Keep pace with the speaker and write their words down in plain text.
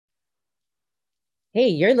Hey,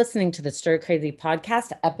 you're listening to the Stir Crazy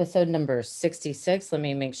podcast, episode number 66. Let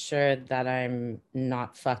me make sure that I'm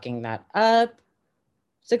not fucking that up.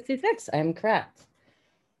 66, I'm correct.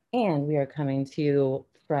 And we are coming to you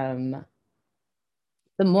from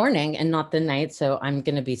the morning and not the night. So I'm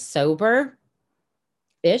going to be sober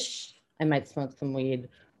ish. I might smoke some weed.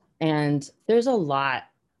 And there's a lot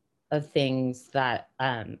of things that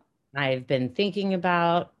I've been thinking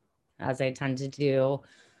about, as I tend to do.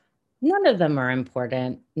 None of them are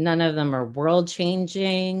important, none of them are world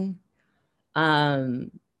changing. Um,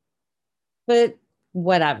 but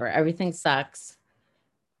whatever, everything sucks.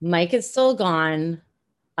 Mike is still gone.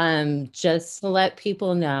 Just to let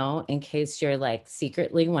people know, in case you're like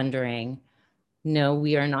secretly wondering, no,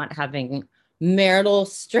 we are not having marital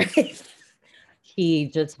strife. He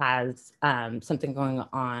just has something going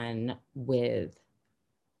on with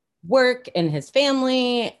work and his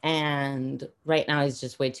family. And right now he's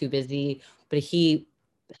just way too busy. But he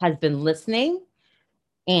has been listening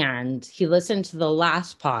and he listened to the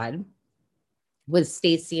last pod with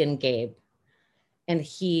Stacey and Gabe. And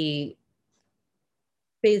he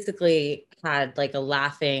basically had like a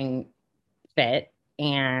laughing fit.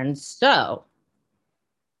 And so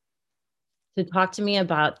to talk to me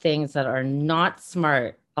about things that are not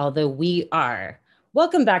smart, although we are.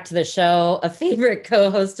 Welcome back to the show, a favorite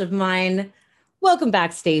co-host of mine. Welcome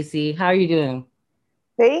back, Stacey. How are you doing?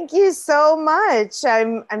 Thank you so much.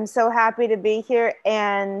 I'm so happy to be here.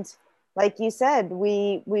 And like you said,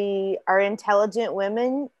 we are intelligent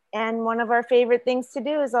women, and one of our favorite things to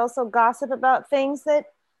do is also gossip about things that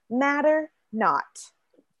matter not.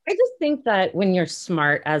 I just think that when you're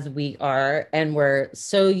smart, as we are, and we're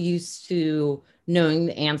so used to knowing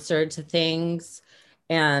the answer to things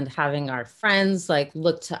and having our friends like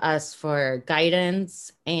look to us for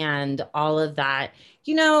guidance and all of that,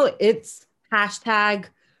 it's hashtag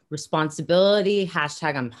responsibility,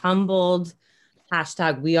 hashtag I'm humbled,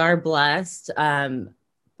 hashtag we are blessed.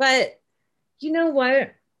 But you know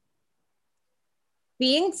what?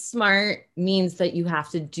 Being smart means that you have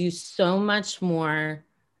to do so much more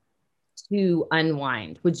to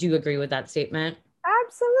unwind. Would you agree with that statement?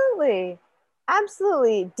 Absolutely.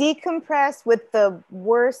 Absolutely. Decompress with the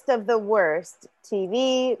worst of the worst.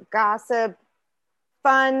 TV, gossip,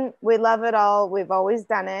 fun. We love it all. We've always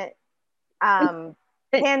done it. Um,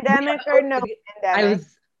 We Pandemic have or no always, I pandemic.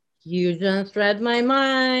 was, you just read my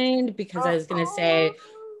mind because I Oh, was going to say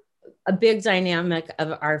a big dynamic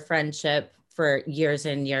of our friendship for years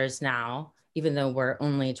and years now, even though we're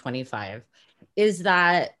only 25, is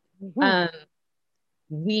that oh. um,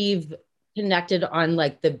 we've connected on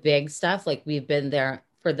like the big stuff. Like we've been there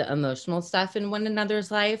for the emotional stuff in one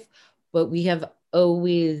another's life, but we have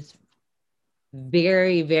always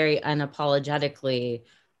very, very unapologetically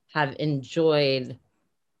have enjoyed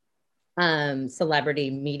celebrity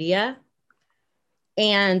media.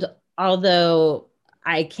 And although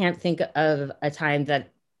I can't think of a time that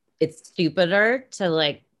it's stupider to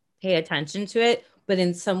like pay attention to it, but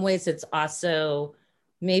in some ways it's also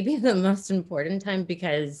maybe the most important time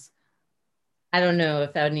because I don't know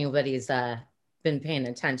if anybody's been paying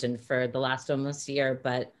attention for the last almost year,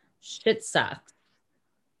 but shit sucks.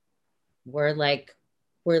 We're like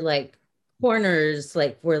corners,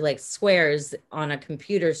 like we're like squares on a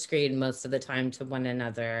computer screen most of the time to one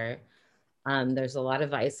another. There's a lot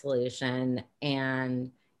of isolation,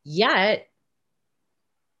 and yet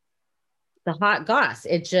the hot goss,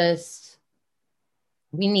 it just,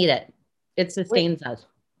 we need it. It we sustains us.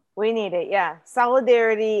 we need it. Yeah,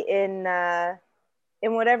 solidarity in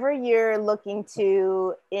whatever you're looking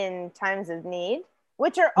to in times of need,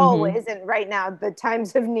 which are Hmm. always, and right now the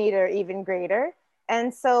times of need are even greater.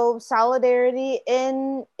 And so solidarity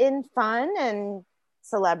in fun and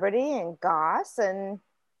celebrity and goss, and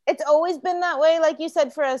it's always been that way, like you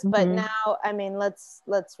said, for us. But Hmm. now, I mean, let's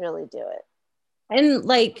really do it. And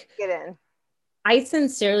like, Get in. I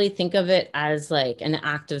sincerely think of it as like an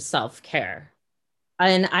act of self-care.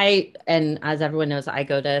 And as everyone knows, I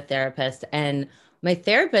go to a therapist, and my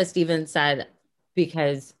therapist even said,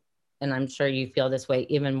 because, and I'm sure you feel this way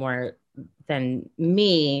even more than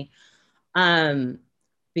me, um,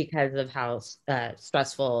 because of how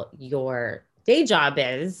stressful your day job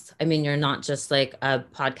is. I mean, you're not just like a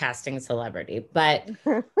podcasting celebrity, but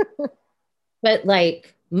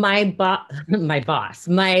like my boss, my boss,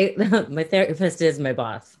 my my therapist is my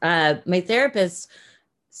boss. My therapist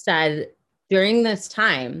said during this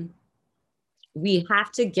time we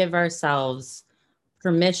have to give ourselves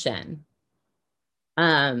permission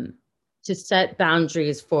um, to set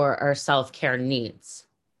boundaries for our self care needs.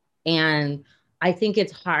 And I think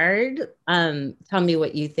it's hard. Tell me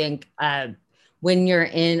what you think. when you're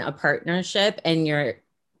in a partnership and you're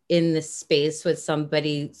in the space with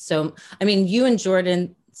somebody. So, I mean, you and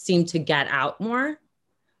Jordan seem to get out more,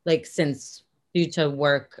 like since due to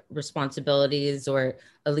work responsibilities, or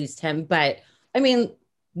at least him. But I mean,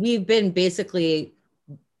 we've been basically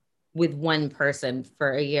with one person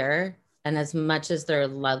for a year. And as much as they're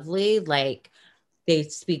lovely, like they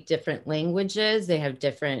speak different languages, they have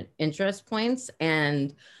different interest points.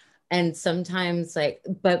 And sometimes like,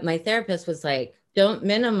 but my therapist was like, don't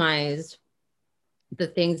minimize the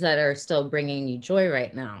things that are still bringing you joy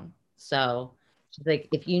right now. So she's like,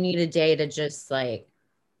 if you need a day to just like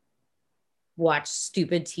watch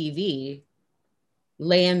stupid TV,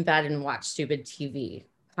 lay in bed and watch stupid TV.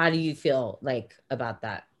 How do you feel like about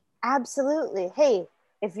that? Absolutely. Hey,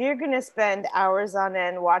 if you're going to spend hours on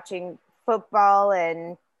end watching football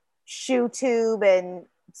and shoe tube and Me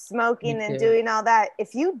smoking and too. doing all that,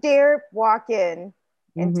 if you dare walk in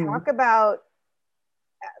and Mm-hmm. talk about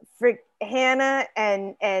Hannah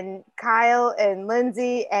and Kyle and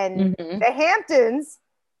Lindsay and Mm-hmm. the Hamptons,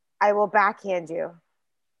 I will backhand you.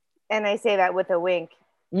 And I say that with a wink.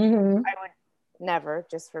 Mm-hmm. I would never,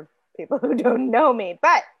 just for people who don't know me.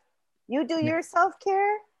 But you do your self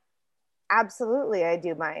care. Absolutely, I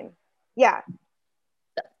do mine. Yeah.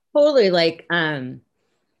 Totally. Like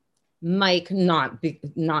Mike, not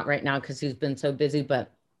right now because he's been so busy,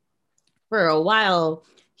 but for a while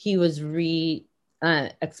he was re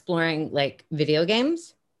exploring like video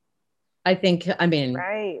games. I think, I mean,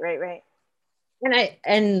 Right, right, right.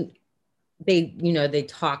 and they, you know, they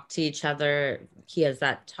talk to each other. He has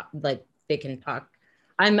that like they can talk.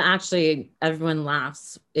 I'm actually, everyone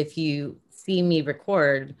laughs if you see me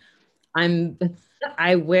record. I'm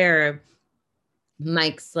I wear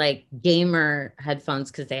Mike's like gamer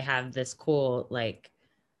headphones because they have this cool like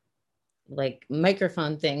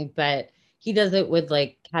microphone thing, but he does it with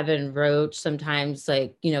like Kevin Roach sometimes,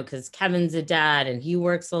 like, you know, because Kevin's a dad and he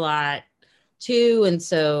works a lot too. And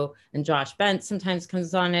so, and Josh Bent sometimes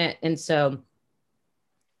comes on it. And so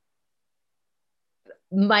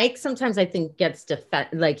Mike sometimes I think gets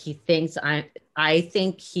like he thinks I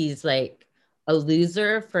think he's like a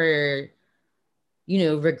loser for, you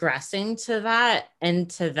know, regressing to that. And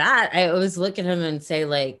to that, I always look at him and say,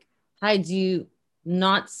 like, hi, do you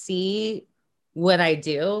not see what I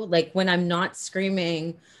do? Like when I'm not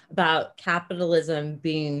screaming about capitalism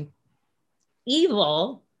being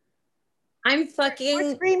evil, I'm We're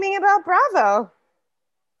fucking screaming about Bravo.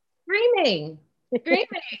 screaming, screaming.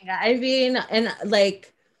 I mean, and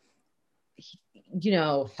like, you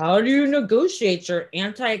know, how do you negotiate your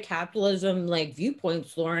anti-capitalism like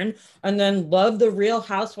viewpoints, Lauren, and then love the Real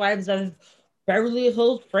Housewives of Beverly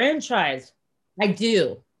Hills franchise? I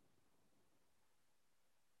do.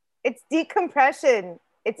 It's decompression.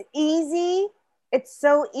 It's easy. It's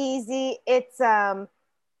so easy. It's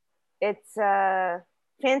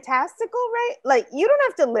fantastical, right? Like you don't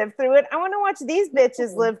have to live through it. I want to watch these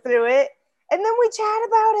bitches live through it, and then we chat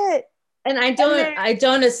about it. And And then I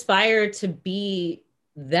don't aspire to be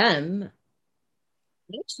them,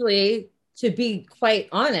 actually, to be quite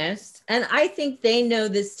honest. And I think they know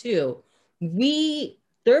this too. We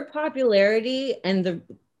Their popularity and the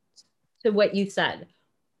to what you said,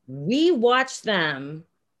 we watch them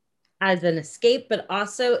as an escape, but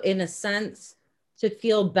also in a sense to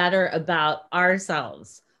feel better about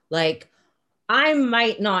ourselves. Like, I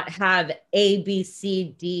might not have A, B,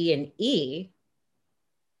 C, D, and E,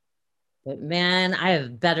 but man, I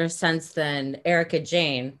have better sense than Erica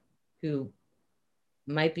Jane, who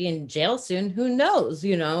might be in jail soon. Who knows,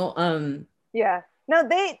 you know? yeah. No,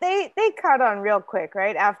 they caught on real quick,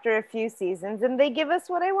 right? After a few seasons, and they give us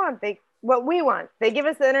what I want. What we want. They give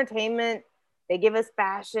us the entertainment. They give us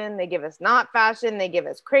fashion. They give us not fashion. They give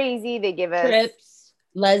us crazy. They give us. Trips,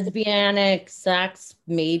 lesbianic sex,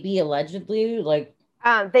 maybe allegedly, like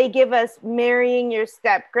They give us marrying your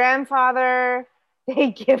step grandfather.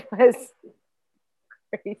 They give us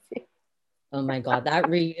crazy. oh my God, that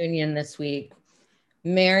reunion this week.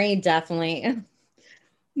 Mary definitely,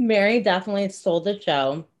 Mary definitely stole the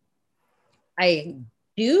show. I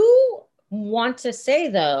do want to say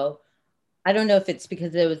though, I don't know if it's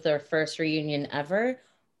because it was their first reunion ever,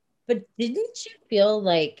 but didn't you feel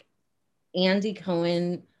like Andy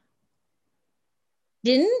Cohen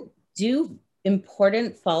didn't do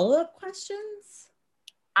important follow-up questions?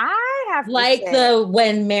 I have to Like say, the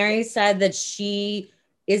when Mary said that she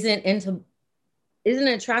isn't into isn't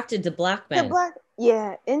attracted to black the men. black,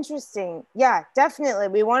 yeah, interesting. Yeah, definitely.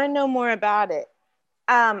 We want to know more about it.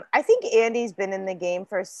 I think Andy's been in the game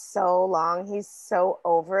for so long. He's so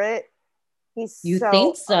over it. He's You so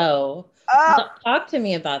think so? oh Talk to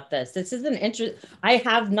me about this. This is an interest. I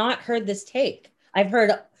have not heard this take. I've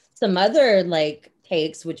heard some other like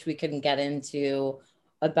takes, which we can get into,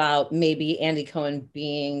 about maybe Andy Cohen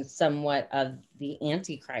being somewhat of the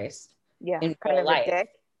Antichrist Yeah, in kind real of a life. dick.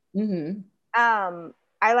 Mm-hmm.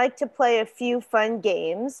 I like to play a few fun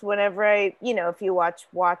games whenever if you watch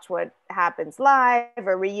What Happens Live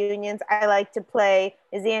or reunions. I like to play,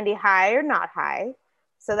 is Andy high or not high?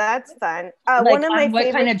 So that's fun. Like One of my on what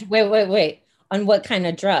kind favorite. of wait. On what kind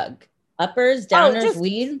of drug? Uppers, Oh, downers,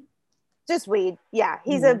 weed? just weed. Yeah,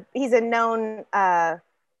 Mhm. he's a known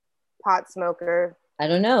pot smoker. I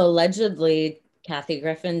don't know. Allegedly, Kathy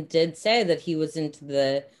Griffin did say that he was into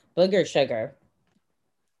the booger sugar.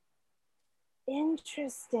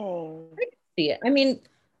 Interesting. I could see it. I mean,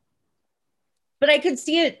 but I could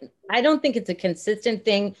see it. I don't think it's a consistent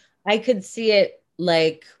thing. I could see it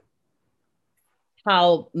like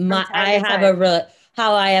how From my time to time.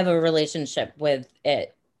 how I have a relationship with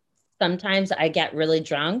it. Sometimes I get really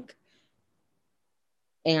drunk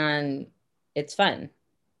and it's fun.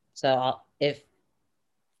 So if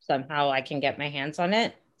somehow I can get my hands on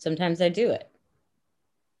it, sometimes I do it.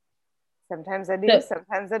 Sometimes I do, So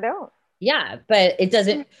sometimes I don't. yeah, but it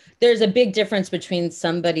doesn't. There's a big difference between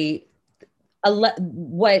somebody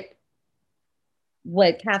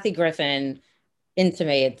what Kathy Griffin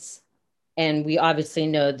intimates, and we obviously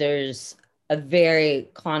know there's a very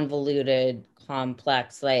convoluted,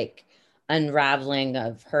 complex, like unraveling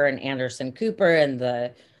of her and Anderson Cooper and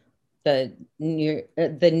the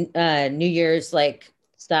New Year's like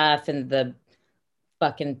stuff and the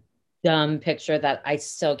fucking dumb picture that I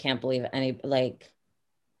still can't believe any like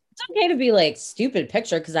it's okay to be like stupid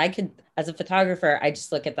picture because I could as a photographer I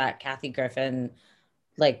just look at that Kathy Griffin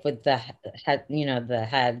like with the head the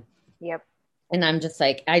head Yep. and I'm just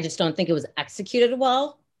like I just don't think it was executed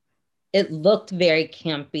well. It looked very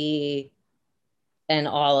campy and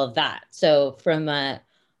all of that. So from a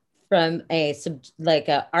like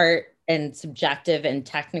a art and subjective and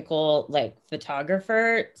technical like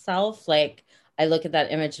photographer self, like I look at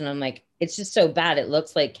that image and I'm like, it's just so bad. It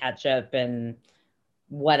looks like ketchup and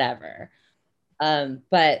whatever.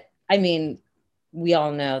 But I mean, we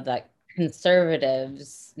all know that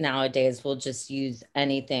conservatives nowadays will just use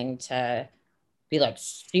anything to be like,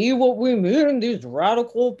 see what we mean, these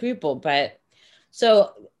radical people. But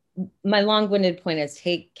so my long-winded point is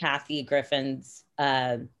take Kathy Griffin's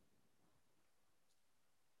uh,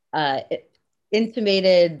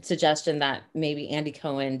 intimated suggestion that maybe Andy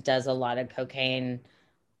Cohen does a lot of cocaine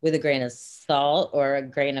with a grain of salt or a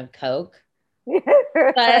grain of coke.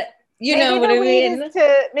 But you know what I mean?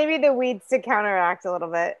 Maybe the weeds to counteract a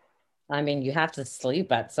little bit. I mean, you have to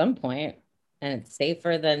sleep at some point, and it's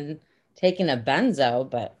safer than taking a benzo,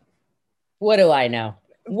 but what do I know?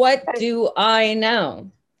 What do I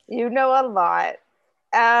know? You know a lot.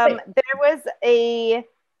 Wait. There was a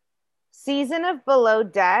season of Below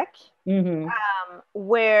Deck Mm-hmm.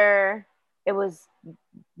 where it was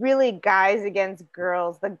really guys against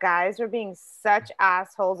girls. The guys were being such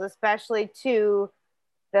assholes, especially to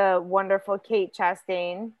the wonderful Kate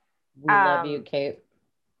Chastain. We love you, Um, Kate.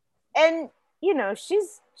 and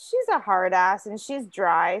she's a hard ass and she's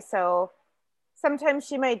dry, so sometimes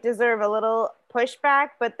she might deserve a little pushback.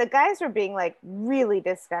 But the guys were being like really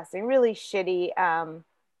disgusting, really shitty,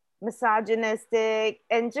 misogynistic,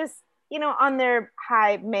 and just on their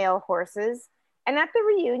high male horses. And at the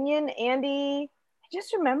reunion, Andy, I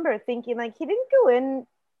just remember thinking like he didn't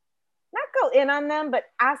not go in on them, but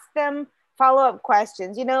ask them follow-up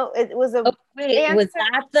questions. It was Oh, a wait, was answer.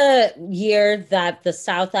 that the year that the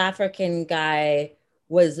South African guy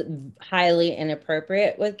was highly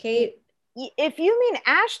inappropriate with Kate? If you mean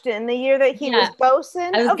Ashton, the year that he Yeah, was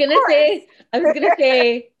bosun, I was of gonna say, I was gonna course.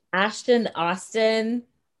 say Ashton Austin,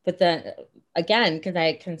 but then again, because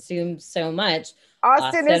I consumed so much,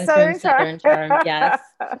 Austin is Austin from Southern Charm. Southern Charm, yes.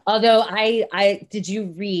 Although I did you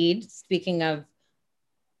read, speaking of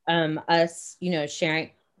us,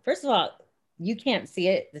 sharing, first of all, you can't see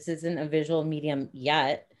it. This isn't a visual medium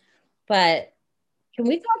yet, but can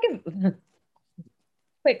we talk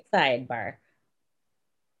quick sidebar?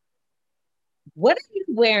 What are you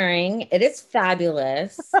wearing? It is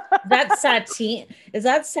fabulous. That sateen. Is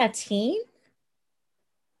that sateen?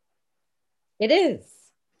 It is.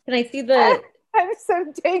 Can I see the I'm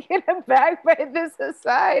so taken aback by this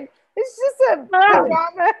aside. It's just a oh,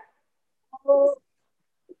 pajama.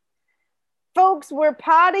 Folks, we're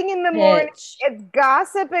potting in the morning. bitch? It's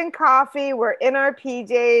gossip and coffee. We're in our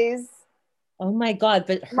PJs. Oh my God,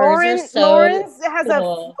 but hers are so Lawrence has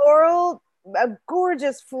cool. a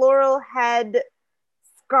gorgeous floral head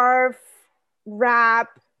scarf wrap.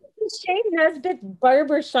 Shane Nesbitt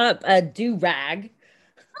barbershop do rag.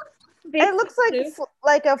 It looks like Basically.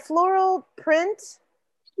 like a floral print.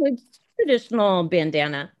 It's traditional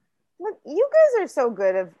bandana. Look, you guys are so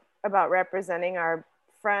good about representing our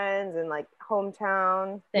friends and like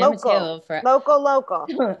hometown, San local, Mateo for local,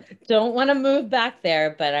 local. don't want to move back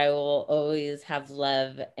there, but I will always have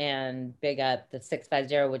love and big up the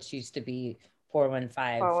 650, which used to be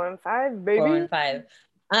 415. 415, baby. 415.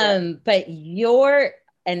 Yeah. But your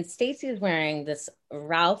and Stacey's wearing this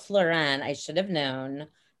Ralph Lauren, I should have known,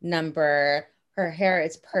 number. Her hair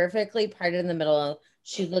is perfectly parted in the middle.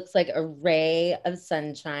 She looks like a ray of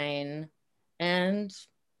sunshine. And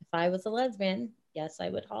if I was a lesbian, yes, I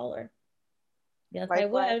would holler. Yes, I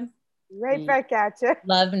Likewise. would. Right back at you.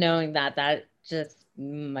 Love knowing that. That just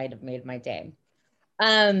might have made my day.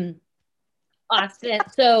 Um, Austin.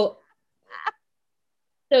 So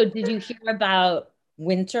did you hear about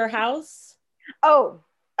Winter House? Oh,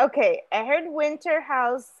 okay. I heard Winter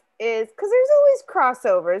House is because there's always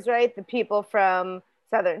crossovers, right? The people from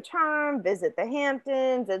Southern Charm visit the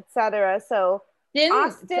Hamptons, etc. So Didn't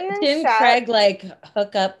Austin and didn't Shep, Craig like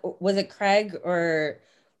hook up? Was it Craig or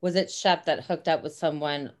was it Shep that hooked up with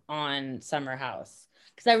someone on Summer House?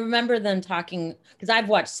 Because I remember them talking. Because I've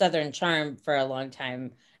watched Southern Charm for a long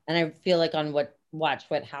time, and I feel like on Watch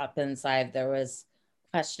What Happens Live, there was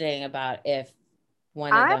questioning about if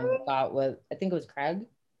one of I them got with. I think it was Craig.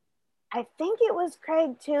 I think it was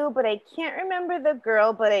Craig too, but I can't remember the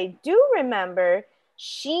girl. But I do remember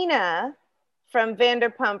Sheena from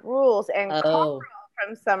Vanderpump Rules and Carl Oh,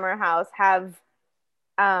 from Summer House have,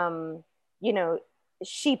 um, you know,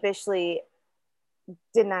 sheepishly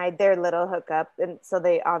denied their little hookup, and so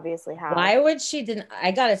they obviously have. why would she didn't?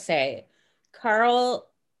 I gotta say, Carl.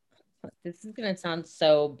 This is gonna sound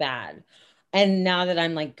so bad. And now that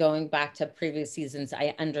I'm like going back to previous seasons,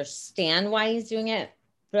 I understand why he's doing it,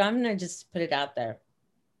 but I'm gonna just put it out there.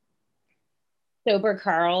 Sober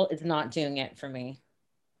Carl is not doing it for me.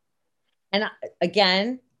 And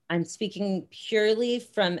again, I'm speaking purely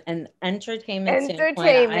from an entertainment standpoint.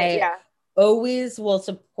 Entertainment, I yeah. always will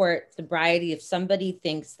support sobriety if somebody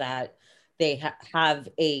thinks that they have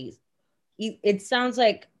a. It sounds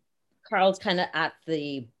like Carl's kind of at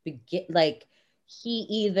the begin, like he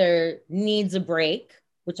either needs a break,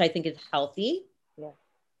 which I think is healthy,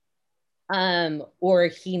 Yeah. or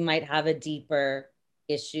he might have a deeper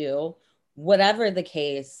issue. Whatever the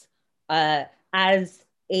case, as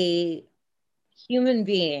a human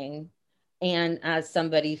being and as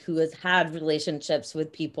somebody who has had relationships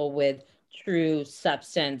with people with true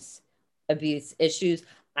substance abuse issues,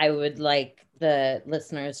 I would like the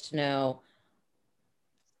listeners to know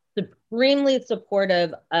supremely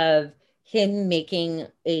supportive of him making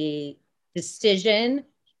a decision,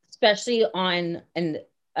 especially on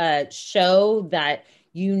a show that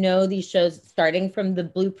these shows starting from the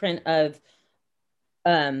blueprint of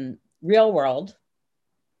Real World,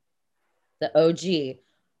 the OG,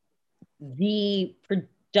 the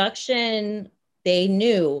production they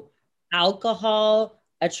knew alcohol,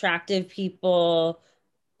 attractive people,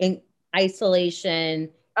 in isolation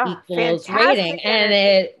Oh, equals fantastic rating, and energy.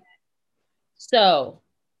 it so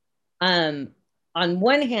Um, on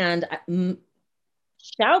one hand,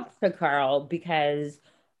 shouts to Carl because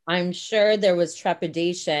I'm sure there was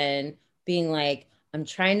trepidation being like, I'm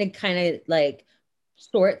trying to kind of like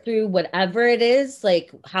sort through whatever it is,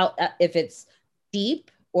 like how, if it's deep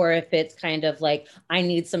or if it's kind of like, I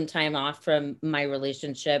need some time off from my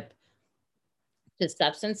relationship to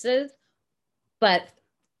substances. But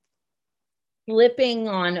flipping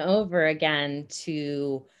on over again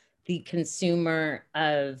to the consumer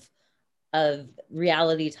of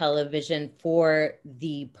reality television for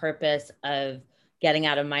the purpose of getting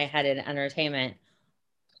out of my head in entertainment.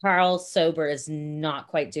 Carl Sober is not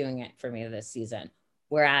quite doing it for me this season.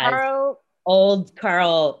 Whereas Carl, old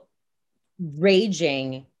Carl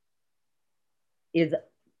raging is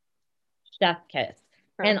chef kiss.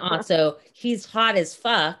 And also he's hot as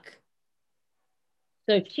fuck.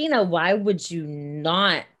 So Sheena, why would you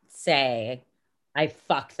not say I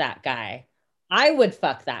fuck that guy? I would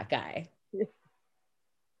fuck that guy.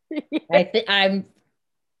 I think I'm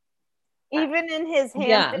even in his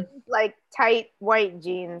yeah. Hamptons, like tight white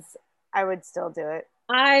jeans, I would still do it.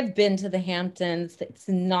 I've been to the Hamptons. It's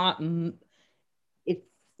not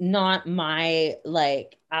my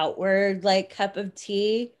like outward like cup of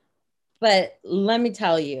tea, but let me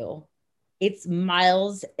tell you, it's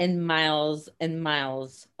miles and miles and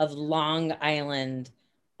miles of Long Island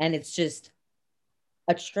and it's just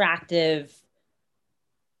attractive.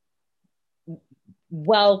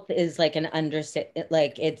 Wealth is like an understatement.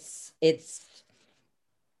 Like it's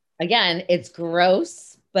again, it's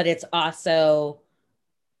gross, but it's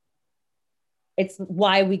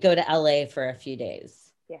why we go to LA for a few days.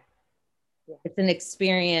 Yeah. It's an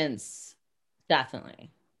experience,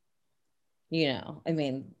 definitely. I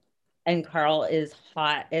mean, and Carl is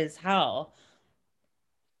hot as hell.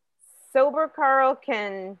 Sober Carl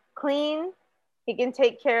can clean. He can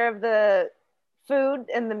take care of the food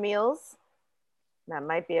and the meals. That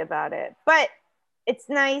might be about it. But it's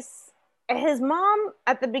nice. His mom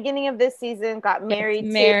at the beginning of this season got Gets married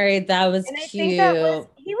too. married. That was And I think that was,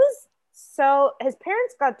 cute. he was so, his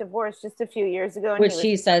parents got divorced just a few years ago and Which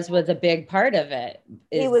he says was a big part of it,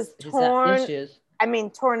 he was is his torn. issues. I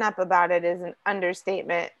mean, torn up about it is an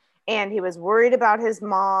understatement. And he was worried about his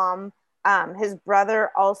mom. His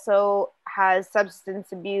brother also has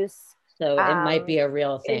substance abuse So it might be a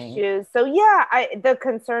real thing. issues. So yeah, the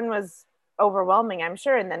concern was overwhelming, I'm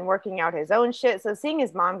sure. And then working out his own shit. So seeing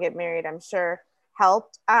his mom get married, I'm sure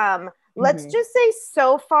helped. Let's just say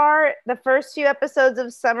so far, the first few episodes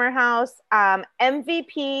of Summer House,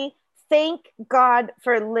 MVP. Thank God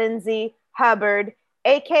for Lindsay Hubbard,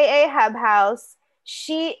 aka Hub House.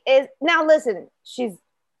 She is now. Listen, she's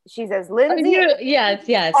as Oh, Lindsay yes,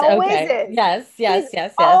 yes. always Okay. is. Yes, She's yes, yes, yes,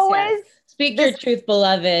 yes. always Speak your this. truth,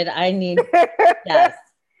 beloved. I need, yes.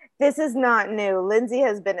 This is not new. Lindsay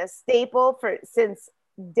has been a staple for since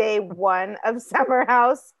day one of Summer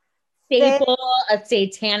House. Thank, Staple, a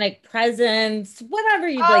satanic presence, whatever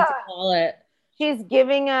you'd like to call it. she's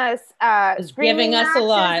giving us Is giving screaming us a matches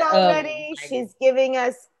lot. Oh, already. my. She's giving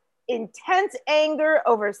us intense anger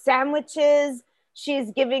over sandwiches.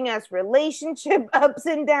 She's giving us relationship ups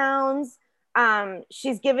and downs.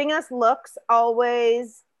 She's giving us looks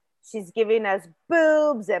always. She's giving us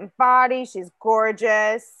boobs and body. She's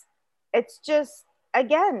gorgeous. It's just,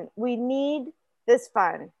 again, we need this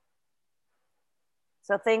fun.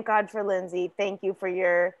 So thank God for Lindsay. Thank you for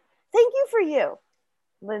you,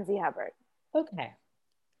 Lindsay Hubbard. Okay.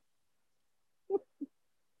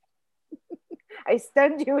 I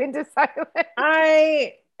stunned you into silence.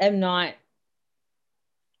 I am not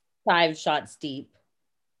 5 shots deep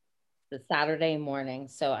the Saturday morning,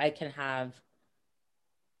 so I can have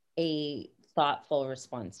a thoughtful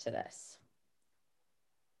response to this.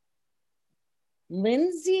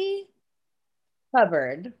 Lindsay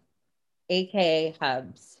Hubbard, aka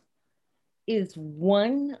Hubs, is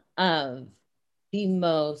one of the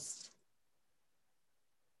most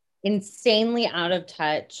insanely out of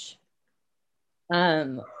touch.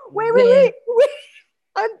 Wait.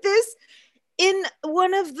 On this, in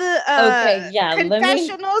one of the Okay, yeah,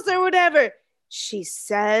 confessionals or whatever, she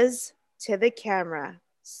says to the camera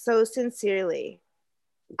so sincerely,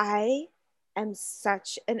 I am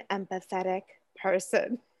such an empathetic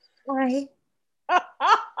person. I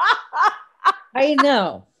I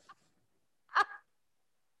know.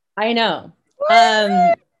 I know.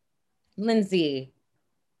 Lindsay,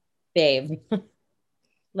 babe,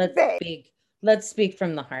 let's Babe. speak. Let's speak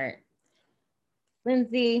from the heart.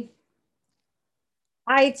 Lindsay,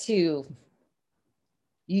 I too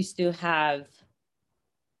used to have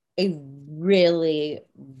a really,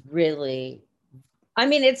 really, I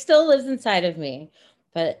mean, it still lives inside of me,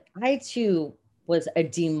 but I too was a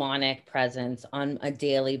demonic presence on a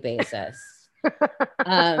daily basis.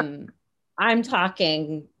 I'm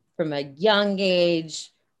talking from a young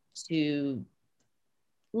age to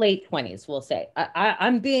late 20s, we'll say.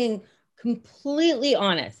 I'm being completely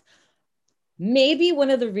honest. Maybe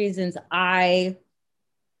one of the reasons I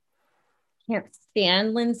can't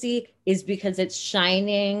stand Lindsay is because it's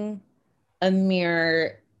shining a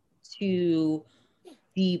mirror to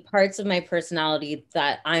the parts of my personality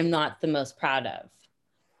that I'm not the most proud of.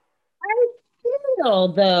 I feel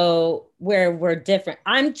though where we're different.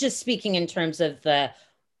 I'm just speaking in terms of the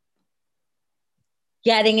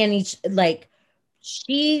getting in each, like,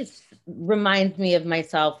 she reminds me of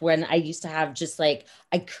myself when I used to have just like,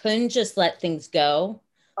 I couldn't just let things go.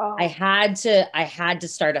 Oh, I had to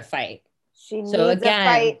start a fight. she So needs a again,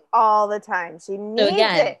 fight all the time. She needs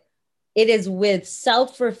it. it is with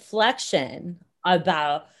self-reflection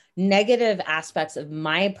about negative aspects of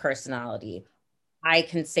my personality, I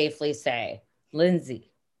can safely say,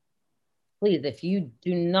 Lindsay, please, if you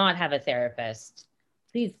do not have a therapist,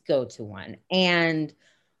 please go to one. And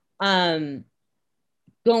um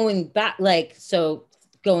going back, like, so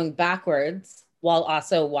going backwards while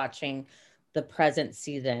also watching the present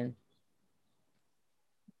season,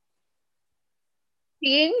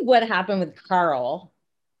 seeing what happened with Carl,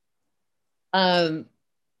 um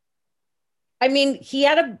I mean, he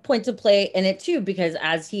had a point to play in it too, because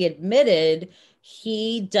as he admitted,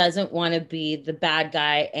 he doesn't want to be the bad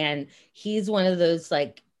guy. And he's one of those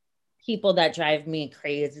like people that drive me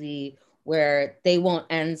crazy where they won't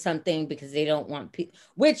end something because they don't want people,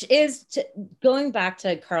 which is going back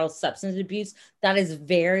to Carl's substance abuse, that is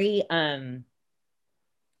very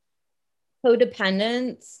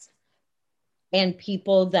codependence and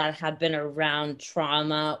people that have been around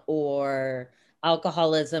trauma or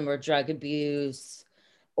alcoholism or drug abuse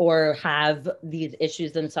or have these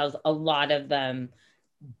issues themselves, a lot of them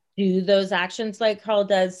do those actions like Carl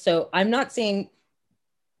does. So I'm not saying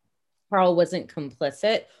Carl wasn't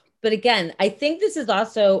complicit, but again, I think this is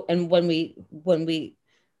also, and when we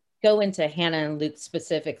go into Hannah and Luke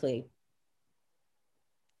specifically,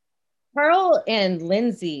 Carl and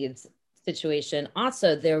Lindsay's situation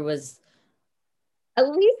also, there was, at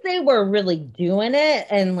least they were really doing it,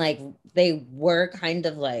 and like they were kind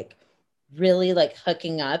of like really like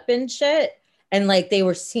hooking up and shit, and like they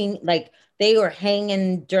were seeing, like they were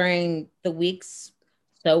hanging during the weeks.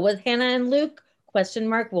 So was Hannah and Luke, question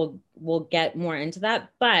mark, we'll get more into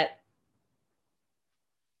that, but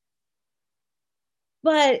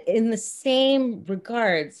in the same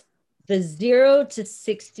regards, the 0 to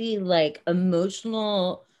 60 like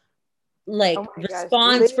emotional Oh like my gosh.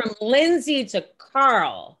 response from Lindsay to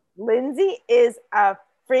Carl. Lindsay is a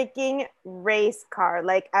freaking race car,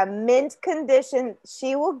 like a mint condition.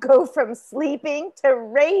 She will go from sleeping to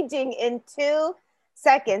raging in 2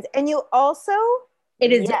 seconds. And you also,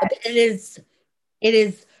 It is, yes. it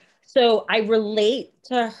is. So I relate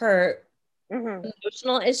to her Mm-hmm.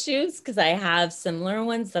 emotional issues because I have similar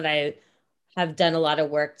ones that I have done a lot of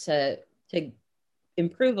work to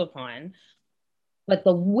improve upon. But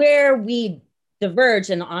the where we diverge,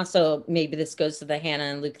 and also maybe this goes to the Hannah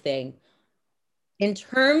and Luke thing, in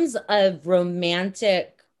terms of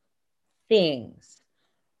romantic things,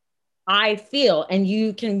 I feel, and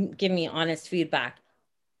you can give me honest feedback,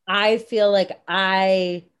 I feel like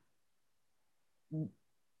I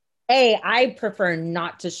prefer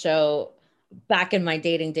not to show. Back in my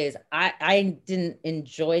dating days, I didn't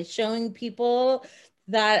enjoy showing people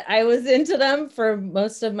that I was into them for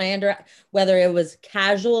most of my under, whether it was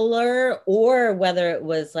casualer or whether it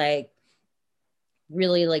was like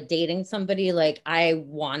really like dating somebody, like I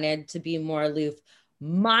wanted to be more aloof.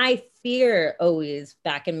 My fear always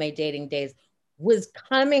back in my dating days was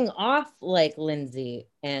coming off like Lindsay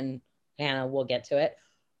and Hannah, we'll get to it.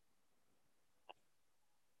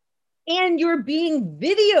 And you're being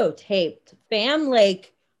videotaped, fam.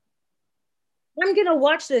 Like, I'm going to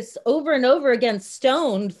watch this over and over again,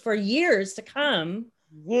 stoned for years to come.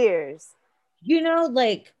 Years.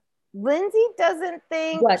 Like, Lindsay doesn't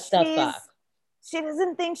think what the fuck? she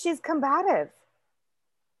doesn't think she's combative.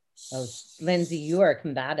 Oh, Lindsay, you are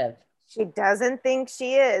combative. She doesn't think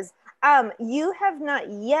she is. You have not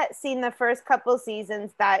yet seen the first couple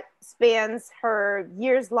seasons that spans her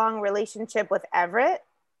years-long relationship with Everett.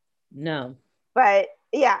 No. But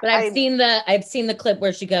yeah, But I've seen the clip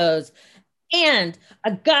where she goes, and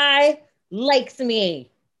a guy likes me,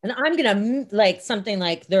 and I'm gonna like something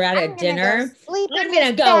like they're at a I'm gonna go dinner. sleep in I'm his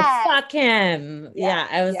gonna go bed. fuck him. Yeah, Yeah,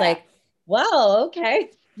 I was yeah. like, well, okay.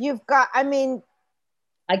 You've got. I mean,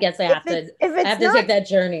 I guess I if have it's to. if I it's have to not, take that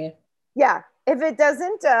journey. yeah, if it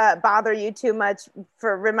doesn't bother you too much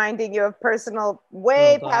for reminding you of personal, Oh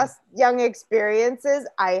way God. past young experiences,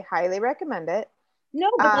 I highly recommend it. No,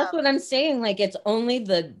 but Um, that's what I'm saying. Like it's only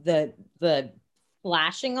the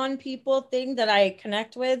flashing on people thing that I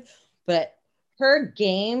connect with. But her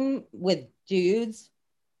game with dudes,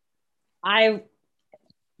 I,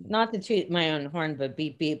 not to toot my own horn, but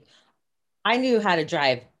beep beep. I knew how to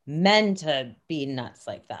drive men to be nuts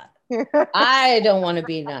like that. I don't want to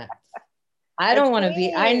be nuts. I the don't want to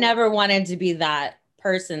be, I queen. never wanted to be that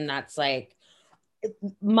person that's like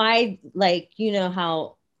my, like,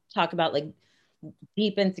 how talk about like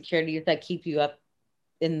deep insecurities that keep you up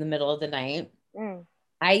in the middle of the night. Mm.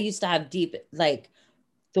 I used to have deep, like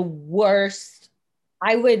the worst.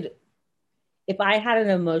 I would, if I had an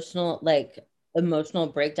emotional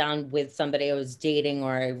breakdown with somebody I was dating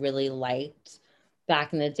or I really liked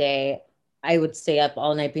back in the day, I would stay up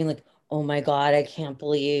all night being like, oh my God, I can't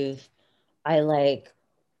believe I like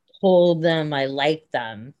told them I liked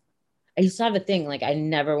them. I used to have a thing, like I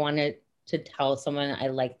never wanted to tell someone I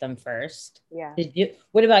liked them first. Yeah. Did you,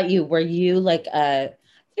 what about you? Were you like I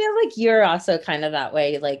feel like you're also kind of that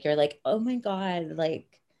way. Like you're like, oh my God, like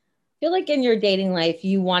I feel like in your dating life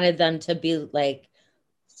you wanted them to be like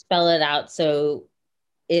spell it out so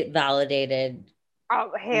it validated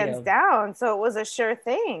Oh, hands you. down. So it was a sure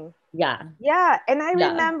thing. Yeah. Yeah, and I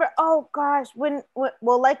Yeah. remember. Oh gosh, when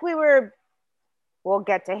well, like we'll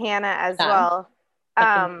get to Hannah as Yeah. well.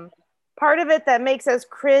 Fucking Part of it that makes us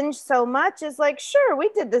cringe so much is like, sure, we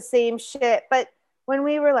did the same shit, but when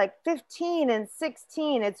we were like 15 and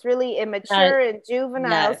 16, it's really That, immature and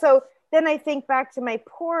juvenile. yes. So then I think back to my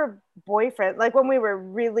poor boyfriend, like when we were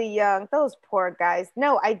really young, those poor guys.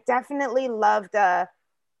 No, I definitely loved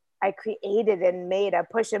I created and made a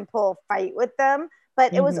push and pull fight with them,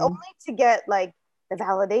 but it was only Mm-hmm. to get like the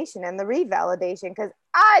validation and the revalidation because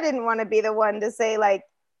I didn't want to be the one to say like,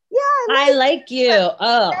 yeah, I I like like you.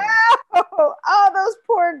 Oh, you. Oh, those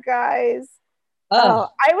poor guys. Oh, oh,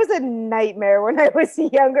 I was a nightmare when I was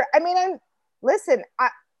younger. I mean, listen,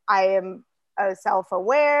 I am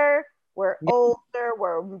self-aware. We're yeah. older.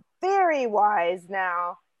 We're very wise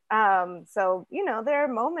now. So there are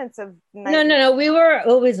moments of No, no, nightmare. no. We were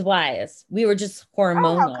always wise. We were just Oh, how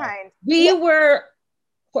hormonal. kind. We Yeah, were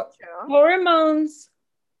true. hormones,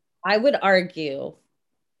 I would argue,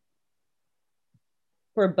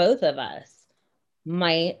 for both of us,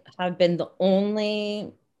 might have been the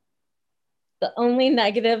only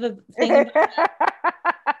negative thing about.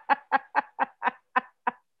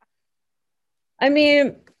 I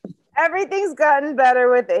mean, Everything's gotten better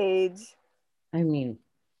with age. I mean,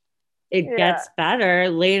 it Yeah, gets better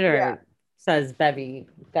yeah. later, says Bevy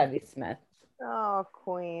Smith. Oh,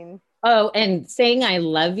 queen. Oh, and saying I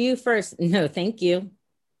love you first. No, thank you.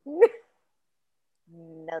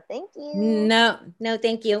 No, thank you. No, no,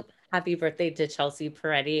 thank you. Happy birthday to Chelsea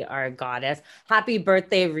Peretti, our goddess. Happy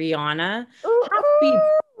birthday, Rihanna. Ooh, Happy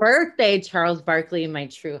ooh. birthday, Charles Barkley, my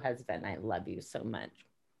true husband. I love you so much.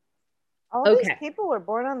 All these Okay. people were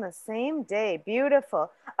born on the same day. Beautiful.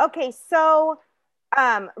 Okay, so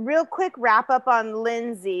real quick wrap up on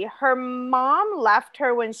Lindsay. Her mom left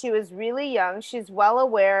her when she was really young. She's well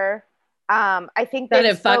aware. I think That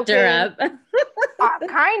they've it fucked her spoken up.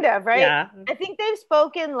 kind of, right? Yeah. I think they've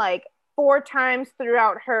spoken like 4 times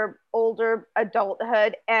throughout her older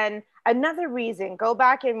adulthood. And another reason, go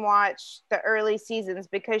back and watch the early seasons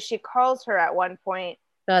because she calls her at one point.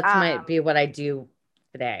 That Um, might be what I do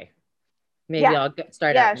today. Maybe yeah, I'll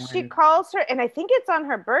start at yeah, she one. calls her, and I think it's on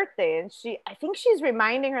her birthday. And I think she's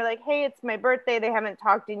reminding her, like, hey, it's my birthday. They haven't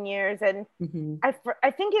talked in years. And Mhm.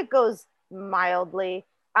 I think it goes mildly.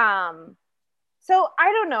 Um, So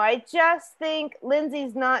I don't know. I just think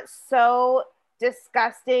Lindsay's not so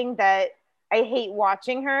disgusting that I hate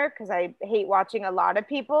watching her because I hate watching a lot of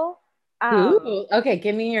people. Ooh, okay.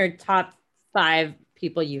 Give me your top 5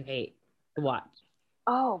 people you hate to watch,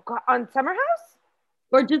 Oh God, on Summer House?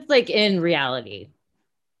 or just like in reality.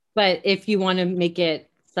 But if you want to make it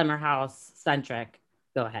summer house centric,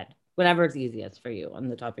 go ahead. Whatever's easiest for you on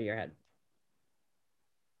the top of your head.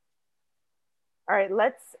 All right,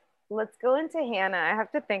 let's go into Hannah. I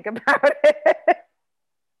have to think about it.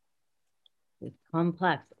 It's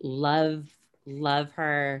complex. Love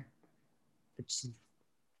her, but she's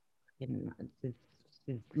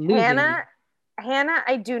losing me. Hannah, Hannah,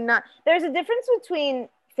 I do not. There's a difference between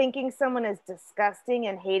thinking someone is disgusting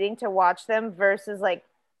and hating to watch them versus like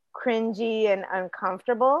cringy and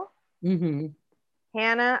uncomfortable. Hmm.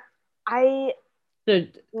 Hannah, I So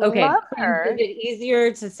okay, love is her. it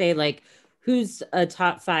easier to say like who's a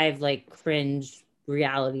top 5 like cringe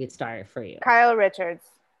reality star for you? Kyle Richards.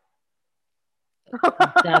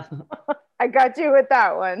 Def- I got you with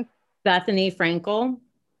that one. Bethany Frankel.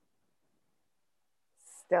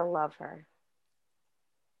 Still love her.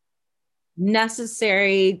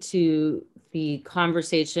 Necessary to the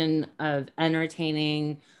conversation of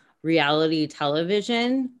entertaining reality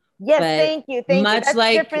television, Yes, but thank you. Thank you. much That's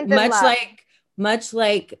like different than much love. like much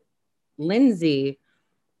like Lindsay,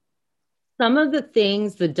 some of the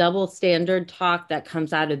things, the double standard talk that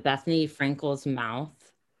comes out of Bethany Frankel's mouth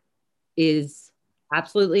is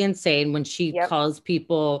absolutely insane when she Yep. calls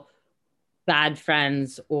people bad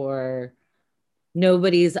friends or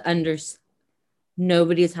nobody's under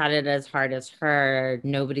nobody's had it as hard as her,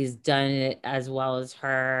 nobody's done it as well as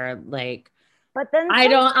her. Like, But then I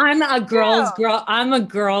don't, sometimes I'm a girl's true. girl. I'm a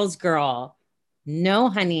girl's girl. No,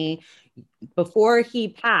 honey. Before he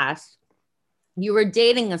passed, you were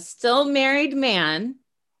dating a still married man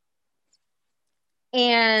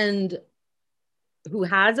and who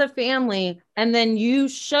has a family, and then you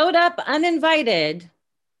showed up uninvited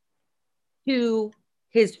to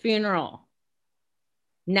his funeral.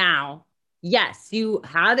 Now, yes, you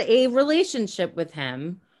had a relationship with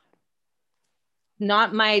him.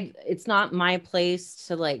 It's not my place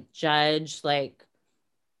to like judge like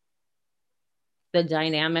the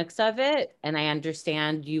dynamics of it. And I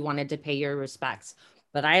understand you wanted to pay your respects.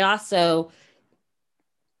 But I also,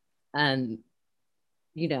 um,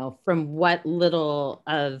 from what little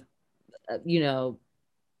of, you know,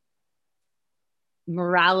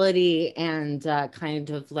 morality and kind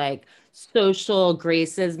of like social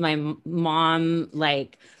graces my mom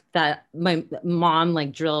like that my mom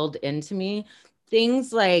like drilled into me.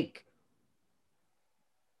 Things like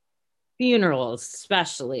funerals,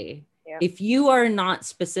 especially Yeah. if you are not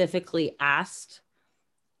specifically asked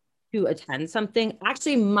to attend something.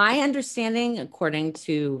 Actually, my understanding, according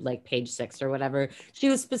to like page 6 or whatever, she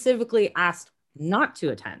was specifically asked not to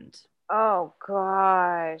attend. Oh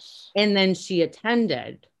gosh. And then she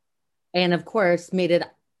attended and, of course, made it,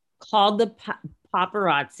 called the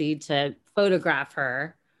paparazzi to photograph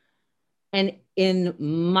her. And in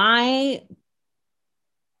my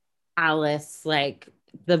Alice, like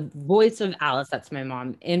the voice of Alice, that's my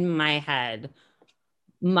mom, in my head,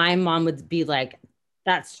 my mom would be like,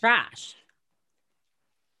 that's trash.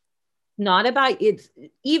 Not about it.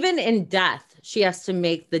 Even in death, she has to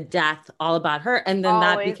make the death all about her.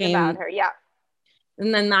 Always about her. Yeah.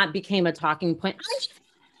 And then that became a talking point.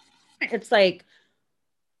 It's like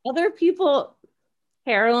other people,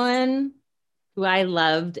 Carolyn, who I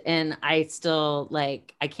loved, and I still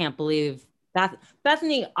like, I can't believe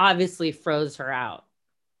Bethany obviously froze her out.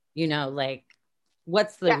 You know, like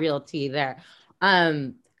what's the Yeah. real tea there?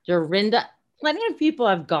 Dorinda, plenty of people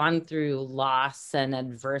have gone through loss and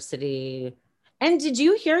adversity. And did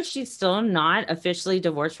you hear she's still not officially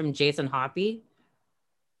divorced from Jason Hoppy?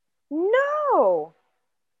 No.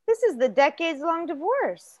 This is the decades long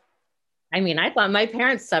divorce. I mean, I thought my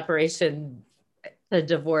parents' separation, the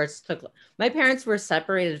divorce took, my parents were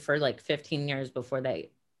separated for like 15 years before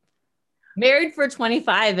they married for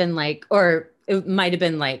 25 and like, or it might have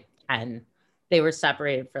been like 10. They were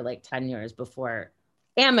separated for like 10 years before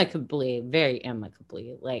amicably, very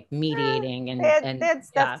amicably, like mediating They had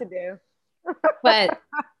stuff yeah. to do. But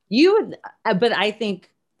but I think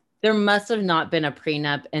there must have not been a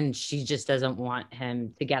prenup and she just doesn't want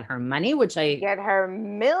him to get her money, which Get her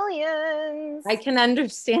millions. I can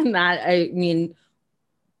understand that. I mean,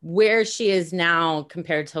 where she is now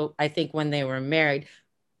compared to, I think, when they were married,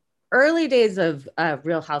 early days of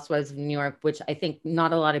Real Housewives of New York, which I think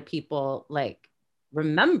not a lot of people like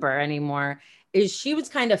remember anymore, is she was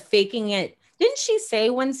kind of faking it. Didn't she say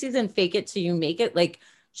one season, fake it till you make it? Like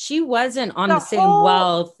she wasn't on the same The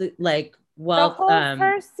wealth. whole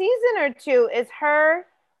first season or two is her.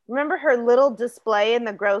 Remember her little display in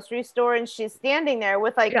the grocery store, and she's standing there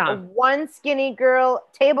with like a Yeah, one skinny girl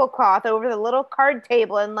tablecloth over the little card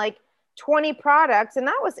table and like 20 products, and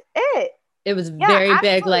that was it. it was Yeah, very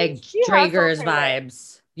big, absolutely. like She hustled Drager's her way.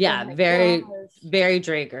 vibes. Oh Yeah, my very, gosh. very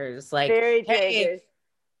Drager's. Like, Very hey, Draggers.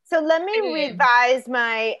 So let me hey. revise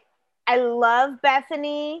my I love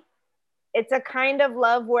Bethany. It's a kind of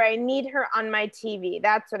love where I need her on my TV.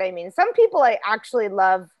 That's what I mean. Some people I actually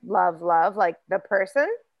love, love, love, like the person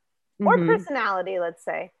or Mhm. personality, let's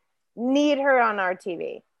say, need her on our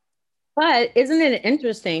TV. But isn't it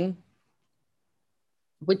interesting,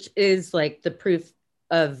 which is like the proof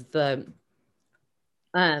of the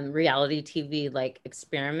reality TV like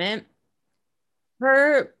experiment?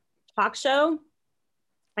 Her talk show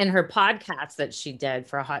and her podcast that she did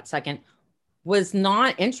for a hot second was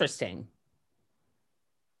not interesting.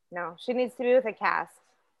 No, she needs to be with a cast.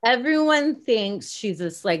 Everyone thinks she's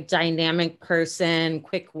this like dynamic person,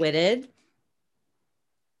 quick-witted.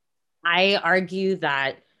 I argue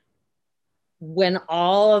that when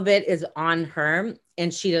all of it is on her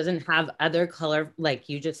and she doesn't have other color, like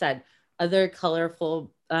you just said, other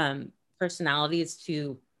colorful personalities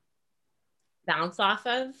to bounce off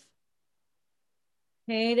of.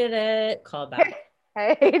 Hated it. Call back.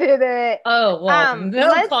 I hated it. Oh, well, no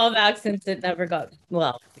Let's callback since it never got,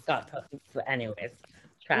 well, it got posted. Anyways,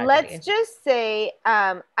 let's tragedy. just say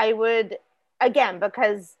I would again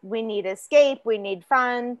because we need escape, we need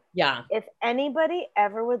fun. Yeah. If anybody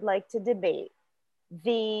ever would like to debate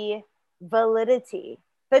the validity,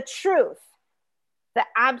 the truth, the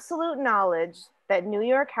absolute knowledge that New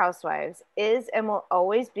York Housewives is and will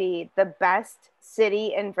always be the best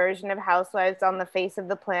city and version of Housewives on the face of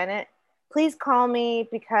the planet, please call me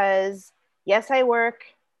because yes, I work,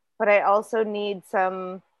 but I also need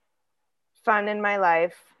some fun in my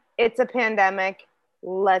life. It's a pandemic.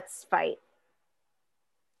 Let's fight.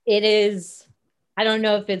 It is, I don't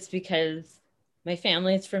know if it's because my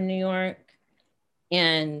family's from New York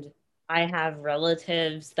and I have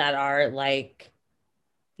relatives that are like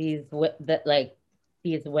that like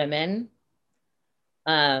these women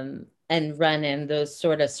and run in those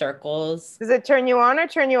sort of circles. Does it turn you on or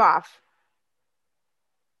turn you off?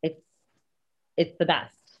 It's it's the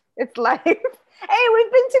best. It's life. Hey,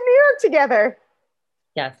 we've been to New York together.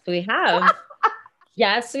 Yes, we have.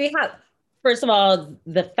 Yes, we have. First of all,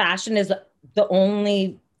 the fashion is the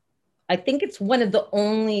only, I think it's one of the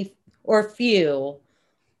only or few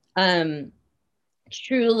um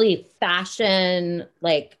truly fashion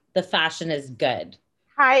like the fashion is good.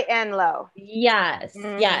 High and low. Yes,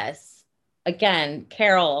 Mm. yes. Again,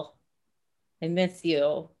 Carol, I miss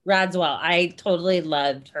you. Radswell, I totally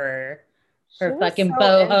loved her, She her was fucking so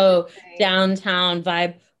boho interesting. downtown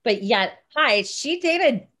vibe. But yet, hi, she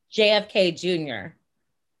dated JFK Jr.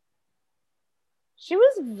 She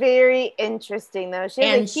was very interesting though. She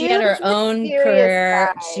has a And she had huge her own mysterious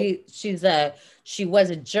career. side. She was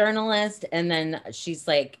a journalist, and then she's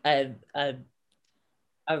like a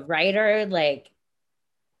writer. Like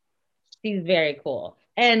she's very cool.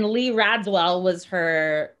 And Lee Radswell was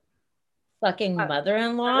her fucking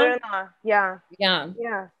mother-in-law. Mother-in-law. Yeah. Yeah,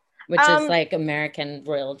 Yeah. which is Um, like American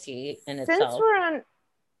royalty in since itself. we're on,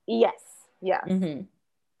 yes, yes.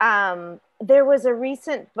 Hmm. There was a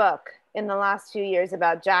recent book in the last few years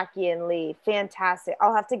about Jackie and Lee. Fantastic.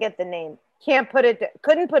 I'll have to get the name. Can't put it,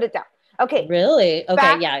 couldn't put it down. Okay, Really? Okay,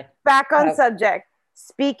 back yeah. back on Uh, subject.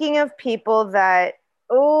 Speaking of people that,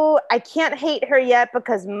 oh, I can't hate her yet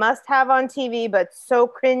because must have on TV, but so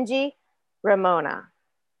cringy, Ramona.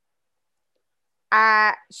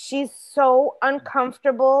 She's so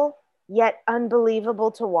uncomfortable yet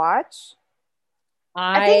unbelievable to watch.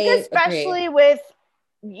 I think I agree. especially with,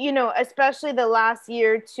 especially the last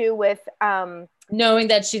year or two with Knowing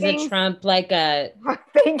that she's a things. Trump,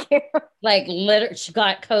 Thank you. she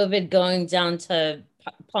got COVID going down to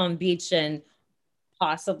Palm Beach and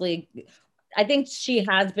possibly, I think she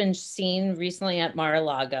has been seen recently at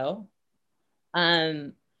Mar-a-Lago.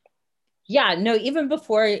 Um, yeah, no, even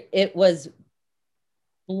before it was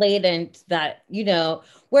blatant that,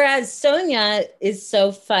 whereas Sonia is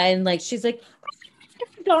so fun, like she's like,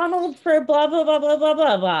 Donald for blah blah blah blah blah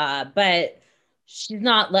blah blah, but she's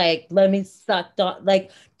not like let me suck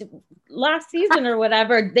like last season or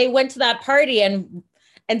whatever. They went to that party and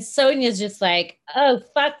Sonia's just like, oh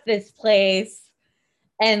fuck this place,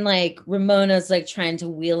 and like Ramona's like trying to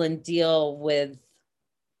wheel and deal with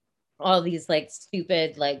all these like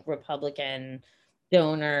stupid like Republican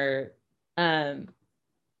donor. Um,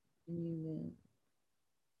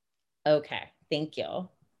 okay, thank you.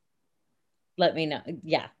 Let me know.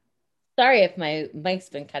 Yeah, sorry if my mic's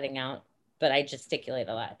been cutting out, but I gesticulate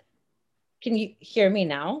a lot. Can you hear me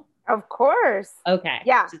now? Of course. Okay,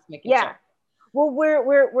 Yeah. just making sure. Yeah. Well,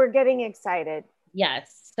 we're getting excited.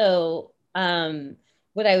 Yes. So,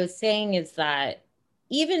 what I was saying is that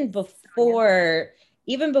even before,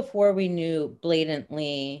 even before we knew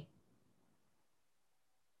blatantly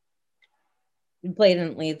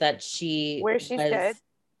that she Where she stood. was,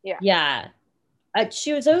 Yeah. yeah,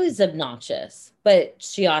 she was always obnoxious, but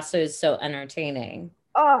she also is so entertaining.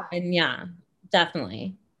 Oh, And yeah,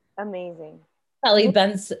 definitely. amazing. Kelly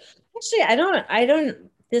Benson. Actually, I don't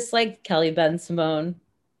dislike Kelly Ben Simone.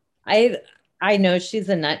 I I know she's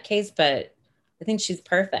a nutcase, but I think she's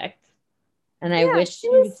perfect. And I Yeah, wish she she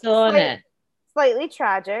was was still on it. slightly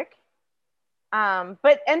tragic,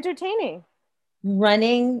 but entertaining.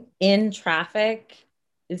 Running in traffic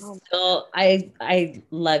is Oh. still I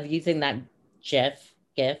love using that GIF,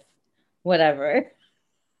 whatever.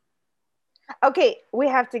 Okay, we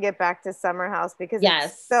have to get back to Summer House because it's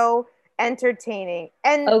Yes. so entertaining.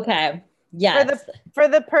 And Okay. for the Yes. for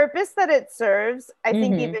the purpose that it serves, I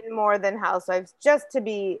think Hmm. even more than Housewives, just to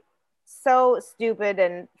be so stupid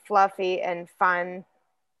and fluffy and fun.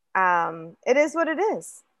 It is what it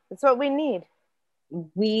is. It's what we need.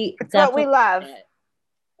 We It's what we definitely love. did.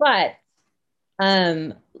 But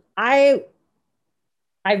um I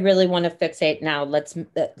I really want to fixate now.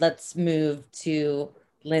 Let's move to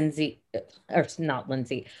Lindsay, or not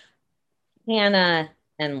Lindsay, Hannah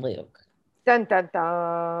and Luke. Dun dun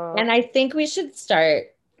dun. And I think we should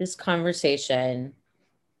start this conversation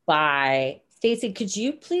by Stacey. Could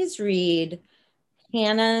you please read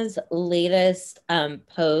Hannah's latest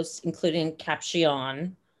post, including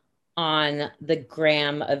caption on the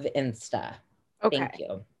gram of Insta? Thank Okay,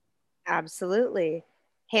 you. absolutely.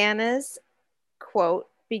 Hannah's quote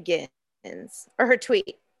begins, or her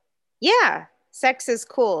tweet. Yeah, sex is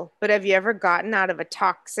cool, but have you ever gotten out of a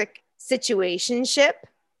toxic situationship?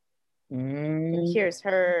 And Mm, here's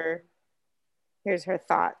her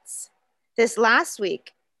thoughts. This last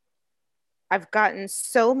week, I've gotten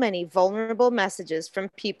so many vulnerable messages from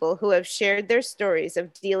people who have shared their stories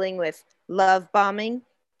of dealing with love bombing,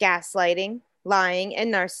 gaslighting, lying,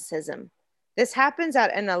 and narcissism. This happens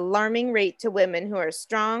at an alarming rate to women who are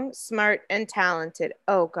strong, smart, and talented.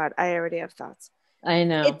 Oh God, I already have thoughts. I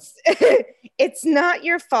know. It's it's not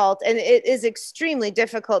your fault, and it is extremely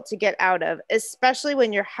difficult to get out of, especially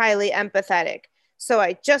when you're highly empathetic. So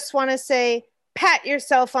I just want to say, pat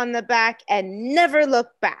yourself on the back and never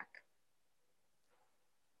look back.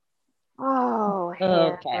 Oh,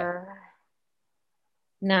 Okay. Hannah.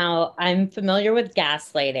 Now, I'm familiar with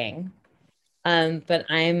gaslighting, but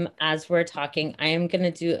as we're talking, I am going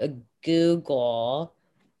to do a Google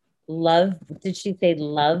love. Did she say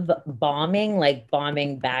love bombing, like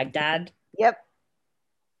bombing Baghdad? Yep.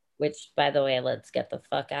 Which, by the way, let's get the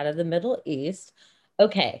fuck out of the Middle East.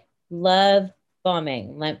 Okay, love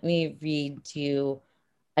bombing. Let me read you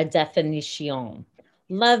a definition.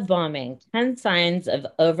 Love bombing, 10 signs of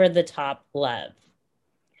over the top love.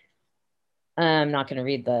 I'm not going to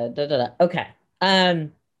read the da, da, da. Okay.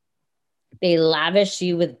 Um, they lavish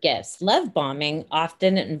you with gifts. Love bombing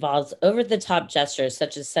often involves over the top gestures,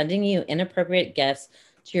 such as sending you inappropriate gifts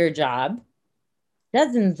to your job,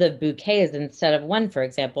 dozens of bouquets instead of one, for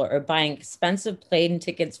example, or buying expensive plane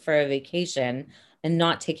tickets for a vacation and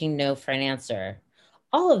not taking no for an answer.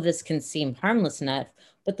 All of this can seem harmless enough,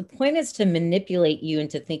 but the point is to manipulate you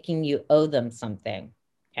into thinking you owe them something.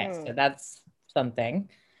 Okay, so that's something.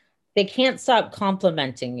 They can't stop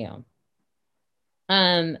complimenting you.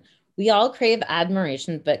 Um, we all crave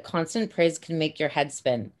admiration, but constant praise can make your head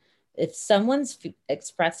spin. If someone's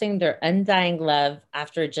expressing their undying love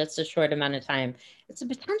after just a short amount of time, it's a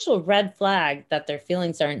potential red flag that their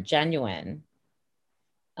feelings aren't genuine.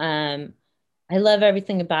 Um, I love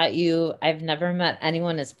everything about you. I've never met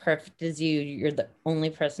anyone as perfect as you. You're the only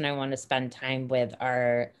person I want to spend time with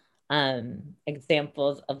are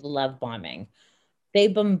examples of love bombing. They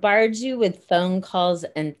bombard you with phone calls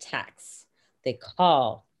and texts. They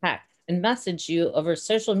call, text, and message you over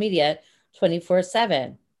social media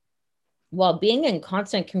 24/7. While being in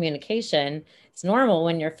constant communication is normal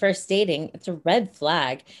when you're first dating, it's a red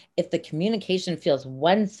flag if the communication feels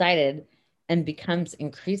one sided and becomes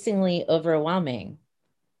increasingly overwhelming.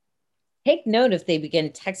 Take note if they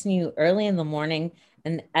begin texting you early in the morning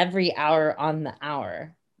and every hour on the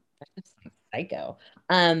hour. That's like psycho.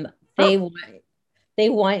 Um, they want they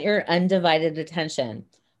want your undivided attention.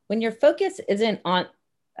 When your focus isn't on,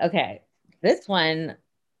 okay, this one,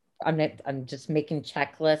 I'm just making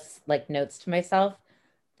checklists, like notes to myself.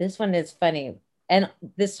 This one is funny. And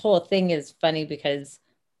this whole thing is funny because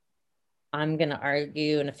I'm going to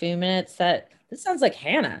argue in a few minutes that this sounds like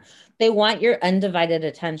Hannah. They want your undivided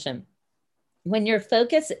attention. When your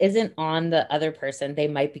focus isn't on the other person, they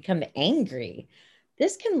might become angry.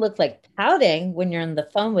 This can look like pouting when you're on the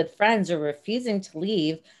phone with friends or refusing to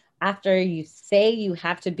leave after you say you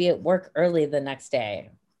have to be at work early the next day.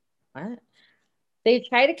 What? They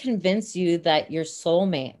try to convince you that you're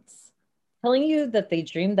soulmates, telling you that they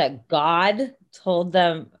dreamed that God told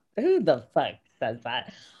them, who the fuck says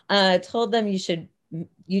that? Told them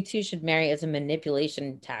you two should marry as a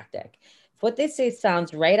manipulation tactic. If what they say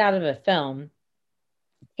sounds right out of a film,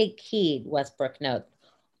 take heed, Westbrook notes.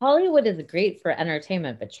 Hollywood is great for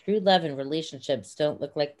entertainment, but true love and relationships don't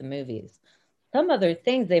look like the movies. Some other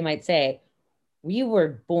things they might say, we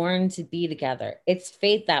were born to be together. It's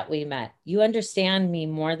fate that we met. You understand me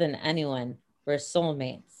more than anyone. We're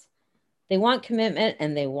soulmates. They want commitment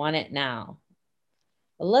and they want it now.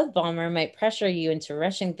 A love bomber might pressure you into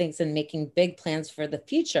rushing things and making big plans for the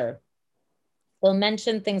future. They'll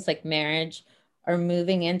mention things like marriage or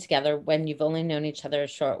moving in together when you've only known each other a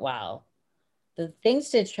short while. The things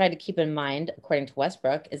to try to keep in mind, according to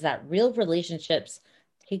Westbrook, is that real relationships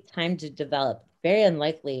take time to develop. Very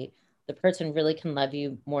unlikely the person really can love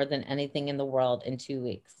you more than anything in the world in 2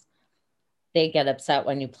 weeks. They get upset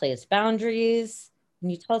when you place boundaries. When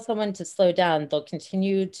you tell someone to slow down, they'll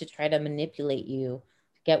continue to try to manipulate you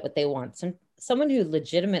to get what they want. Someone who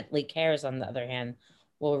legitimately cares, on the other hand,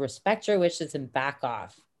 will respect your wishes and back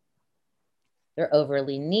off. They're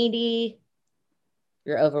overly needy.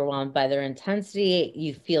 You're overwhelmed by their intensity.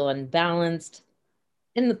 You feel unbalanced.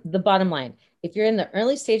 And the bottom line, if you're in the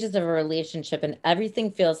early stages of a relationship and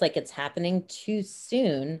everything feels like it's happening too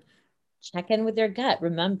soon, check in with your gut.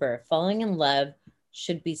 Remember, falling in love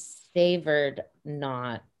should be savored,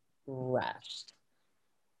 not rushed.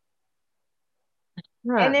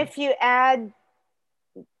 And Huh. if you add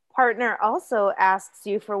partner also asks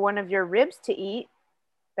you for one of your ribs to eat,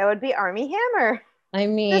 that would be Army Hammer. I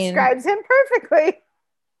mean, Describes him perfectly.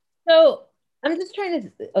 so I'm just trying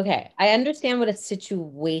to, okay, I understand what a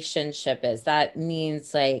situationship is. That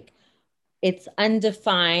means like it's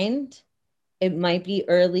undefined. It might be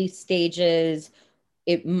early stages.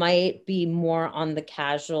 It might be more on the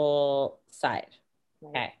casual side.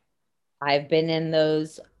 Okay. I've been in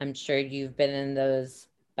those. I'm sure you've been in those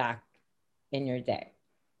back in your day.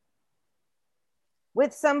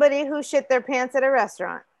 With somebody who shit their pants at a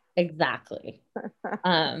restaurant. Exactly.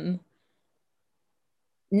 Um,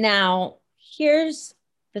 Now, here's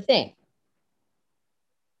the thing.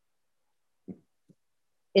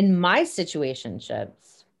 In my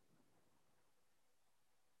situationships,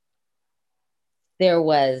 there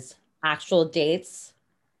was actual dates,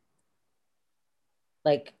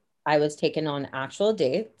 like I was taken on actual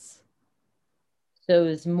dates. So it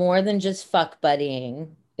was more than just fuck buddying.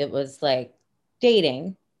 It was like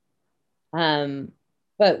dating. Um,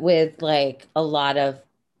 but with like a lot of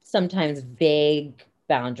sometimes vague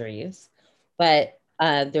boundaries. But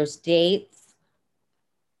there's dates,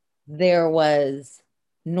 there was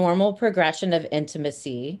normal progression of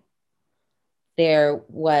intimacy, there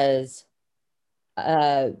was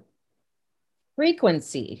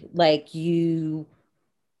frequency, like you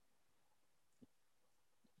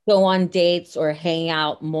go on dates or hang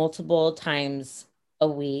out multiple times a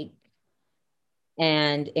week,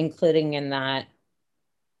 and including in that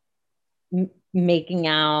making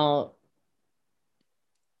out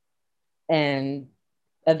and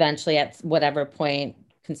eventually at whatever point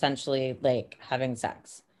consensually like having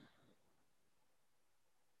sex.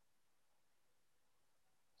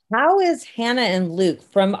 How is Hannah and Luke,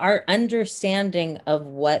 from our understanding of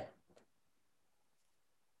what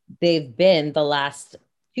they've been the last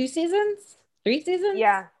 2 seasons, 3 seasons?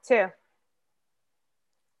 Yeah, two.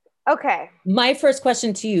 Okay. My first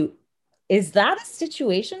question to you, is that a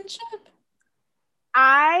situationship?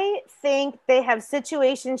 I think they have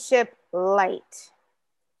situationship light.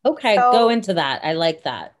 Okay, go So into that. I like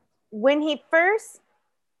that. when he first,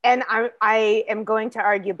 and I am going to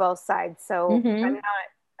argue both sides, so I'm Mm-hmm. not.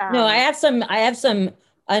 No, I have some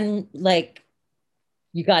like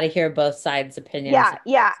you got to hear both sides' opinions.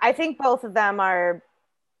 Yeah. I think both of them are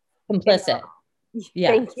in the Complicit. wrong. Yes.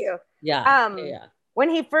 Thank you. Yeah. Um, Yeah. when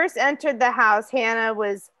he first entered the house, Hannah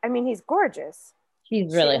was. I mean, he's gorgeous.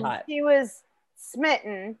 She's really hot. She was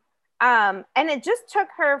smitten. And it just took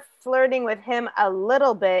her flirting with him a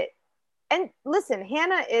little bit. And listen,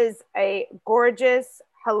 Hannah is a gorgeous,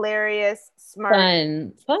 hilarious, smart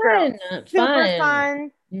Fun, girl. fun, Super fun.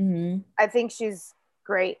 fun. Hmm. I think she's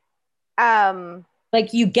great. Um,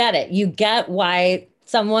 Like you get it. You get why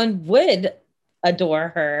someone would adore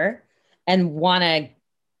her and want to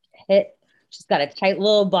hit. She's got a tight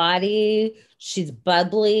little body. She's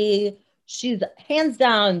bubbly. She's hands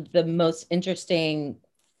down the most interesting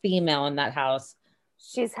female in that house.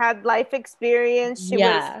 she's had life experience. She was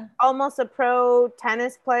Yeah. almost a pro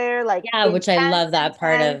tennis player, like Yeah, which intense. I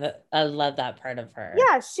love that part of her.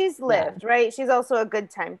 Yeah, she's Yeah. lived, right? She's also a good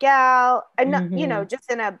time gal. And, Hmm.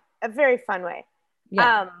 just in a very fun way.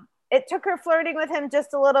 Yeah. It took her flirting with him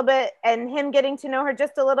just a little bit and him getting to know her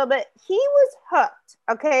just a little bit. He was hooked.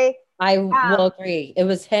 Okay. I will Um, agree. It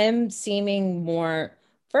was him seeming more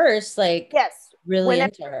first, like yes. really Whenever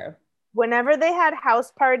into her. whenever they had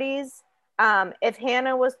house parties, if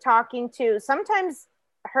Hannah was talking to sometimes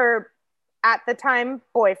her at the time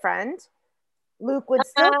boyfriend, Luke would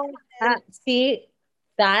still come in. See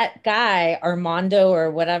that guy, Armando or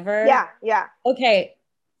whatever. Yeah. Okay,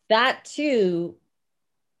 that too,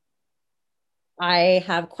 I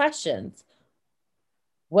have questions.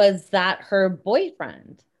 Was that her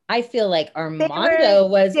boyfriend? I feel like They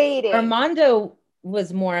were dating Armando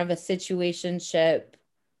was more of a situationship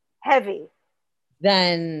heavy.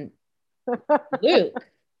 than Luke.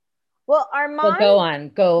 Well, But Armand, go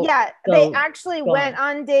on, yeah, they go, actually go went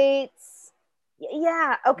on. on dates.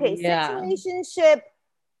 Yeah, okay, Yeah. situationship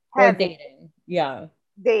Or heavy, dating. Yeah.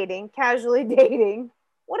 dating, casually dating,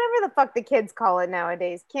 whatever the fuck the kids call it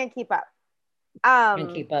nowadays. Can't keep up. Can't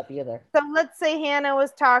Um, keep up either. so let's say Hannah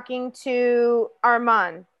was talking to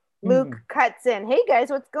Armand. Luke Mhm. cuts in. Hey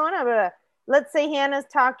guys, what's going on? Let's say Hannah's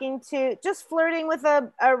talking to, just flirting with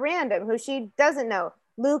a random who she doesn't know.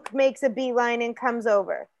 Luke makes a beeline and comes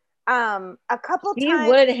over. A couple He times.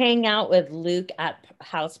 would hang out with Luke at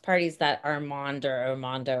house parties that Armando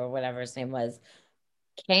or whatever his name was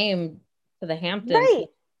came to the Hamptons. Right.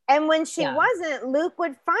 And when she Yeah, wasn't, Luke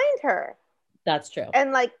would find her that's true.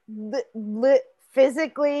 and like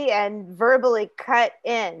physically and verbally cut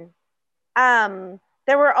in.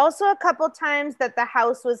 There were also a couple times that the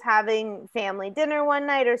house was having family dinner one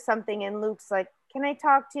night or something, and Luke's like, "Can I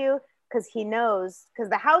talk to you?" Because he knows, because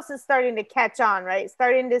the house is starting to catch on, right?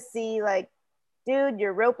 Starting to see, like, dude,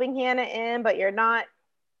 you're roping Hannah in, but you're not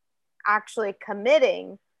actually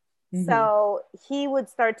committing. Hmm. So he would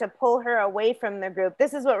start to pull her away from the group.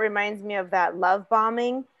 This is what reminds me of that love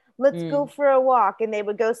bombing. Let's go Mm. for a walk. And they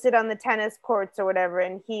would go sit on the tennis courts or whatever.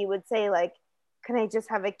 And he would say, like, can I just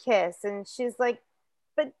have a kiss? And she's like,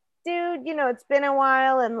 but dude, it's been a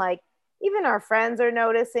while. And like, even our friends are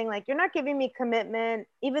noticing, like, you're not giving me commitment,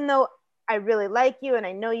 even though I really like you and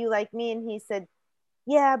I know you like me. And he said,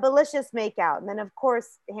 yeah, but let's just make out. And then, of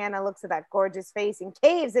course, Hannah looks at that gorgeous face and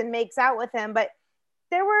caves and makes out with him. But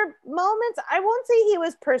there were moments, I won't say he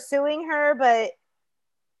was pursuing her, but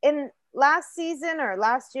in last season or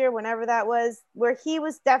last year, whenever that was, where he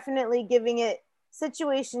was definitely giving it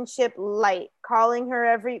situationship light, calling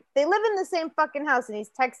her they live in the same fucking house and he's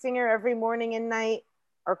texting her every morning and night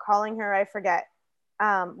or calling her, I forget,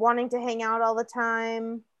 wanting to hang out all the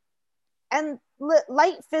time. And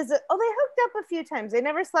light physical. Oh, they hooked up a few times. They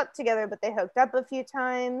never slept together, but they hooked up a few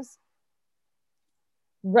times.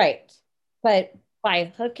 Right. But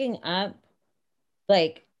by hooking up,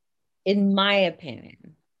 like, in my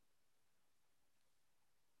opinion,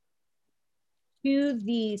 to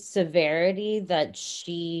the severity that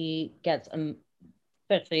she gets,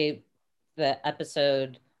 especially the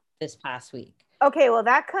episode this past week. Okay, well,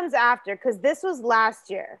 that comes after because this was last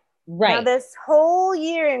year. Right. Now, this whole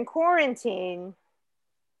year in quarantine.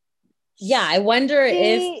 Yeah, I wonder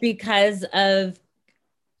if because of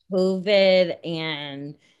COVID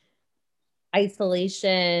and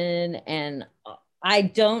isolation, and I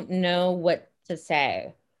don't know what to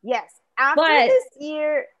say. Yes. After this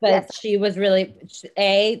year, but yes. She was really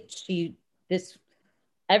this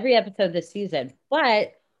every episode this season,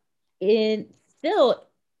 but in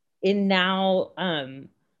now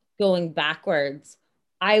going backwards,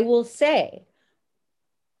 I will say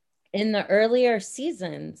in the earlier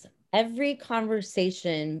seasons, every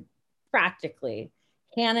conversation practically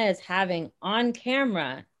Hannah is having on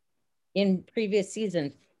camera in previous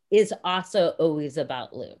seasons is also always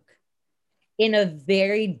about Luke. In a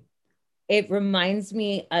very, it reminds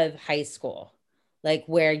me of high school, like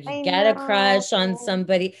where you get a crush on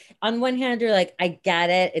somebody. On one hand, you're like, I get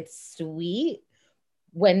it, it's sweet.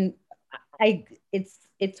 When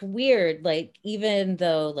it's weird, like, even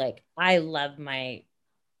though, like, I love my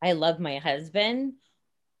husband,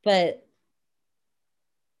 but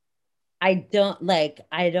I don't like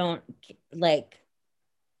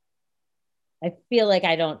I feel like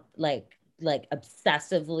I don't like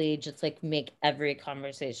obsessively just like make every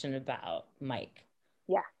conversation about Mike.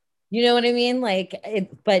 Yeah. You know what I mean? Like,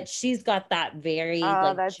 but she's got that very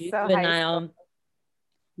like juvenile, so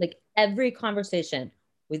like every conversation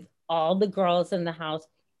with all the girls in the house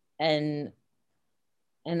and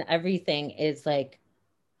everything is like,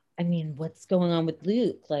 I mean, what's going on with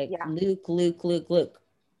Luke? Like, yeah. Luke.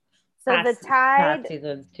 So the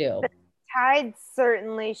tide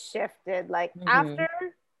certainly shifted. Like,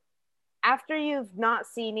 after you've not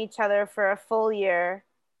seen each other for a full year,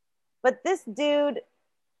 but this dude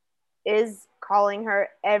is calling her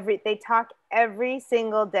they talk every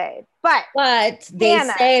single day. But they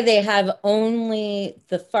say they have only,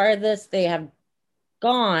 the farthest they have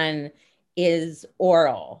gone is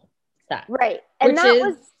oral sex. Right. And that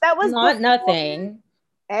was not before, nothing.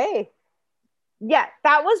 Hey. Yeah,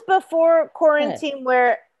 that was before quarantine,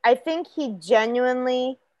 where I think he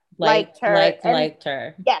genuinely liked her. Liked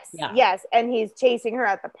her. Yes, yeah. Yes. And he's chasing her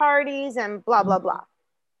at the parties and blah, blah, blah.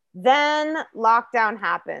 Then lockdown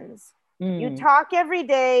happens. You talk every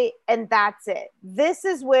day and that's it. This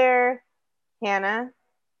is where, Hannah,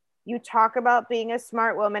 you talk about being a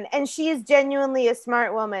smart woman, and she is genuinely a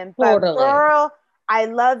smart woman. Totally. But girl, I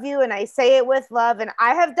love you and I say it with love. And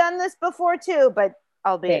I have done this before too, but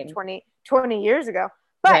albeit 20 years ago.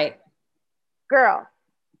 But girl,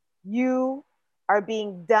 you are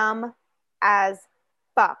being dumb as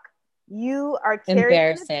fuck. You are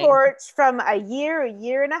carrying the torch from a year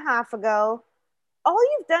and a half ago. All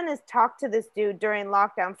you've done is talk to this dude during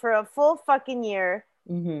lockdown for a full fucking year.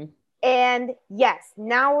 And yes,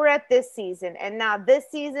 now we're at this season. And now this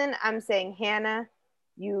season, I'm saying, Hannah,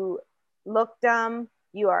 you look dumb.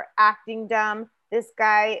 You are acting dumb. This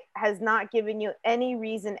guy has not given you any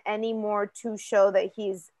reason anymore to show that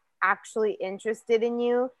he's actually interested in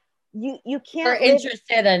you. You can't. Or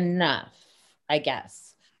interested enough, I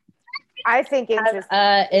guess. I think interested.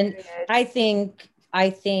 And I think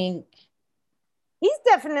he's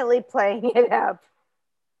definitely playing it up.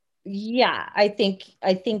 Yeah, I think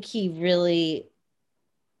he really.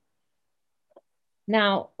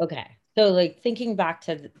 Now, okay. So, like, thinking back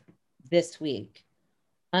to this week,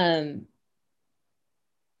 Hannah,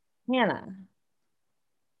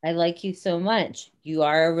 I like you so much. You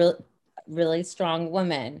are a really strong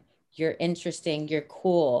woman. You're interesting. You're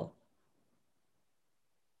cool.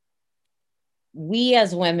 We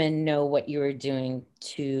as women know what you were doing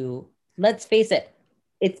to, let's face it,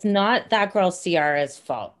 it's not that girl Ciara's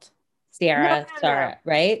fault. Ciara,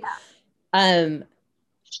 right?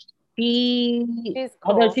 She's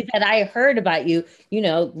cool. Although she said, I heard about you,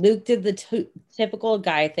 Luke did the typical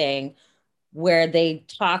guy thing where they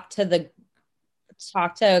talk to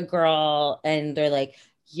a girl and they're like,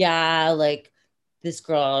 yeah, like, this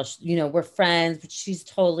girl, we're friends, but she's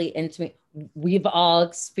totally into me. We've all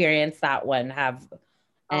experienced that one.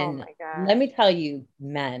 Oh And my let gosh. me tell you,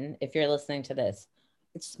 men, if you're listening to this,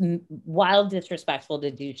 it's wild disrespectful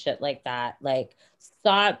to do shit like that. Like,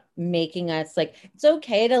 stop making us like, it's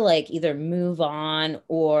okay to like either move on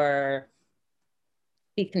or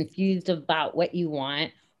be confused about what you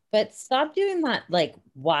want, but stop doing that like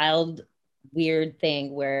wild, weird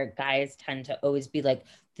thing where guys tend to always be like,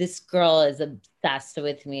 this girl is obsessed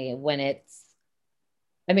with me when it's,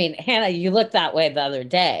 I mean, Hannah, you looked that way the other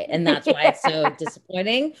day, and that's why it's so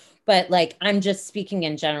disappointing. But like, I'm just speaking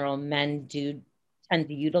in general, men do tend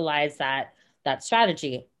to utilize that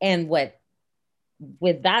strategy. And what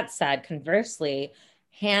with that said, conversely,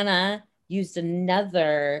 Hannah used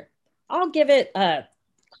another, I'll give it a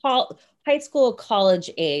high school, college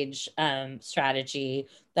age strategy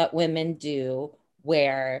that women do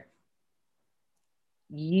where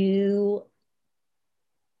you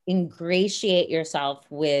ingratiate yourself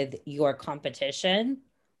with your competition.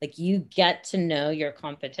 Like you get to know your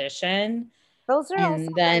competition Those are also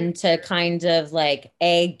and then to kind of like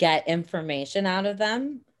get information out of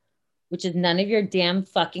them, which is none of your damn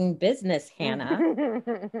fucking business, Hannah.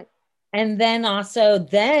 very And then also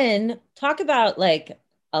then talk about like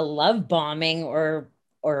a love bombing or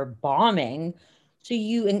bombing. So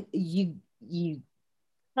you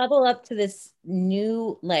cuddle up to this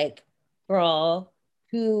new like girl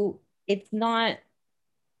who it's not,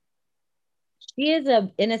 she is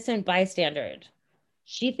a innocent bystander.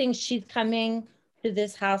 She thinks she's coming to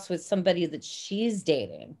this house with somebody that she's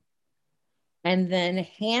dating. And then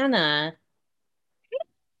Hannah,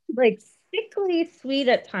 like sickly sweet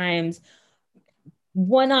at times,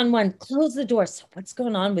 one on one, close the door. So what's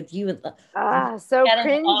going on with you? And so get them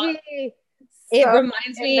cringy, it so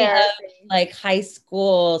reminds me of embarrassing. like high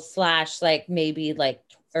school slash like maybe like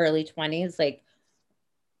early 20s. Like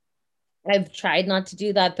I've tried not to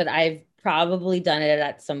do that, but I've probably done it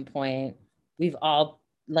at some point. We've all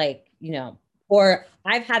like, or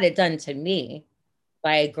I've had it done to me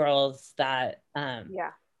by girls that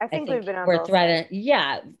Yeah, I I think we've think been on were both sides. threatened.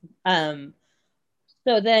 Yeah. Um,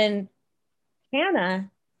 so then Hannah,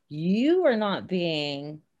 you are not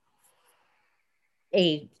being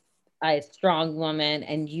a a strong woman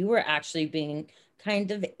and you were actually being kind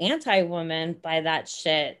of anti-woman by that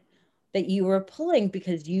shit that you were pulling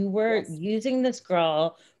because you were Yes. using this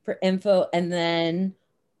girl for info and then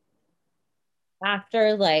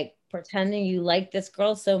after like pretending you like this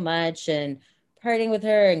girl so much and partying with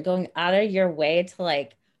her and going out of your way to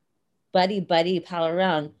like buddy pal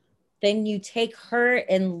around, then you take her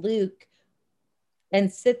and Luke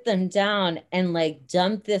and sit them down and like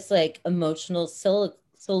dump this like emotional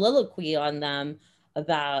soliloquy on them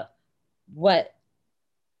about what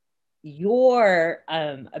your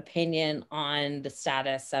opinion on the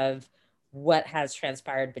status of what has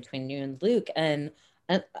transpired between you and Luke. And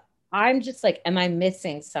I'm just like, am I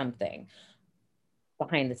missing something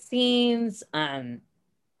behind the scenes?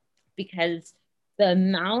 Because the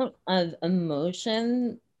amount of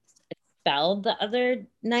emotion expelled the other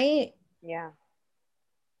night Yeah.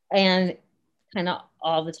 and kind of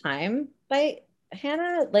all the time by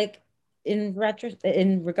Hannah, like in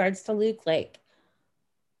regards to Luke, like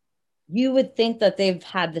you would think that they've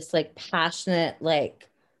had this like passionate, like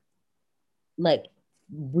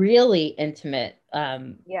really intimate,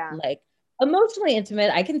 Yeah. like emotionally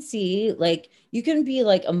intimate. I can see like you can be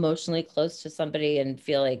like emotionally close to somebody and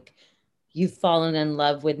feel like you've fallen in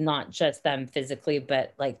love with not just them physically,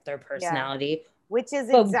 but like their Yeah. personality. Which is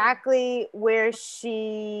But exactly where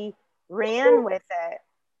she ran with it.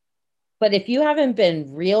 but if you haven't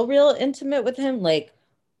been real intimate with him, like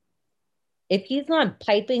if he's not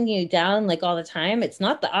piping you down like all the time, it's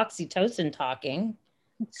not the oxytocin talking.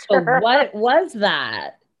 So what was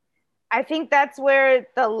that? I think that's where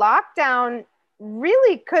the lockdown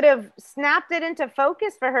really could have snapped it into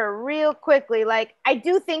focus for her real quickly. Like, I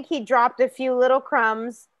do think he dropped a few little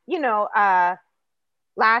crumbs,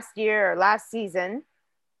 last year or last season,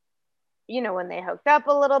 when they hooked up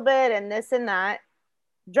a little bit and this and that.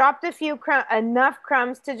 Dropped a few enough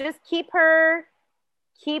crumbs to just keep her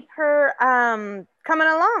coming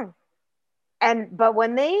along. And but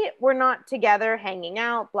when they were not together hanging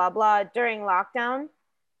out, blah blah, during lockdown,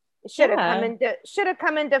 Yeah. should have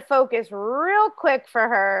come into focus real quick for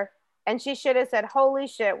her, and she should have said, holy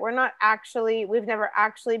shit, we've never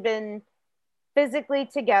actually been physically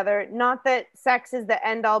together. Not that sex is the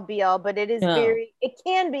end all be all, but No. it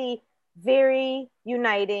can be very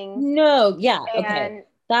uniting. No, yeah, okay. And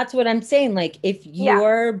That's what I'm saying. Like, if yeah,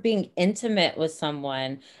 you're being intimate with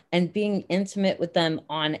someone and being intimate with them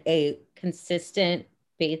on a consistent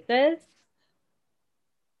basis,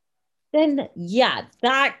 then yeah,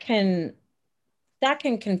 that can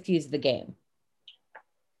confuse the game.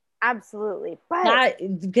 Absolutely. But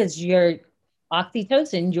That because your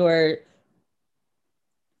oxytocin, your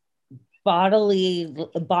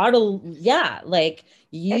yeah, like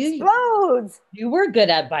explodes. you were good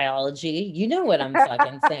at biology. You know what I'm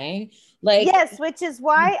fucking saying. Like, Yes, which is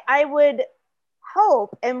why I would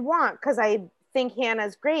hope and want, because I think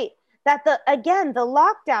Hannah's great, that the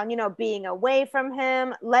lockdown, being away from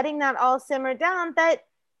him, letting that all simmer down, that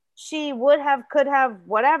she would have, could have,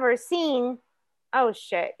 whatever, seen, oh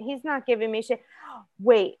shit, he's not giving me shit.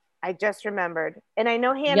 Wait, I just remembered. And I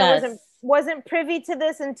know Hannah wasn't yes. wasn't privy to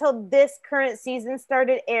this until this current season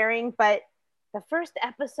started airing, but the first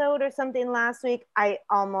episode or something last week, I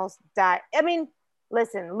almost died. I mean,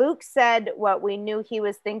 listen, Luke said what we knew he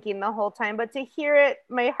was thinking the whole time, but to hear it,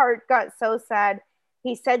 my heart got so sad.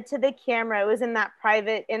 He said to the camera, it was in that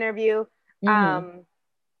private interview, Mm-hmm.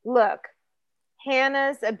 look,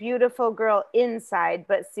 Hannah's a beautiful girl inside,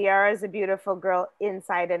 but Ciara's a beautiful girl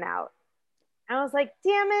inside and out. I was like,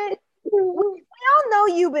 damn it. We all know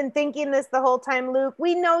you've been thinking this the whole time, Luke.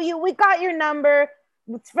 We know you. We got your number.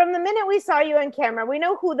 From the minute we saw you on camera, we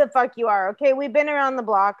know who the fuck you are. Okay. We've been around the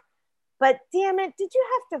block. But damn it, did you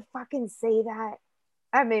have to fucking say that?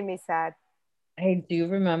 That made me sad. I do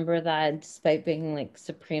remember that despite being like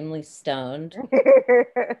supremely stoned.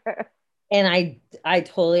 And I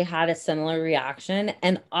totally had a similar reaction.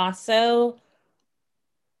 And also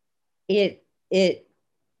it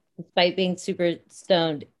despite being super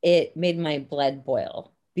stoned, it made my blood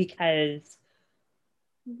boil because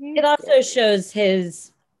You it also silly. shows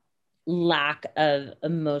his lack of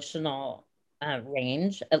emotional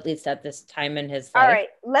range, at least at this time in his All life. right,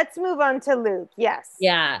 let's move on to Luke. Yes.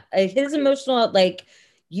 Yeah, his emotional, like,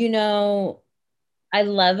 you know, I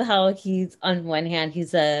love how he's on one hand,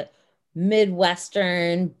 he's a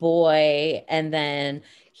Midwestern boy, and then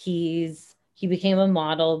he became a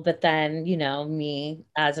model, but then, me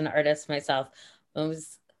as an artist myself, I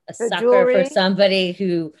was a The sucker for jewelry.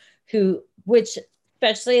 somebody which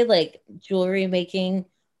especially like jewelry making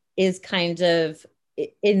is kind of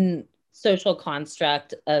in social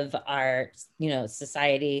construct of our,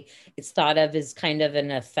 society. It's thought of as kind of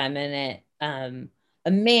an effeminate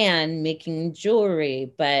a man making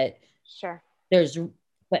jewelry, Sure. there's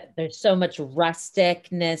there's so much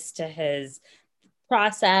rusticness to his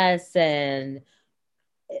process, and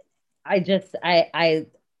I just I'm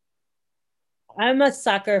a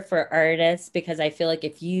sucker for artists because I feel like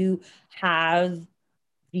if you have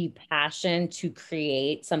the passion to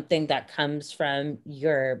create something that comes from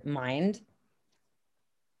your mind,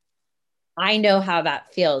 I know how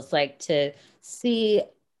that feels like to see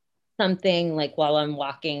something like while I'm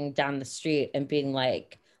walking down the street and being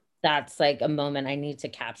like, that's like a moment I need to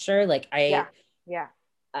capture. Like Yeah. Yeah.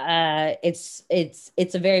 it's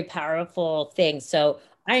a very powerful thing. So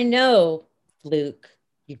I know, Luke,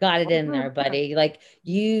 you got it in there, buddy. Like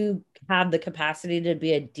you have the capacity to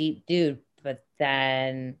be a deep dude, but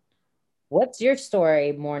then what's your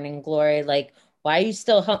story, Morning Glory? Like, why are you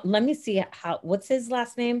still let me see what's his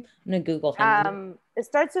last name? I'm gonna Google him. It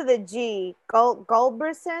starts with a G.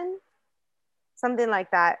 Gulberson, something like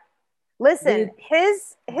that. Listen, Luke.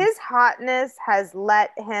 his hotness has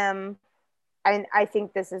let him, and I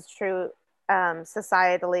think this is true,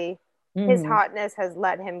 societally, his Mhm. hotness has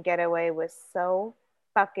let him get away with so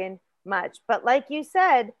fucking much. But like you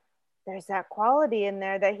said, there's that quality in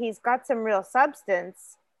there that he's got some real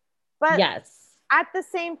substance. But Yes. at the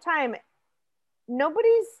same time,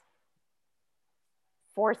 nobody's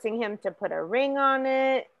forcing him to put a ring on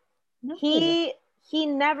it. No. He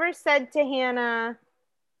never said to Hannah,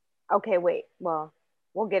 okay, wait, well,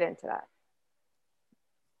 we'll get into that.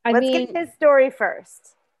 I Let's get mean, his story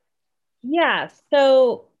first. yeah.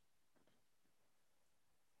 So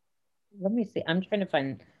let me see. I'm trying to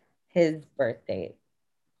find his birth date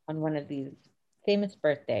on one of these famous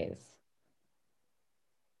birthdays.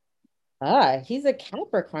 Ah, he's a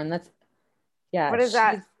Capricorn. Yeah, What does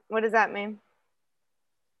that what does that mean?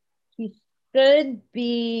 he should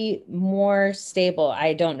be more stable.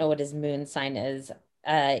 I don't know what his moon sign is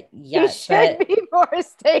He yet, should but be more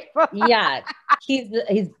stable. yeah,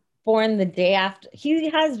 he's born the day after. He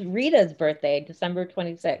has Rita's birthday, December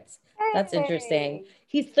 26th. That's interesting. Hey.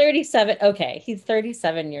 He's 37. Okay, he's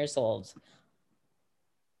 37 years old.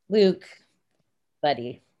 Luke,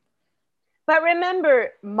 buddy. But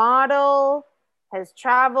remember, model, has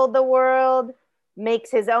traveled the world,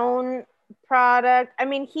 makes his own product. I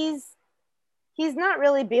mean, he's not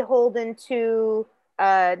really beholden to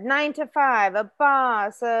a 9 to 5, a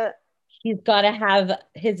boss. He's got to have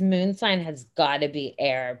his moon sign has got to be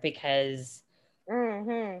air because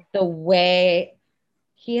Mm-hmm. the way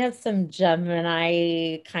he has some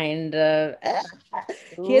Gemini kind of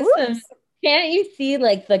he has some, Oops. can't you see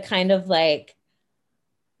like the kind of like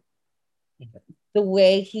the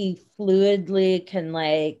way he fluidly can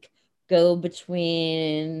like go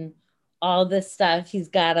between all this stuff? He's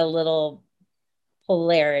got a little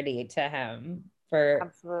polarity to him for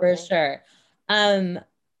Absolutely. sure. Um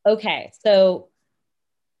okay, so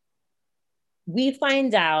we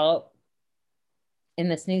find out in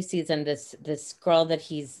this new season, this girl that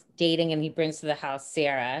he's dating and he brings to the house,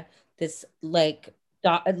 Sarah, this like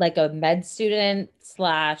a med student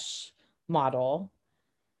slash model,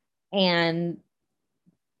 and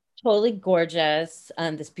totally gorgeous.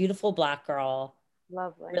 This beautiful black girl,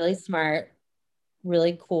 Lovely. really smart,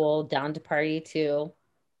 really cool, down to party too.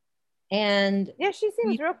 And Yeah, she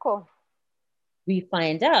seems we real cool. we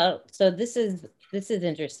find out. So this is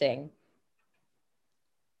interesting.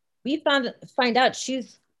 We find out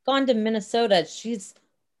she's gone to Minnesota. She's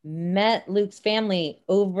met Luke's family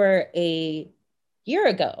over a year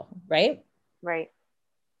ago, right? Right.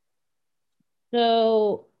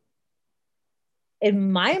 So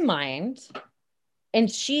in my mind,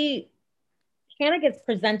 and Hannah gets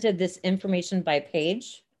presented this information by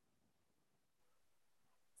Paige.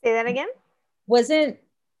 Say that again. Wasn't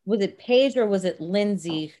Was it Paige or was it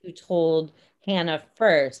Lindsay who told Hannah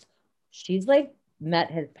first? She's like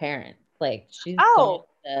met his parents. Like she's gone Oh,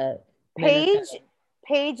 to Paige. Minnesota.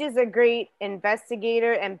 Paige is a great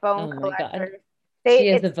investigator and bone Oh my God. collector. She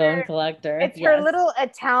is a bone collector. It's her Yes. little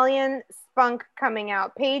Italian spunk coming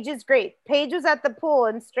out. Paige is great. Paige was at the pool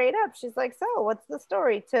and straight up, she's like, "So, what's the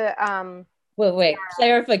story?" To Wait.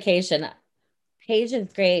 Clarification. Paige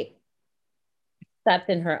is great, except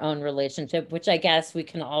in her own relationship, which I guess we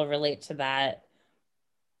can all relate to that.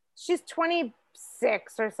 she's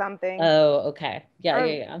 26 or something, Oh, okay. Yeah, yeah, or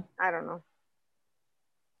yeah. I don't know.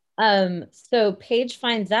 So Paige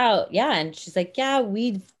finds out, yeah, and she's like, yeah,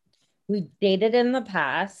 we dated in the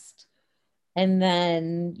past, and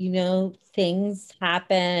then, things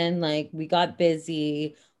happen, like we got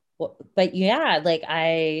busy. But yeah, like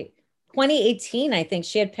 2018, I think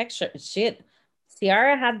she had pictures.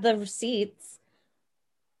 Ciara had the receipts.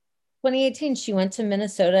 2018, she went to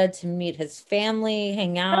Minnesota to meet his family,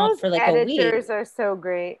 hang out Those for like a week. editors are so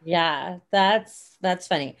great. Yeah, that's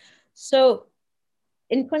funny. So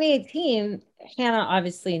in 2018, Hannah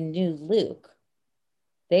obviously knew Luke.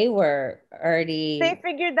 They were They already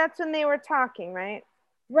figured that's when they were talking, right?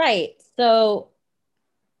 right. So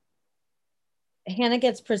Hannah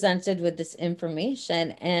gets presented with this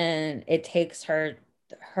information and it takes her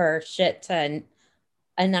shit to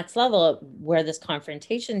a next level where this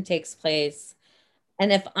confrontation takes place.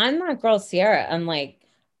 And if I'm that girl Sierra, I'm like,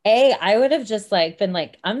 I would have just like been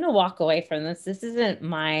like, I'm gonna walk away from this. This isn't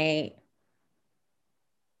my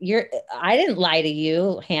I didn't lie to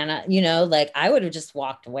you, Hannah. Like I would have just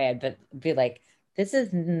walked away, but be like, this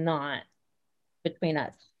is not between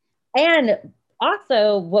us. And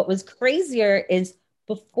also, what was crazier is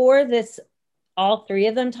before this, all three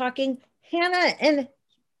of them talking, Hannah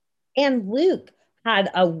and Luke had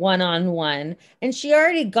a one-on-one, and she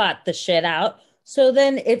already got the shit out. So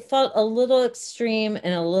then it felt a little extreme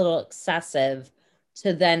and a little excessive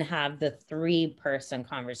to then have the three-person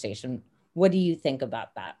conversation. What do you think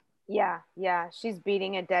about that? Yeah, yeah, she's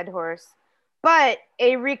beating a dead horse. But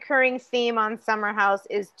a recurring theme on Summer House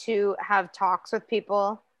is to have talks with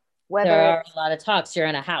people, There whether are it's a lot of talks. You're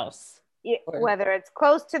in a house. Or whether it's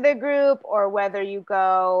close to the group or whether you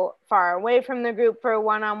go far away from the group for a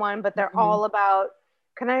one-on-one, but they're Mhm. all about,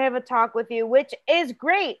 can I have a talk with you, which is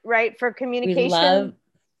great, right, for we communication. love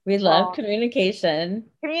we love Well, communication.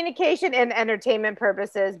 communication and entertainment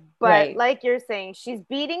purposes. But Right. like you're saying, she's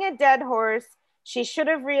beating a dead horse. She should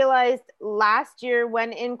have realized last year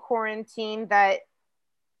when in quarantine that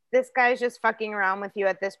this guy's just fucking around with you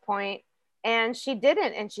at this point. And she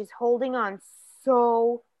didn't. And she's holding on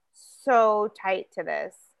so, so tight to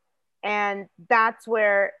this. And that's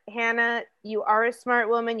where, Hannah, you are a smart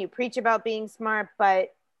woman. You preach about being smart,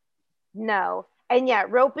 but no. And yeah,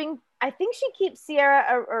 roping. I think she keeps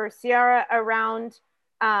Ciara around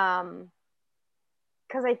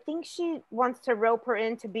because I think she wants to rope her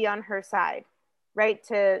in to be on her side, right?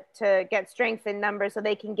 To get strength in numbers so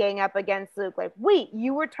they can gang up against Luke. Like, wait,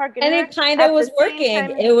 you were targeting And her it kind of at the was same working.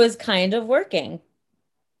 time. It was kind of working.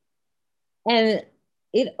 And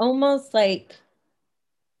it almost like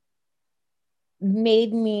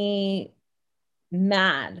made me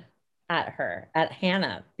mad at her, at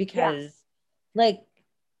Hannah, Yeah, because like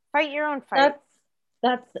fight your own fight. that's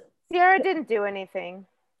that's Ciara didn't do anything.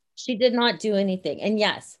 she did not do anything. And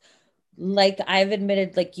yes, like I've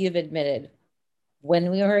admitted, like you've admitted,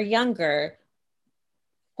 when we were younger,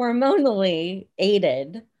 hormonally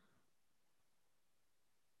aided,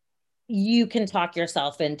 you can talk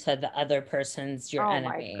yourself into the other person's your Oh my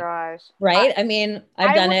enemy, gosh. right? I mean, I've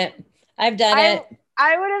I done would it. I've done I it.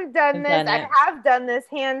 I would have done I've this. done I it. have done this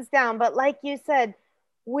hands down, but like you said,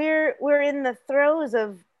 we're in the throes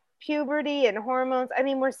of puberty and hormones. I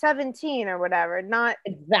mean, we're 17 or whatever. Not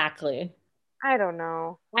Exactly. I don't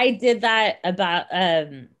know. I did that about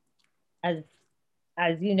as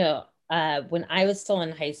as you know, when I was still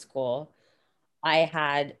in high school, I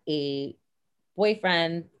had a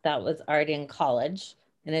boyfriend that was already in college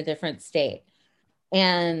in a different state.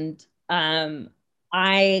 And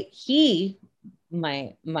I he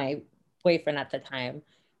my boyfriend at the time,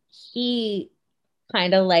 he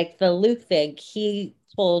kind of like the Luke thing. He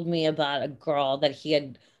told me about a girl that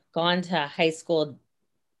gone to high school,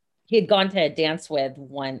 he had gone to a dance with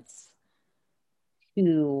once,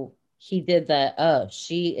 who he did the, oh,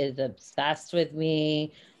 she is obsessed with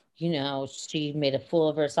me. You know, she made a fool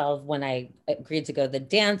of herself when I agreed to go to the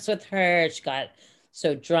dance with her. She got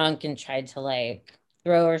so drunk and tried to like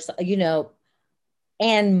throw herself, you know,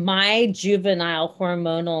 and my juvenile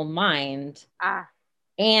hormonal mind Ah,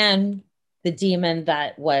 and the demon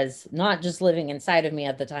that was not just living inside of me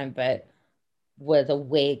at the time, but was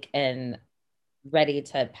awake and ready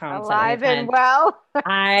to pounce at any alive and time. well.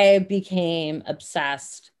 I became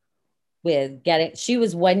obsessed with getting, she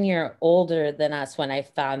was 1 year older than us when I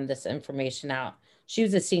found this information out. She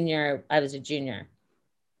was a senior, I was a junior.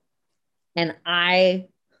 And I,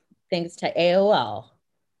 thanks to AOL,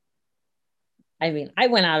 I mean, I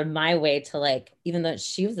went out of my way to like, even though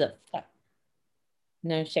she was a,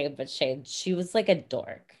 no shade, but shade, she was like a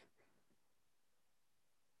dork.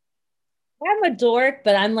 I'm a dork,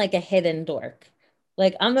 but I'm like a hidden dork.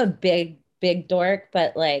 Like I'm a big dork,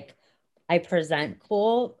 but like I present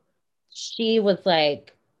cool. She was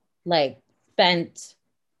like spent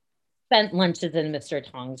spent lunches in Mr.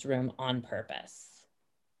 Tong's room on purpose.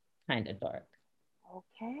 Kind of dark.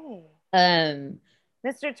 Okay. Um,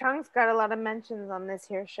 Mr. Tong's got a lot of mentions on this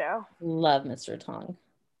here show. love Mr. Tong.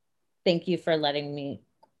 Thank you for letting me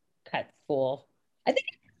cut school. I think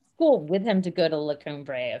I cut school with him to go to La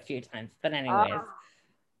Cumbre a few times, but anyways, Oh,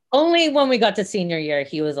 only when we got to senior year,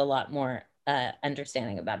 he was a lot more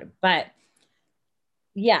understanding about it. But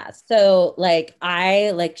yeah, so like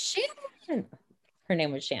I like Shannon, her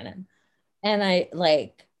name was Shannon, and I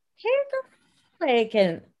like, hey girl, like,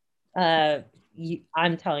 and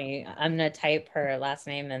I'm telling you, I'm gonna type her last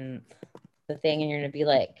name and the thing, and you're gonna be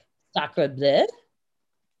like, Sacre bleu.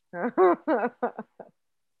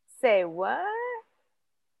 say what?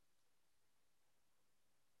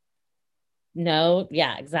 No,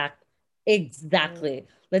 yeah, Mm. exactly.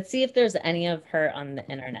 Let's see if there's any of her on the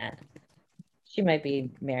internet. She might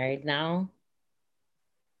be married now.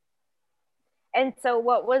 And so,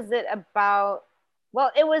 what was it about?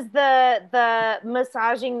 Well, it was the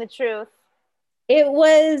massaging the truth. It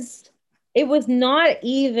was, it was not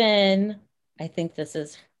even, I think this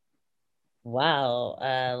is, wow.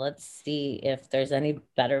 Let's see if there's any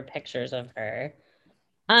better pictures of her.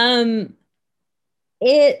 Um,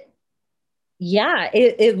 it, yeah,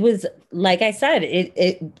 it was, like I said,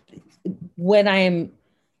 it when I'm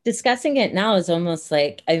discussing it now is almost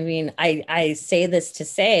like, I mean, I say this to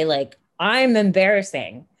say like I'm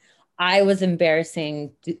embarrassing. I was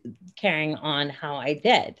embarrassing carrying on how I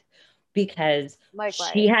did because she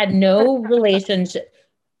Likewise. had no relationship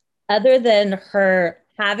other than her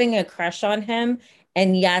having a crush on him.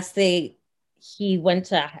 And yes, he went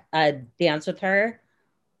to a dance with her.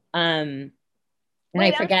 Um, and I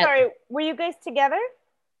Wait, I'm forget sorry. Were you guys together?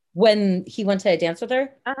 when he went to a dance with her.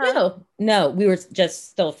 Uh huh. No, we were just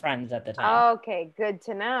still friends at the time. Okay, good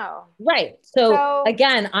to know. Right. So So,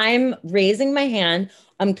 again, I'm raising my hand.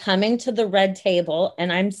 I'm coming to the red table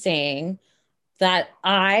and I'm saying that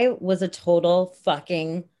I was a total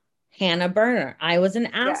fucking Hannah Burner. I was an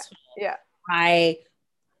yeah, asshole. yeah. I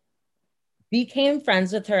became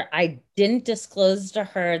friends with her. I didn't disclose to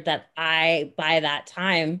her that by that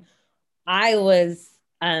time, I was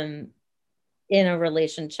in a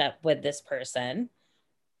relationship with this person.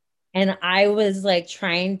 And I was like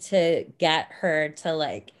trying to get her to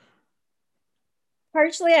like,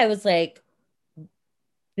 partially, I was like,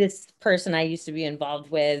 this person I used to be involved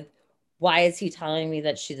with, why is he telling me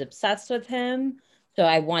that she's obsessed with him? So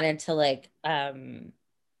I wanted to like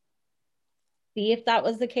see if that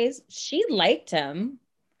was the case. She liked him.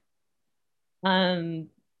 Um,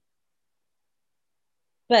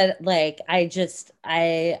 but like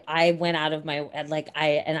I went out of my like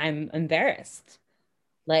I'm embarrassed.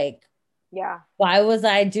 Like, Yeah. why was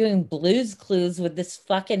I doing Blues Clues with this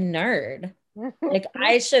fucking nerd? Like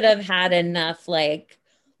I should have had enough like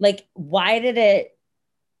like why did it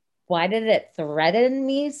threaten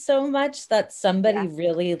me so much that somebody Yeah.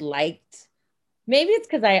 really liked? Maybe it's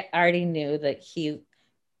because I already knew that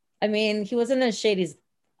I mean, he wasn't as shady as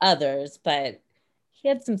others, but he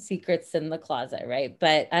had some secrets in the closet, right?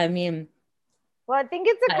 But I mean, Well, I think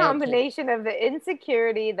it's a I just, combination of the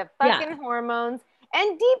insecurity, the fucking yeah, hormones,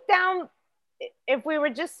 and deep down, if we were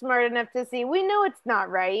just smart enough to see, we know it's not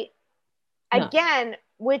right. no, Again,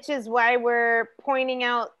 which is why we're pointing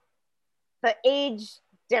out the age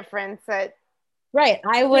difference that right.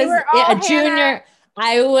 we were A all Hannah. junior.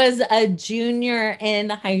 I was a junior in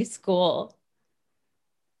high school.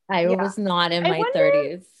 I Yeah. was not in I my wonder,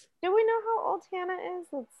 30s. do we know how old Hannah is?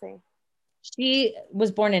 Let's see. She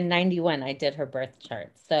was born in 91. I did her birth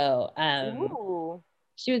chart. So, Ooh.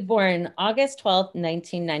 she was born August 12th,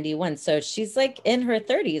 1991. So she's like in her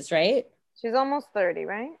 30s, right? She's almost 30,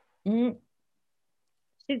 right? Mhm.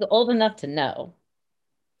 She's old enough to know.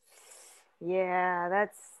 Yeah,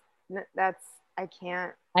 that's I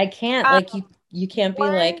can't. I can't Um, like you can't be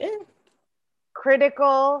like, one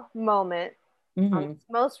critical moment on mhm, this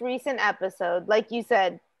most recent episode, like you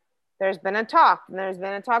said, there's been a talk, and there's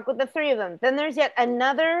been a talk with the three of them. Then there's yet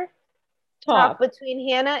another talk talk between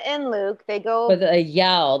Hannah and Luke. They go, with a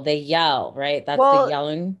yell. They yell, right? That's the well,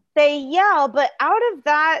 yelling. they yell, but out of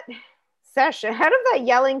that session, out of that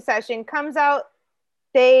yelling session comes out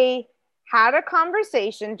they had a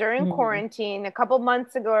conversation during Mhm, quarantine a couple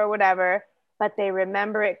months ago or whatever, but they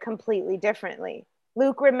remember it completely differently.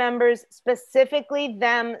 Luke remembers specifically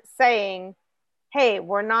them saying, "Hey,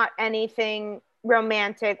 we're not anything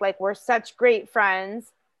romantic, like we're such great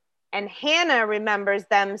friends." And Hannah remembers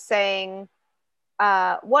them saying,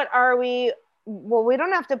 "What are we? Well, we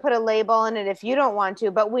don't have to put a label on it if you don't want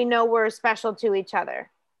to, but we know we're special to each other."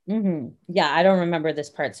 Yeah, I don't remember this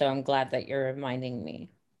part, so I'm glad that you're reminding me.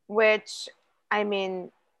 Which, I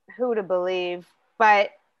mean, who to believe?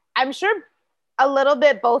 But I'm sure a little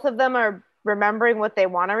bit both of them are remembering what they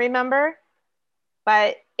want to remember.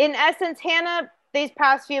 But in essence, Hannah, these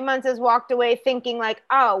past few months, has walked away thinking like,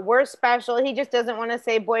 "Oh, we're special." He just doesn't want to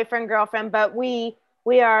say boyfriend, girlfriend, but we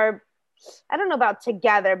are. I don't know about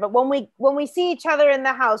together, but when we see each other in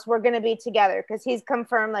the house, we're gonna be together because he's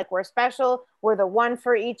confirmed like we're special, we're the one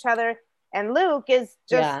for each other. And Luke is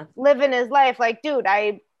just Yeah. living his life like, dude,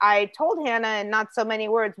 I told Hannah in not so many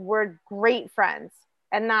words, we're great friends,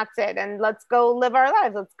 and that's it. And let's go live our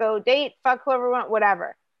lives. Let's go date, fuck whoever we want,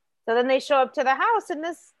 whatever. So then they show up to the house, and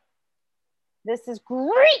this is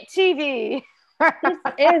great TV. This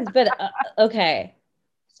is, but okay.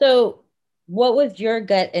 So, what was your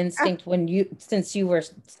gut instinct since you were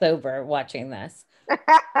sober watching this?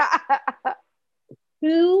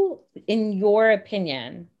 Who, in your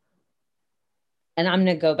opinion, and I'm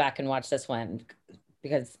going to go back and watch this one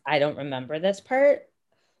because I don't remember this part,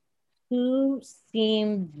 who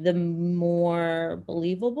seemed the more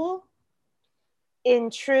believable? In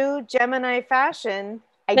true Gemini fashion,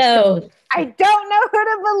 No, I don't know who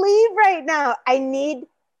to believe right now. I need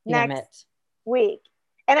damn next it. week.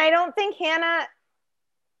 And I don't think Hannah,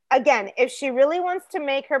 again, if she really wants to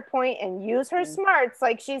make her point and use her smarts,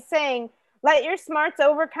 like she's saying, let your smarts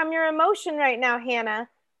overcome your emotion right now, Hannah.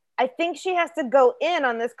 I think she has to go in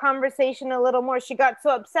on this conversation a little more. She got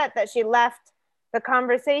so upset that she left the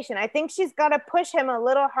conversation. I think she's got to push him a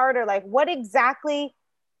little harder. Like, what exactly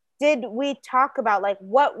did we talk about? Like,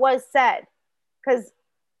 what was said? Because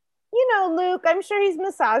Luke, I'm sure he's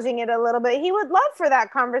massaging it a little bit. He would love for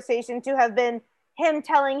that conversation to have been him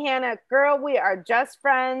telling Hannah, girl, we are just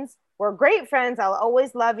friends. We're great friends. I'll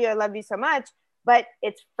always love you. I love you so much. But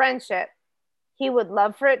it's friendship. He would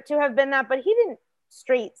love for it to have been that, but he didn't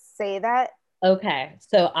straight say that. Okay,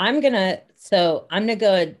 so I'm gonna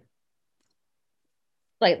go a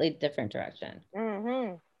slightly different direction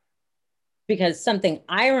Mm-hmm. because something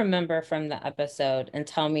I remember from the episode, and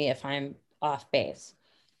tell me if I'm off base.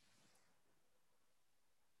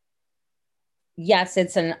 Yes,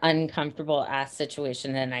 it's an uncomfortable ass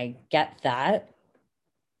situation, and I get that.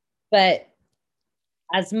 But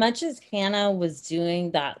as much as Hannah was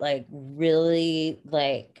doing that, like really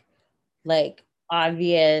like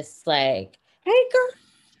obvious, like, hey girl,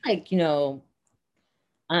 like,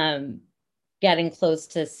 um, getting close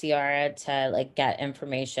to Ciara to like get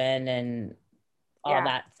information and all Yeah.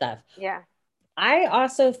 that stuff. Yeah. I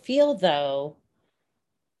also feel though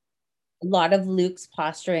a lot of Luke's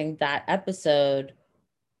posturing that episode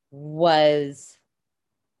was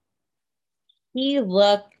he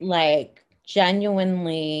looked like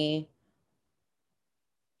genuinely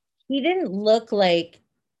he didn't look like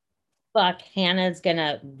fuck, Hannah's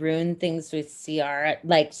gonna ruin things with Ciara,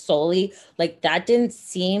 like solely, like that didn't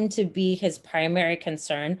seem to be his primary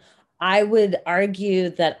concern. I would argue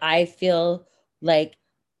that I feel like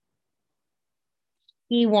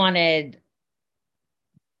he wanted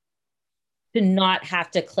to not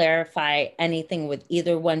have to clarify anything with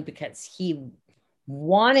either one because he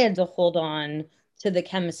wanted to hold on to the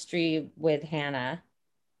chemistry with Hannah,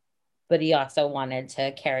 but he also wanted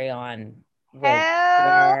to carry on with Hell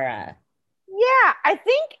Ciara. yeah. I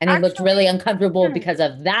think And he looked really actually, uncomfortable because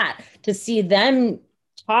of that. To see them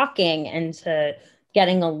talking and to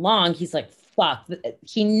getting along, he's like, fuck.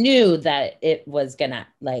 He knew that it was gonna,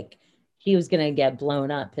 like, he was gonna get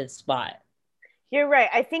blown up his spot. you're right.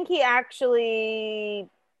 I think he actually,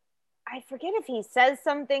 I forget if he says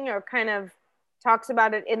something or kind of talks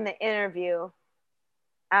about it in the interview.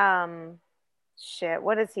 Um, shit,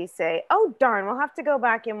 what does he say? Oh, darn, we'll have to go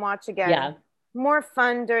back and watch again. Yeah. More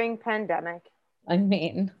fun during pandemic. I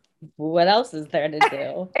mean, what else is there to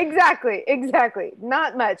do? Exactly, exactly.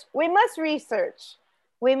 Not much. We must research.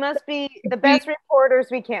 We must be the Do you, best reporters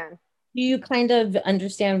we can. do you kind of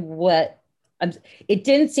understand what it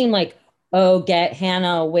didn't seem like, oh, get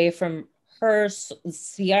Hannah away from her,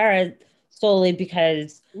 Ciara, solely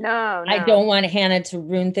because No, I no. don't want Hannah to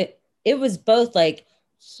ruin the. It was both like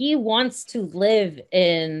he wants to live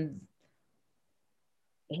in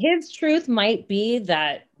his truth might be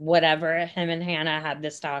that whatever him and Hannah had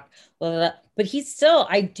this talk, blah, blah, blah, but he's still,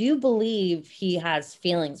 I do believe he has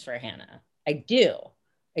feelings for Hannah. I do.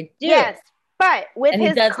 I do. Yes, but with And he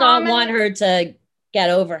his does not want comments, her to get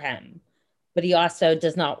over him, but he also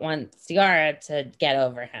does not want Ciara to get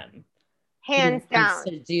over him. He wants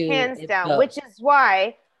to do hands it down, both. which is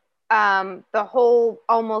why the whole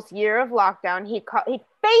almost year of lockdown, he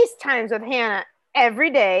FaceTimes with Hannah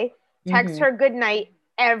every day, texts Mm-hmm. her good night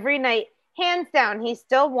every night. Hands down, he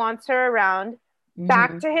still wants her around.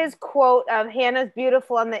 Back Mm-hmm. to his quote of Hannah's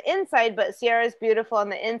beautiful on the inside, but Ciara's beautiful on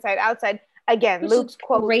the inside, outside. Again, Which is Luke's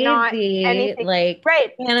quote, not crazy. anything. Like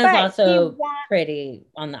Right. Hannah's But he also wants pretty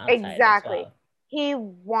on the outside as exactly. well. He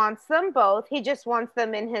wants them both. He just wants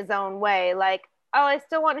them in his own way. Like, oh, I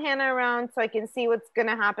still want Hannah around so I can see what's going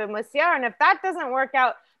to happen with Ciara. And if that doesn't work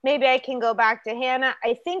out, maybe I can go back to Hannah.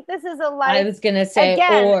 I think this is a I life, was gonna say,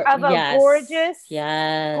 again, or of a yes, gorgeous,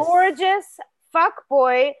 yes. gorgeous fuck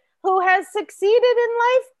boy who has succeeded in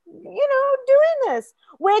life, doing this.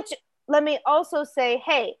 Which, let me also say,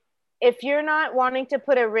 hey, if you're not wanting to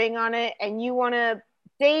put a ring on it and you want to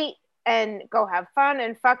date and go have fun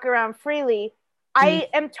and fuck around freely, I Be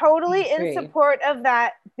am totally in free. support of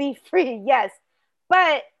that. Be free, yes.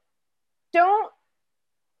 But don't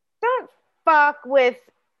don't fuck with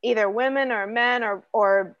either women or men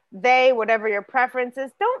or they, whatever your preference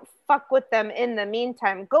is. Don't fuck with them in the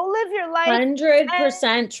meantime. Go live your life and 100% be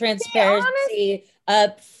honest. transparency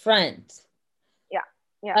up front. Yeah.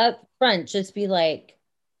 Yeah. Up front, just be like,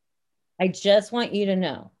 I just want you to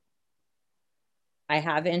know I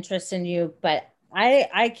have interest in you, but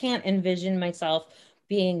I can't envision myself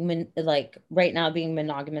being like right now being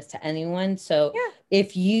monogamous to anyone. So Yeah.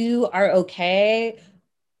 if you are okay,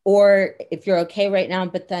 or if you're okay right now,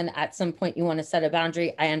 but then at some point you want to set a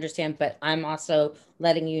boundary, I understand. But I'm also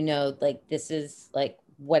letting you know, like, this is like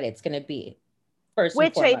what it's going to be first and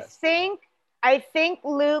Which I foremost. think I think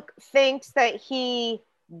Luke thinks that he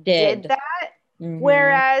did Did. that, Mm-hmm.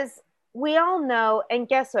 whereas we all know, and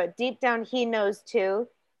guess what? Deep down, he knows too.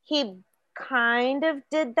 He kind of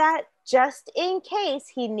did that just in case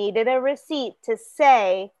he needed a receipt to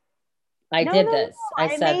say, I no, no, did no, this. I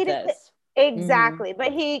I said made it. this. Mm-hmm. Exactly.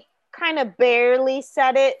 But he kind of barely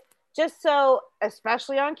said it just so,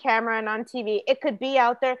 especially on camera and on TV, it could be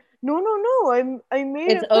out there. No, no, no, I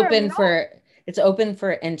made It's it clear I'm open not. for it's open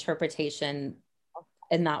for interpretation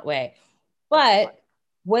in that way. Of course. But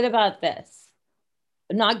what about this?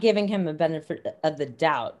 Not giving him a benefit of the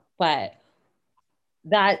doubt, but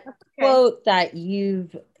that That's okay. quote that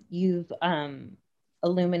you've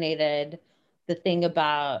illuminated, the thing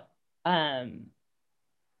about um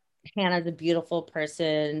Hannah's a beautiful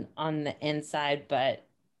person on the inside, but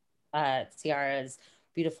Ciara's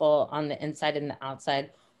beautiful on the inside and the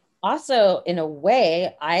outside. Also, in a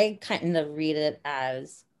way, I kind of read it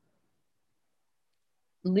as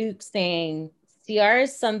Luke saying, Ciara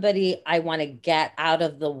is somebody I want to get out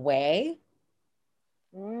of the way,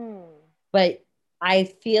 Mm. but I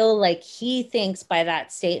feel like he thinks by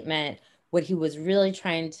that statement, what he was really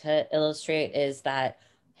trying to illustrate is that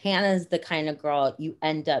Hannah's the kind of girl you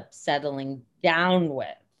end up settling down with.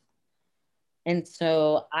 And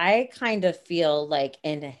so I kind of feel like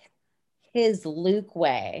in his Luke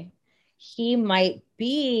way, he might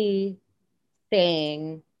be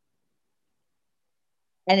saying,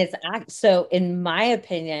 And it's so in my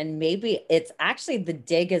opinion, maybe it's actually the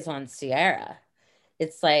dig is on Sierra.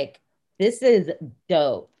 It's like, this is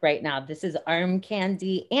dope right now. This is arm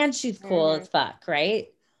candy, and she's cool Mm-hmm. as fuck,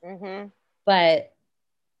 right? Mm-hmm. But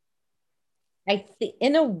I think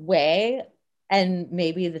in a way, and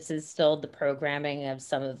maybe this is still the programming of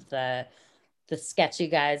some of the sketchy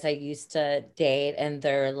guys I used to date, and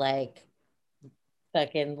they're like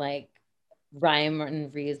fucking like rhyme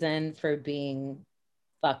and reason for being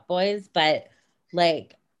fuckboys. But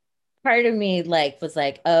like part of me like was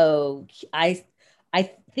like, oh, I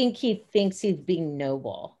think he thinks he's being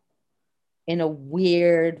noble in a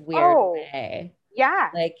weird Oh, way. yeah.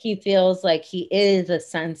 Like he feels like he is a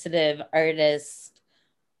sensitive artist.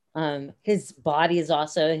 His body is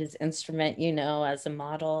also his instrument, as a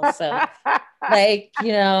model. So like,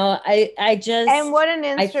 And what an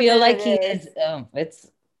I feel instrument like it he is.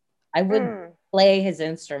 is, I would Mm. play his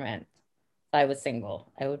instrument if I was single.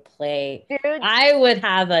 Dude, I would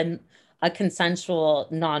have a consensual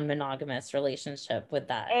non-monogamous relationship with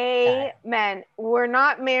that guy. amen. We're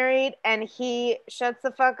not married, and he shuts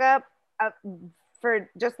the fuck up, for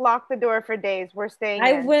just lock the door for days. We're staying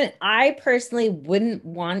in. I personally wouldn't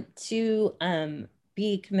want to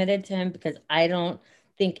be committed to him because I don't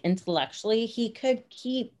think intellectually he could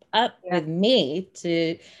keep up Yeah. with me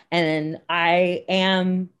and I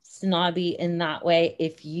am snobby in that way.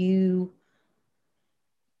 If you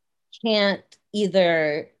can't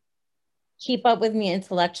either keep up with me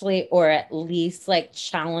intellectually or at least like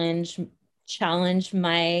challenge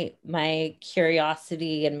my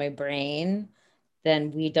curiosity and my brain,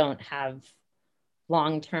 then we don't have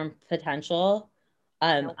long-term potential.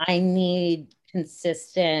 No. I need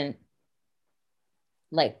consistent,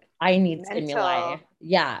 like I need stimuli. Mental.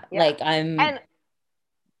 Yeah, Yeah. like I'm, And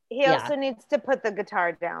he yeah. also needs to put the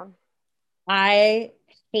guitar down. I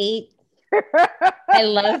hate, I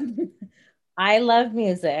love, I love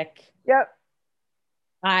music. Yep.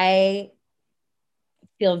 I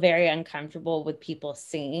feel very uncomfortable with people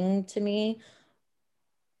singing to me,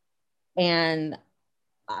 and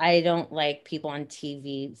I don't like people on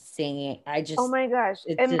TV singing. Oh my gosh.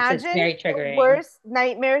 It's Imagine very the triggering. worst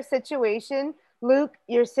nightmare situation. Luke,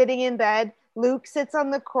 you're sitting in bed. Luke sits on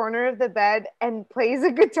the corner of the bed and plays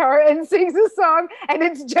a guitar and sings a song, and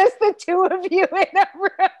it's just the two of you in a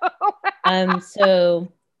room.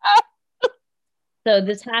 So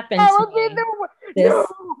this happened That to would be me. the no, This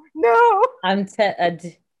no. I'm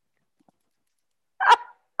te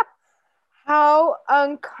How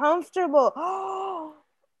uncomfortable.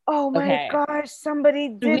 Oh my okay. gosh, somebody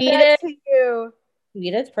did that Sweetest, to you.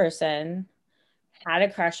 sweetest person had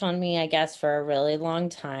a crush on me, I guess, for a really long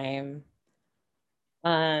time.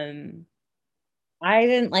 Um, I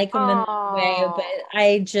didn't like him in that way, but Oh,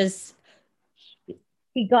 I just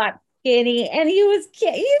he got skinny and he was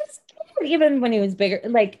cute even when he was bigger,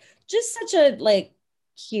 like just such a like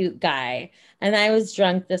cute guy. And I was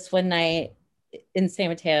drunk this one night in San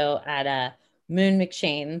Mateo at a Moon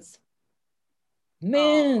McShane's oh.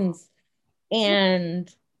 Moons,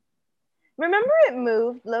 and Remember it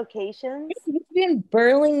moved locations? it used to be in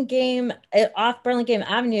Burlingame, off Burlingame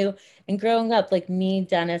Avenue. And growing up, like me,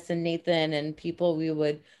 Dennis, and Nathan, and people, we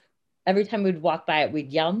would every time we'd walk by it,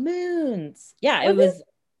 we'd yell Moons. Yeah, Was it was it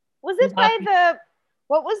was it off. by the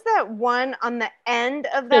what was that one on the end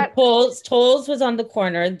of So that? Tolls was on the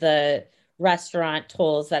corner, the restaurant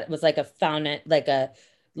Tolls that was like a fountain,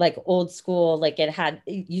 like old school, like it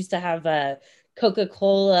used to have a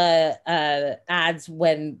Coca-Cola ads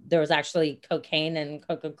when there was actually cocaine and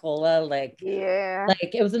Coca-Cola, Yeah.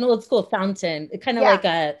 it was an old school fountain, kind of Yeah. like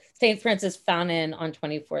a St. Francis fountain on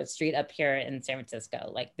 24th Street up here in San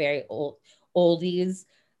Francisco, like very oldies.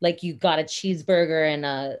 Like you got a cheeseburger and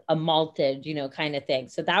a malted, kind of thing.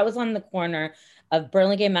 So that was on the corner of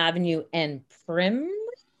Burlingame Avenue and Prim.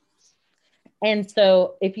 And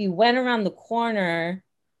so if you went around the corner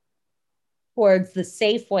towards the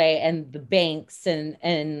Safeway and the banks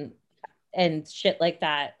and shit like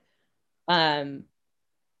that, um,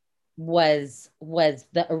 was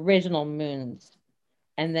the original Moons,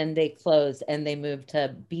 and then they closed and they moved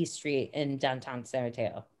to B Street in downtown San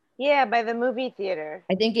Mateo. Yeah, by the movie theater.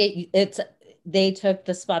 I think it's they took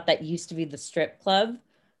the spot that used to be the strip club.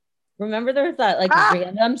 Remember there was that like Ah!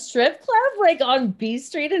 random strip club like on B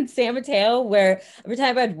Street in San Mateo where every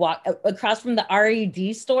time I'd walk across from the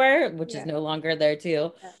RED store, which is Yeah. no longer there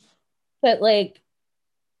too. Yeah. But like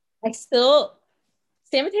I still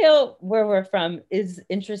San Mateo, where we're from, is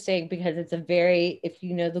interesting because it's a very, if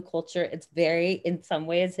you know the culture, it's very, in some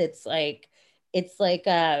ways, it's like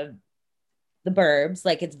the burbs,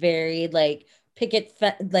 like it's very like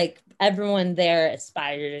like everyone there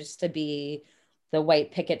aspires to be the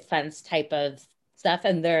white picket fence type of stuff.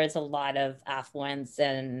 And there is a lot of affluence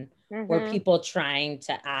and or people trying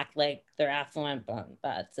to act like they're affluent, but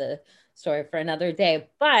that's a story for another day.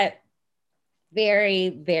 But very,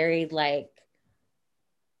 very like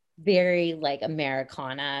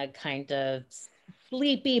Americana, kind of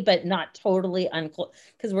sleepy, but not totally unclose,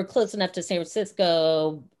 because we're close enough to San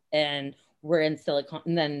Francisco and we're in Silicon,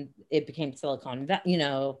 and then it became Silicon, you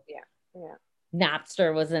know. Yeah.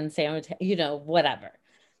 Napster was in San Mateo, you know, whatever.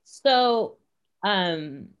 So,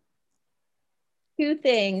 two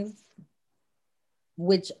things,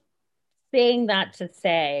 which saying that to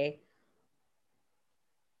say,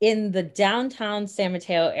 in the downtown San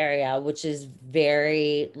Mateo area, which is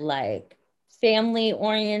very like family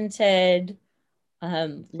oriented,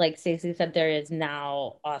 like Stacey said, there is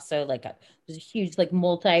now also like there's a huge like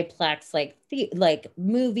multiplex like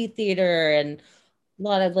movie theater and a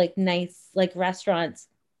lot of like nice like restaurants.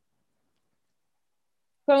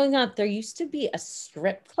 Growing up, there used to be a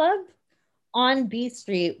strip club on B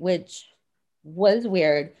Street, which was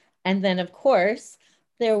weird. And then, of course,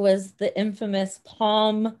 there was the infamous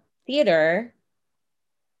Palm Theater,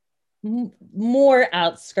 more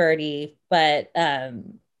outskirty, but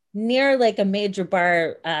near like a major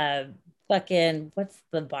bar. Fucking, what's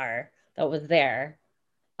the bar that was there?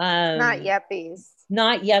 Not Um, yuppies.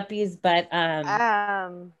 not Yuppies, but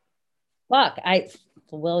Um, fuck,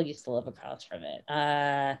 Will used to live across from it.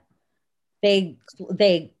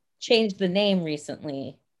 They changed the name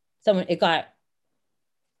recently. Someone it got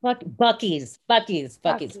Bucky. Bucky's.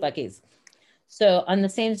 So on the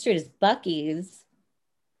same street as Bucky's,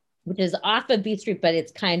 which is off of B Street, but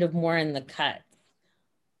it's kind of more in the cut, It's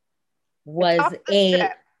was off the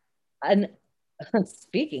strip. an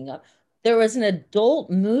speaking of, there was an adult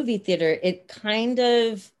movie theater. It kind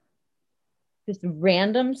of this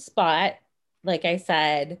random spot, like I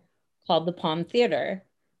said, called the Palm Theater.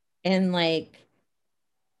 And like,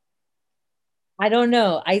 I don't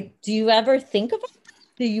know. Do you ever think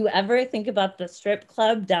about the strip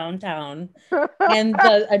club downtown and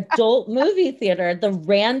the adult movie theater, the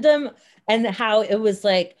random, and how it was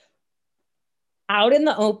like out in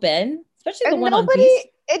the open, especially the And one on nobody, Beast.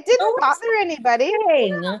 it No didn't one bother said anybody.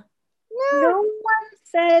 anything. No. No one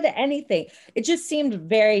said anything. It just seemed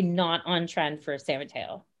very not on trend for San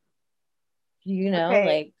Mateo. You know, Okay.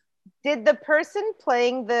 like, Did the person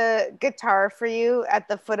playing the guitar for you at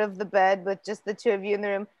the foot of the bed with just the two of you in the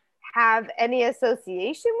room have any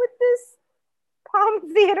association with this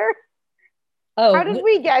Palm Theater? How did oh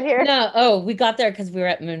we get here? no, oh, we got there because we were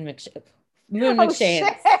at Moon Oh shit.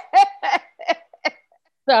 McShane's.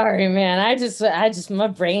 Sorry, man. My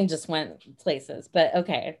brain just went places. But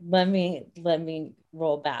okay, let me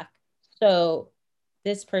roll back. So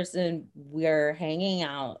this person, we're hanging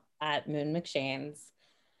out at Moon McShane's,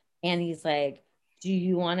 and he's like, "Do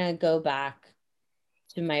you want to go back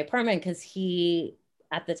to my apartment?" Because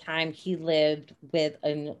at the time, he lived with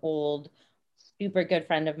an old, super good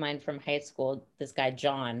friend of mine from high school, this guy,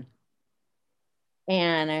 John.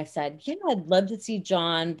 And I said, "Yeah, I'd love to see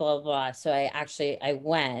John, blah, blah, blah." So I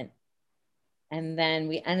went. And then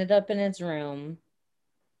we ended up in his room,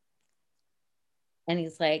 and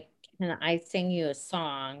he's like, "Can I sing you a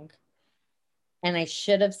song?" And I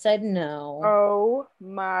should have said no. Oh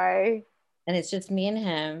my And it's just me and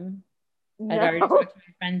him. I'd already no. talked to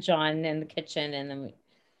my friend John in the kitchen, and then we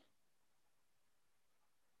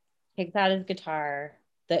takes out his guitar,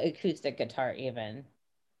 the acoustic guitar, even.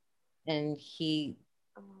 And he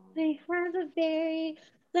has a very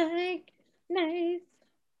like nice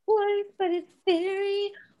voice, but it's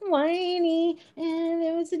very whiny, and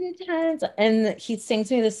it was intense. And he sings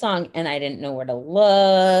me the song, and I didn't know where to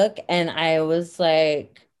look, and I was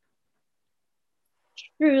like,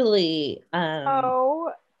 truly,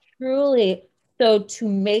 Oh, truly. So to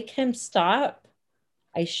make him stop,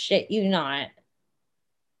 I shit you not,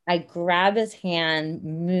 I grab his hand,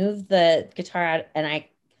 move the guitar out, and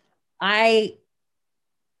I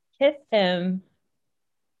kiss him.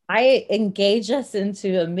 I engage us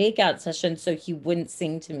into a makeout session so he wouldn't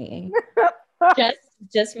sing to me. Just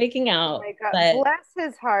just making oh out. my God. But Bless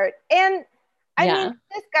his heart. And I mean, yeah.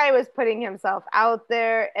 this guy was putting himself out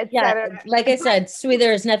there, Yeah, etc. like I said, sweet,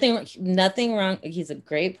 there is nothing wrong. He's a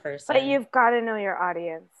great But person, you've got to know your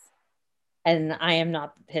audience. and I am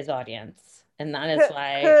not his audience. And that is K-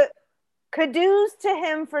 why k- Kudos to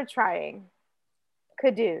him for trying.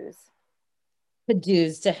 Kudos.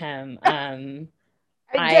 kudos to him. I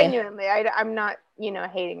I genuinely, I'm not,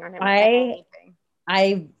 hating on him or I anything.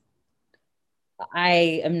 I I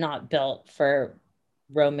am not built for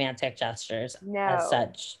romantic gestures as No.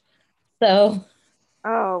 such. So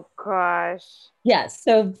Oh gosh. yes,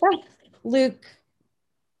 so Luke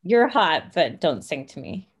You're hot, but don't sing to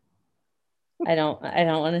me. I don't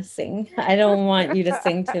want to sing. I don't want you to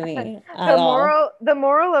sing to me at all. The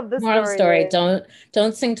moral of the Moral of the story story, is,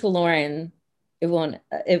 don't sing to Lauren. It won't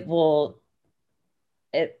it will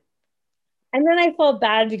it and then I felt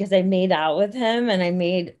bad because I made out with him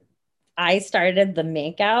and I started the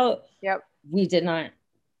makeout. yep, We did not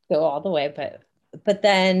go all the way, but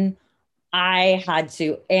then I had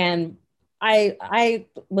to, and I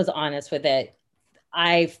was honest with it.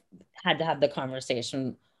 I had to have the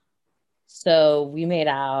conversation. So we made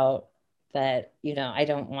out that, I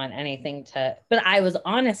don't want anything but I was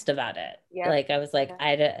honest about it. yep, Like I was like,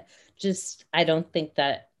 yep. I don't think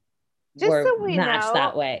that Just we're so we matched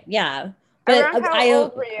that know, way. Yeah. But around how I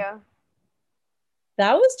old were you?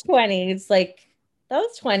 that was 20s, like that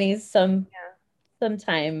was 20s Yeah,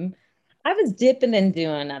 sometime. I was dipping and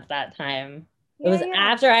doing at that time. It yeah, was yeah.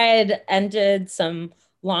 after I had ended some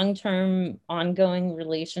long-term ongoing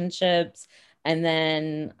relationships. And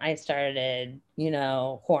then I started,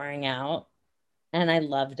 whoring out and I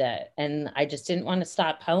loved it. And I just didn't want to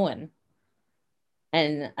stop hoeing.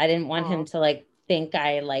 And I didn't want him Oh, to like think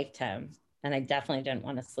I liked him. And I definitely didn't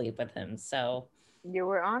want to sleep with him. So, you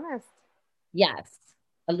were honest. yes,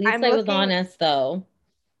 at least I'm I was looking. honest though.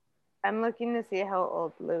 I'm looking to see how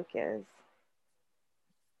old Luke is.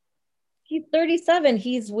 He's 37.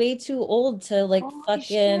 He's way too old to like Holy shit,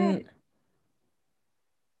 fucking.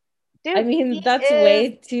 I dude! mean, that's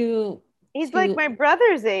way too He's like too my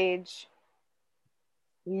brother's age.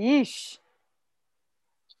 Yeesh.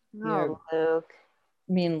 you're Oh, Luke.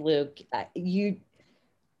 I mean, Luke, you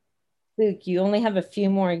only have a few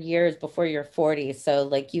more years before you're 40, so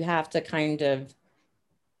like you have to kind of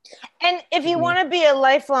And if you be want to be a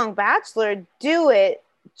lifelong bachelor, do it.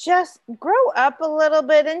 Just grow up a little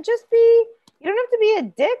bit and just be, you don't have to be a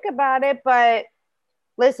dick about it, but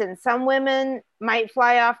listen, some women might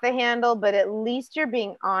fly off the handle, but at least you're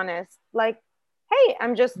being honest. Like, hey,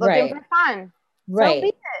 I'm just looking right, for fun. So be right.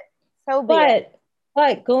 it. So be it.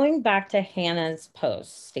 But going back to Hannah's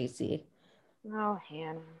post, Stacey, Oh,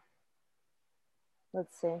 Hannah.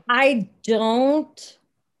 Let's see. I don't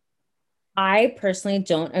I personally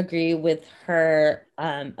don't agree with her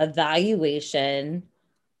evaluation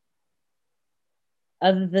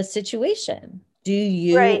of the situation. Do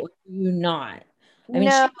you Right. or do you not? I mean, she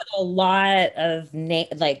No. put a lot of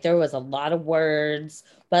like there was a lot of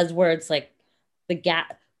buzzwords like the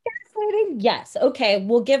gaslighting. Yes, okay,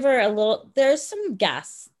 we'll give her a little. There's some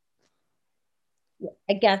gas.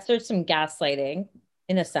 I guess there's some gaslighting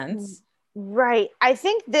in a sense. Right. I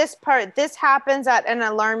think this happens at an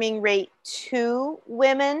alarming rate to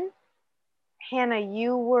women. Hannah,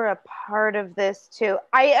 you were a part of this too.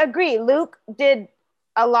 I agree. Luke did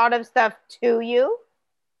a lot of stuff to you,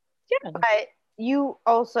 Yeah, but you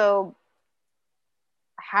also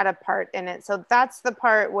had a part in it. So that's the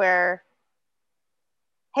part where,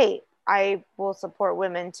 hey, I will support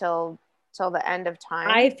women till the end of time.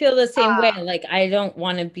 I feel the same way. Like I don't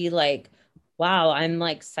want to be like, wow, I'm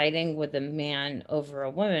like siding with a man over a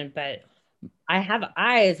woman, but I have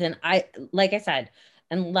eyes and like I said,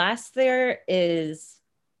 unless there is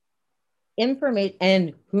information,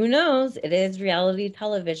 and who knows, it is reality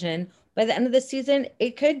television. By the end of the season,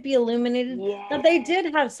 it could be illuminated that they Yeah.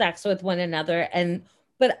 did have sex with one another.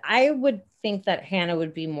 But I would think that Hannah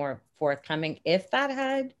would be more forthcoming if that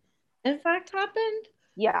had in fact happened.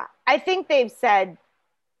 Yeah. I think they've said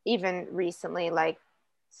even recently, like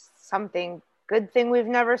something good thing we've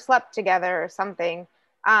never slept together or something.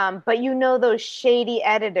 But those shady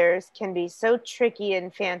editors can be so tricky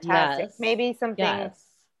and fantastic. Yes. Maybe something Yes.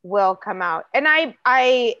 will come out. And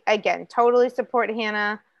I again totally support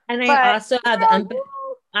Hannah, And I but also have empathy.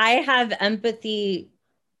 I have empathy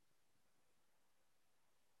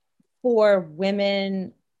for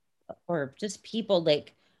women or just people.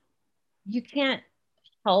 Like you can't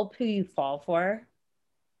help who you fall for.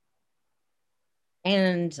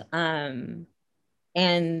 And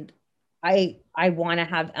and I want to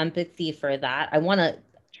have empathy for that. I want to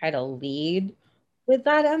try to lead with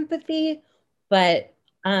that empathy, but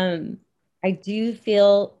um I do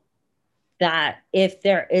feel that if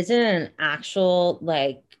there isn't an actual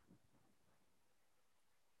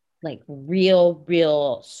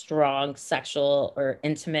real strong sexual or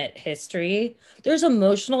intimate history, there's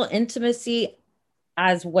emotional intimacy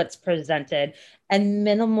as what's presented and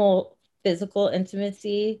minimal physical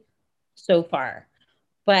intimacy so far.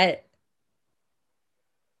 But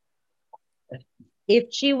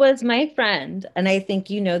if she was my friend, and I think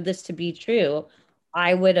you know this to be true,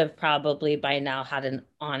 I would have probably by now had an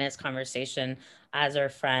honest conversation as her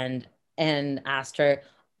friend and asked her,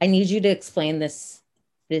 I need you to explain this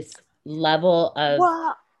level of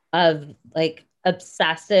what? of like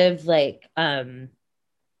obsessive like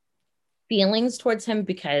feelings towards him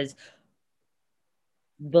because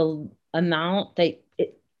the amount that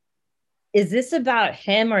is this about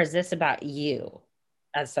him or is this about you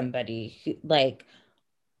as somebody who like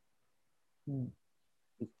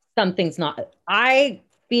something's not I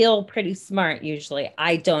feel pretty smart usually.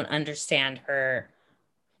 I don't understand her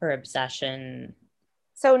obsession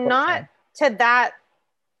So towards not him. to that,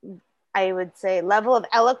 I would say, level of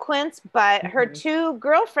eloquence, but her Mhm. two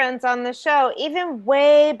girlfriends on the show, even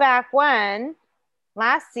way back when,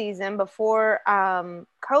 last season before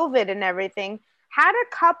COVID and everything, had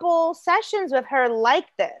a couple sessions with her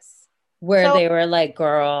like this. Where So they were like,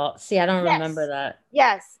 girl, see, I don't remember yes, that.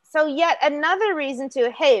 yes. So yet another reason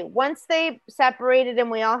to, hey, once they separated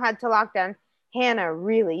and we all had to lock down, Hannah,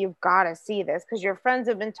 really, you've got to see this because your friends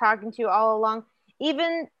have been talking to you all along.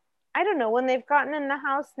 Even, I don't know, when they've gotten in the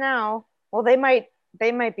house now, well, they might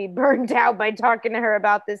be burned out by talking to her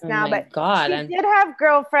about this Oh now, my but God. she did have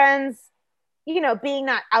girlfriends, being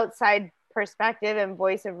that outside perspective and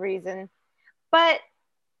voice of reason. But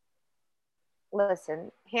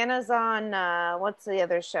listen, Hannah's on what's the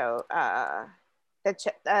other show? The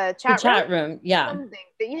The chat room, chat room. Yeah.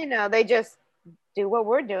 something that they just do what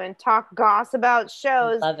we're doing, talk goss about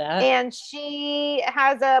shows. Love that. And she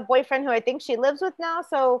has a boyfriend who I think she lives with now.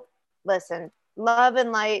 So listen, love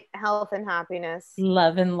and light, health and happiness.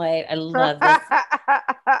 Love and light. I love this.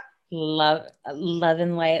 Love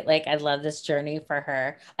and light. Like I love this journey for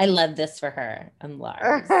her. I love this for her and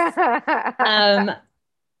Lars. Um,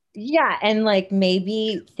 yeah, and like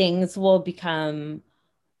maybe things will become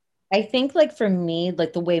I think like for me,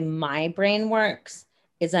 like the way my brain works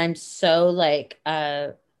is I'm so like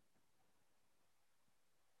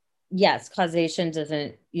yes, causation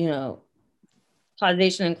doesn't,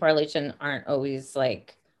 causation and correlation aren't always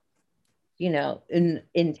like, in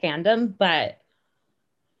tandem, but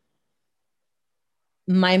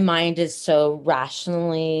my mind is so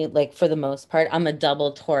rationally like for the most part, I'm a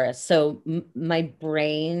double Taurus. So my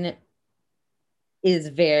brain is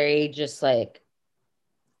very just like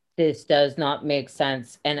this does not make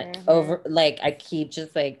sense and Mm-hmm. over like I keep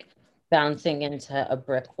just like bouncing into a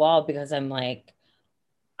brick wall because I'm like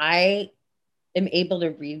I am able to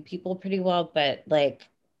read people pretty well, but like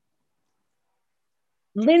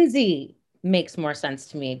Lindsay makes more sense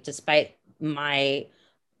to me despite my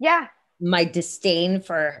Yeah, my disdain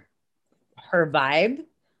for her vibe.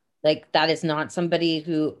 Like that is not somebody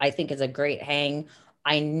who I think is a great hang.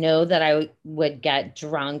 I know that I would get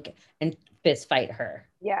drunk and fist fight her.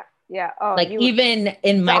 yeah, yeah. Oh, Like you would even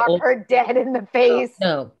in my sock old her dead in the face.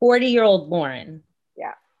 no 40-year-old Lauren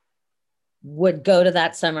Yeah. would go to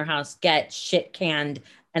that summer house, get shit canned,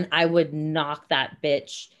 and I would knock that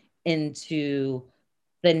bitch into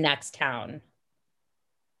the next town.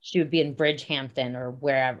 She would be in Bridgehampton or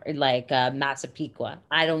wherever, like Massapequa.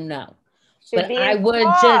 I don't know. Should But be I in would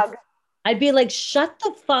just, fog. I'd be like, shut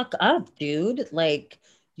the fuck up, dude. Like,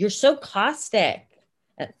 you're so caustic.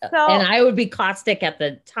 And So I would be caustic at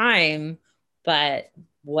the time, but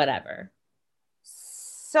whatever.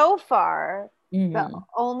 so far, the Hmm.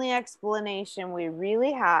 only explanation we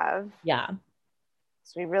really have, Yeah.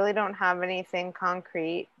 so we really don't have anything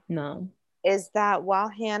concrete, No. is that while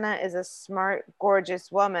Hannah is a smart,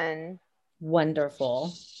 gorgeous woman, Wonderful.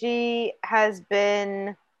 she has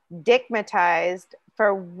been digmatized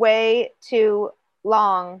for way too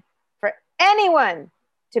long for anyone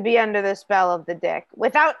to be under the spell of the dick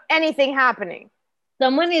without anything happening.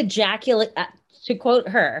 Someone ejaculate, to quote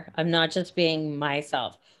her, I'm not just being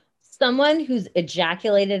myself. Someone who's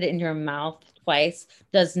ejaculated in your mouth twice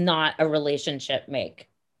does not a relationship make.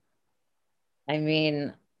 I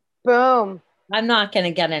mean, Boom. I'm not going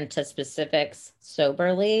to get into specifics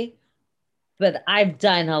soberly, but I've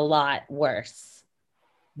done a lot worse.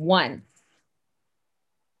 Once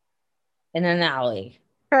in an alley.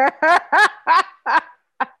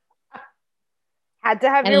 Had to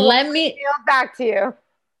have And your let wallet me, mailed back to you.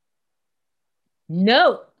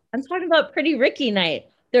 no, I'm talking about Pretty Ricky night.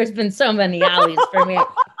 There's been so many alleys for me. I'm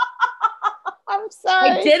I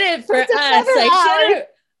sorry. did it for There's us. another I alley. should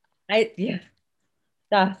have. Yeah.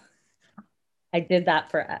 Uh, I did that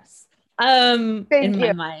for us. In Thank my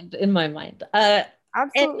you. mind, and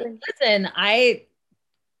Absolutely. listen,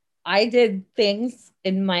 I did things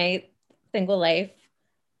in my single life,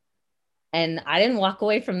 and I didn't walk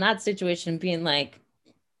away from that situation being like,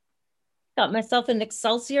 got myself an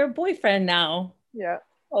Excelsior boyfriend now. Yeah.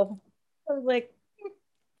 Oh, I was like,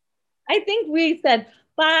 I think we said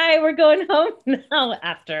bye. We're going home now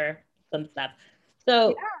after some stuff. Yeah.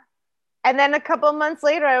 So And then a couple months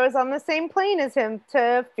later, I was on the same plane as him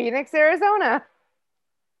to Phoenix, Arizona.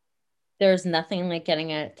 there's nothing like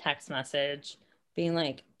getting a text message being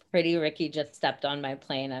like, Pretty Ricky just stepped on my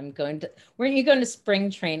plane. Weren't you going to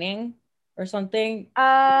spring training or something?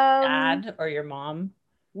 Um, Dad or your mom?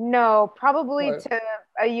 no, probably Or to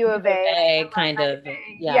a U U of of A A, kind alumni of.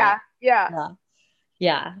 thing. Yeah. Yeah, yeah. Yeah.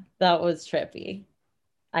 Yeah. That was trippy.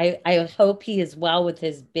 I hope he is well with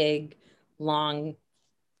his big, long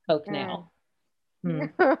coke Mm. nail. Hmm.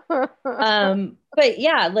 But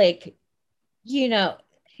yeah, like, you know,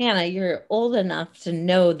 Hannah, you're old enough to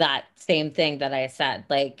know that same thing that I said.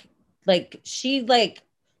 Like she like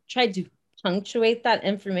tried to punctuate that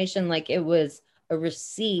information like it was a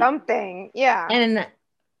receipt. Something, yeah. And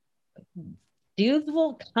dudes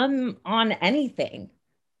will come on anything.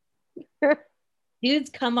 Dudes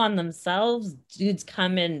come on themselves. Dudes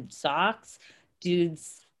come in socks.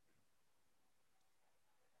 Dudes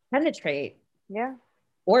penetrate Yeah,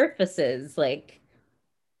 orifices. Like,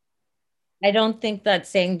 I don't think that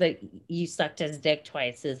saying that you sucked his dick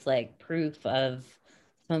twice is like proof of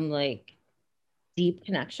some like deep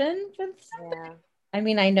connection with somebody. yeah. I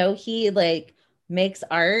mean, I know he like makes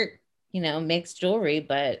art, makes jewelry,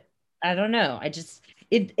 but I don't know.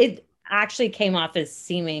 It actually came off as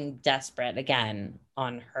seeming desperate again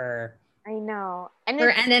on I know. And her,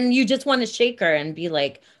 it's and then you just want to shake her and be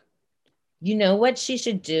like, you know what she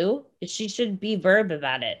should do? She should be verb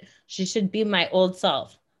about it. She should be my old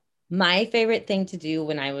self. My favorite thing to do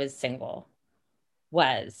when I was single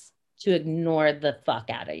was to ignore the fuck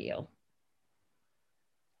out of you.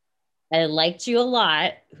 I liked you a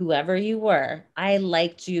lot, whoever you were. I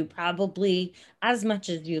liked you probably as much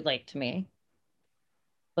as you liked me.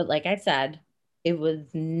 But like I said, it was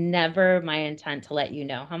never my intent to let you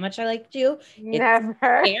know how much I liked you. It never.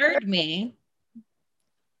 scared me.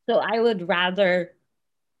 So I would rather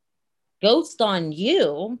ghost on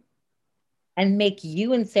you and make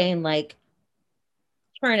you insane, like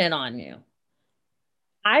turn it on you.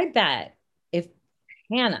 I bet if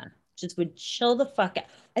Hannah just would chill the fuck out,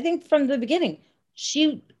 I think from the beginning,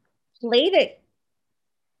 she played it.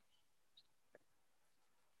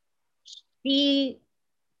 She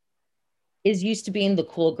is used to being the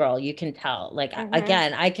cool girl. You can tell. Like Hmm.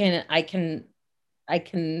 again, I can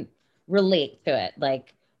relate to it.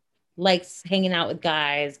 Like likes hanging out with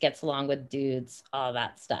guys, gets along with dudes, all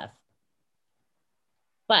that stuff.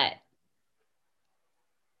 But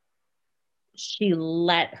she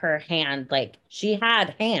let her hand, like she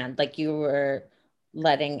had hand, like you were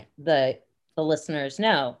letting the listeners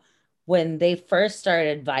know. When they first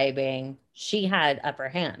started vibing, she had upper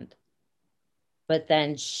hand. But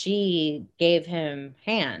then she gave him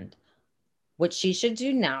hand. What she should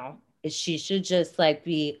do now is she should just like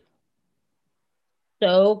be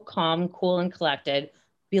so calm, cool, and collected.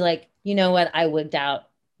 Be like, you know what? I wigged out.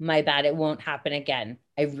 My bad. It won't happen again.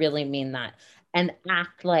 I really mean that. And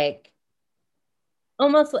act like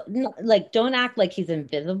almost like don't act like he's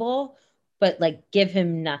invisible, but like give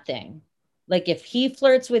him nothing. Like if he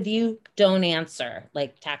flirts with you, don't answer.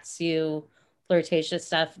 Like text you, flirtatious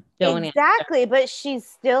stuff, don't answer. Exactly, but she's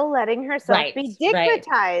still letting herself Right, be right,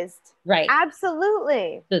 dickmatized. right.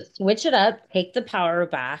 Absolutely. So switch it up, take the power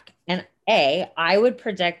back. And I would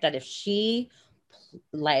predict that if she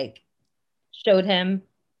like showed him,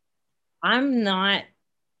 I'm not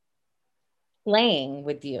playing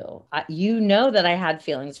with you. You know that I had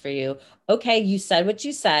feelings for you. Okay, you said what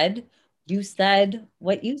you said. You said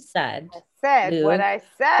what you said, I said what Luke. I So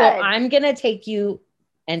said. I'm gonna take you,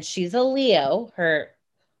 and she's a Leo,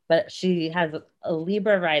 but she has a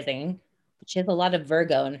Libra rising. She has a lot of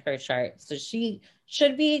Virgo in her chart. So she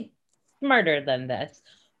should be smarter than this.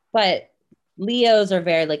 But Leos are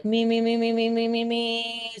very like me, me, me, me, me, me, me,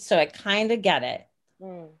 me. So I kind of get it.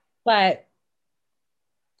 Mm. But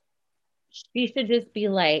she should just be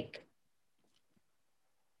like,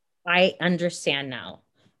 I understand now.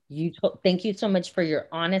 Thank you so much for your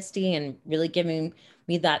honesty and really giving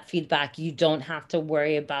me that feedback. You don't have to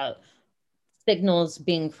worry about signals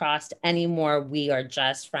being crossed anymore. We are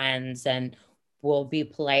just friends and we'll be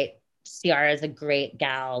polite. Ciara's a great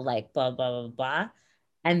gal, like blah, blah, blah, blah.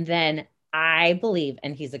 And then I believe,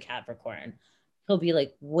 and he's a Capricorn, he'll be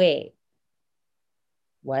like, wait,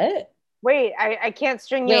 what? Wait, I can't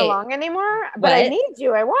string you Wait, along anymore, but I what? need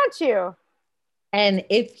you. I want you. And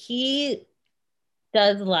if he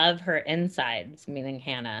does love her insides, meaning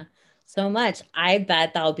Hannah, so much, I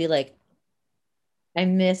bet that'll be like, I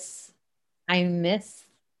miss, I miss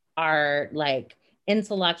our like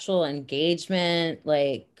intellectual engagement,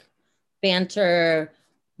 like banter,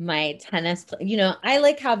 my tennis, I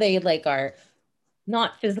like how they like are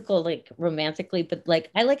not physical, like romantically, but like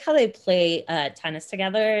I like how they play tennis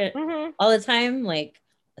together Hmm. all the time. Like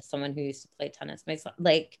as someone who used to play tennis myself,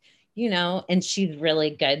 like and she's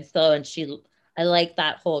really good. So, I like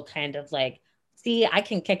that whole kind of like, see, I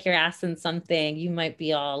can kick your ass in something. You might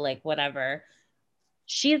be all like, whatever.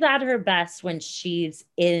 She's at her best when she's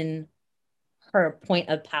in her point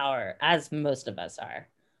of power, as most of us are.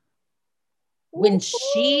 When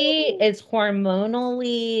she is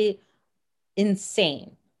hormonally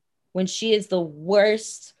insane, when she is the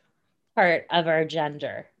worst part of our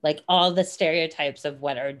gender, like all the stereotypes of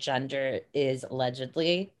what our gender is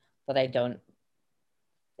allegedly, but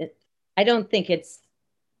it, I don't think it's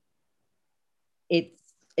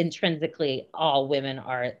intrinsically all women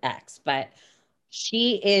are X, but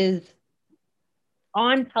she is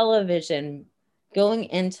on television going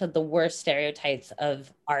into the worst stereotypes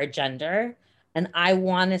of our gender, and I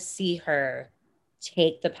want to see her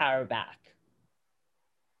take the power back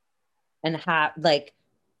and have like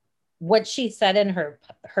what she said in her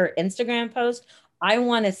Instagram post. I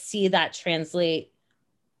want to see that translate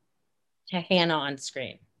to Hannah on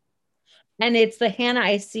screen. And it's the Hannah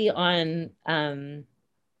I see on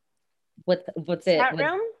what's it Chat with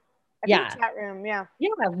room? I think yeah. chat room, yeah. Yeah,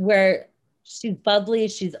 where she's bubbly,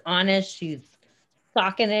 she's honest, she's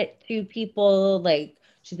talking it to people, like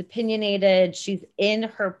she's opinionated, she's in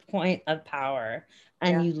her point of power,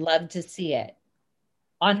 and Yeah. you love to see it.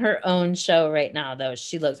 On her own show right now, though,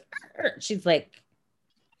 she's like,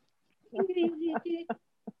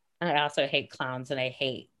 I also hate clowns and I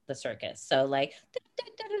hate the circus. So like,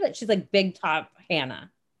 she's like big top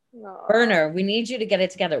Hannah. No. Burner, we need you to get it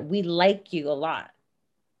together. We like you a lot.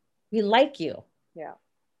 We like you. Yeah.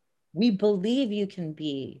 We believe you can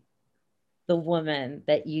be the woman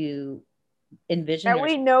that you envision That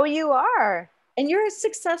we yourself. know you are. And you're a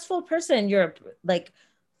successful person. You're like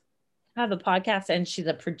have a podcast and she's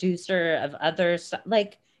a producer of other stuff.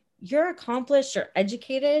 Like you're accomplished, you're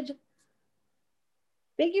educated.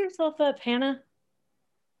 Big yourself up, Hannah.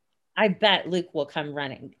 I bet Luke will come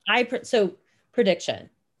running. So prediction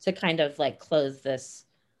to kind of like close this.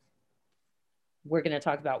 We're going to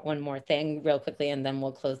talk about one more thing real quickly and then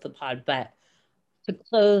we'll close the pod. But to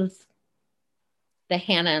close the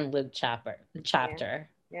Hannah and Luke Yeah. chapter,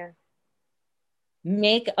 Yeah.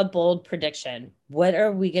 make a bold prediction. What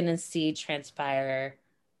are we going to see transpire?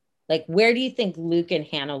 Like, where do you think Luke and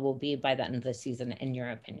Hannah will be by the end of the season, in your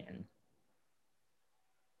opinion?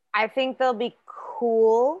 I think they'll be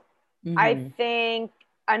cool. I Mm-hmm. think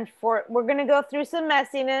we're going to go through some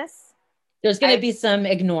messiness. There's going to be some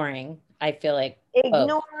ignoring, I feel like.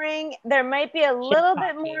 Ignoring. There might be a little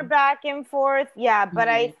bit more back and forth. Yeah, but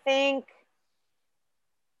I think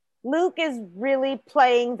Luke is really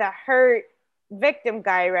playing the hurt victim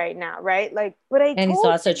guy right now, right? Like, but and he's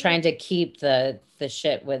also trying to keep the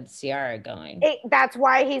shit with Ciara going. That's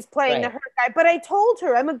why he's playing the hurt guy. But I told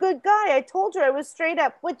her I'm a good guy. I told her I was straight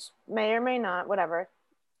up, which may or may not, whatever.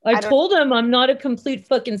 I told him I'm not a complete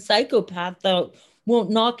fucking psychopath that won't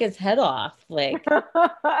knock his head off. Like,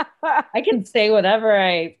 I can say whatever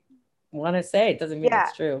I want to say. It doesn't mean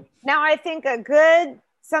it's true. Now, I think a good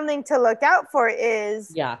something to look out for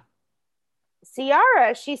is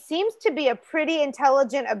Ciara. She seems to be a pretty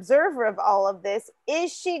intelligent observer of all of this.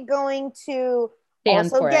 Is she going to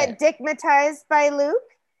also get digmatized by Luke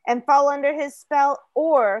and fall under his spell?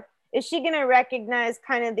 Or is she going to recognize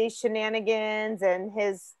kind of these shenanigans and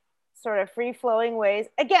his sort of free-flowing ways?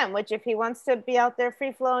 Again, which if he wants to be out there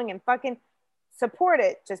free-flowing and fucking support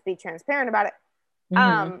it, just be transparent about it.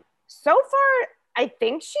 So far, I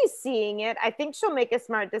think she's seeing it. I think she'll make a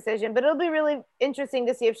smart decision, but it'll be really interesting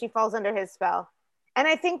to see if she falls under his spell. And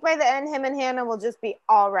I think by the end, him and Hannah will just be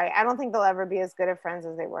all right. I don't think they'll ever be as good of friends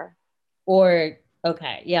as they were.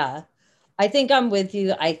 Okay, yeah. I think I'm with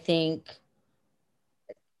you. I think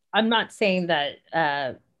I'm not saying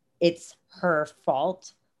that it's her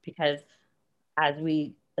fault because as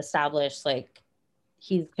we established, like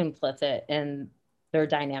he's complicit in their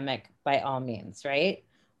dynamic by all means, right?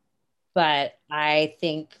 But I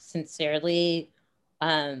think sincerely,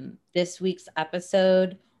 this week's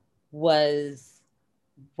episode was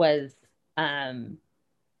in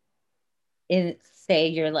say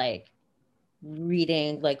you're like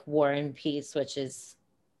reading like War and Peace, which is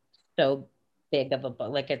so big of a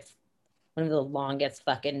book. Like it's one of the longest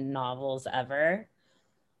fucking novels ever.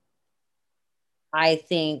 I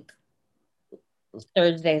think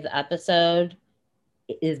Thursday's episode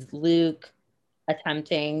is Luke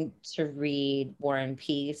attempting to read War and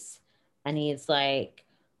Peace, and he's like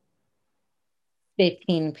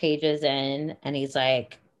 15 pages in, and he's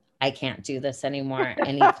like, I can't do this anymore.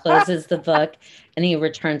 And he closes the book and he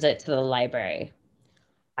returns it to the library.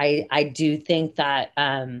 I do think that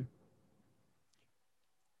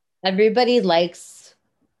everybody likes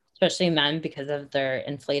especially men, because of their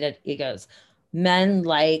inflated egos. Men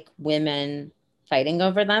like women fighting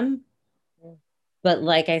over them. But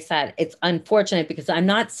like I said, it's unfortunate because I'm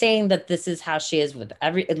not saying that this is how she is with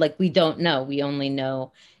every, like, we don't know. We only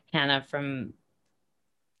know Hannah from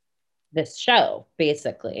this show,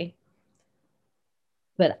 basically.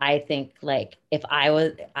 But I think, like, if I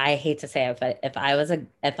was, I hate to say it, but if I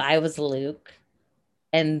was Luke,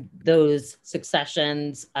 and those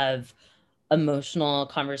successions of emotional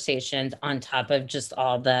conversations on top of just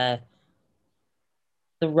all the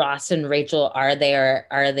Ross and Rachel, are they or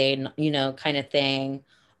are they, kind of thing.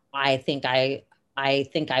 I think I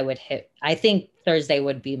think I would hit, I think Thursday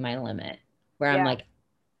would be my limit, where I'm Yeah. like,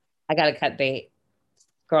 I gotta cut bait.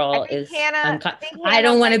 I Girl think is I think I Hannah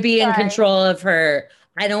don't want to might be in try. control of her.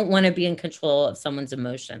 I don't want to be in control of someone's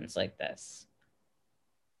emotions like this.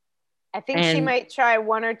 I think she And might try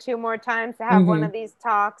one or two more times to have one of mhm, these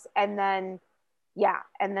talks, and then yeah,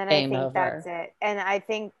 and then I game think that's over. it. And I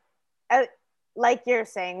think, uh, like you're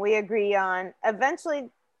saying, we agree on eventually.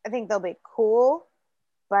 I think they'll be cool,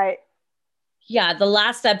 but Yeah, the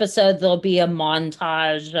last episode there'll be a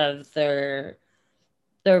montage of their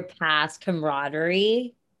past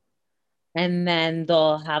camaraderie, and then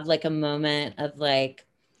they'll have like a moment of like,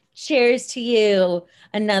 cheers to you,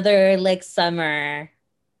 another like summer,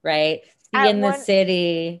 right? See you at in the one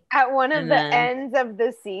city. at one of And the then ends of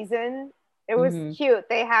the season, it was mhm. cute.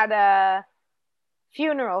 They had a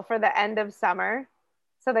funeral for the end of summer,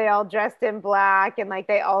 so they all dressed in black, and like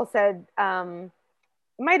they all said, it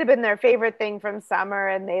might have been their favorite thing from summer,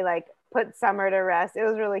 and they like put summer to rest. It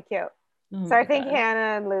was really cute. Oh So I my think god.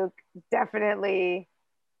 Hannah and Luke definitely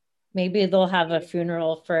Maybe they'll have a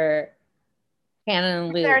funeral for Hannah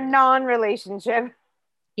and their Luke. non-relationship.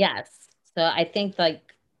 Yes. So I think, like,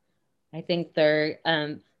 I think they're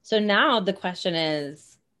so now the question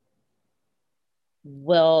is,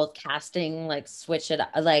 will casting like switch it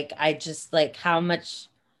up? Like, I just like how much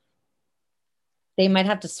they might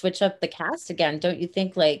have to switch up the cast again, don't you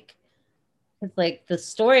think? Like, it's like the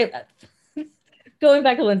story. Going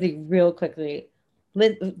back to Lindsay real quickly,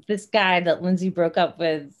 this guy that Lindsay broke up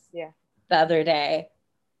with Yeah. the other day,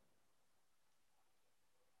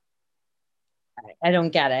 I don't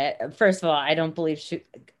get it. First of all, I don't believe she,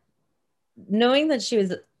 knowing that she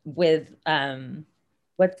was with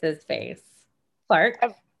what's his face? Clark,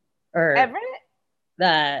 or Everett?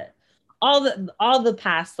 the all the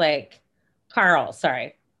past, like Carl,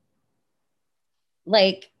 sorry.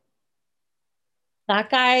 Like, that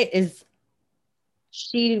guy is,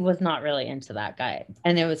 she was not really into that guy.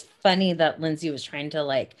 And it was funny that Lindsay was trying to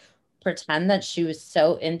like pretend that she was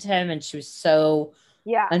so into him, and she was so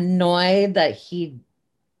Yeah. annoyed that he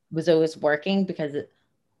was always working, because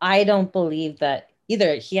I don't believe that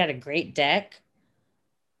either. He had a great dick,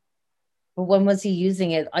 but when was he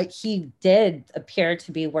using it? Like, he did appear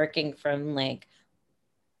to be working from like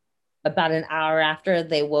about an hour after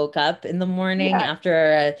they woke up in the morning, Yeah.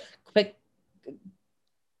 after a quick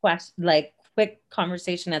quick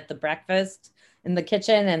conversation at the breakfast in the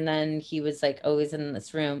kitchen, and then he was like always in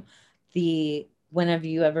this room. The when have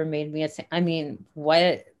you ever made me I mean,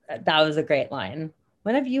 what, that was a great line.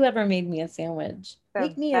 When have you ever made me a sandwich? The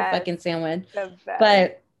Make me a best. fucking sandwich. The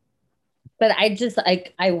best. But I just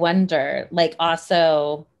like, I wonder, like,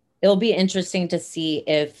 also it'll be interesting to see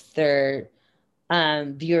if their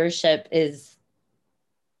viewership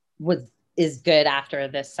was is good after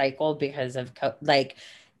this cycle, because of like,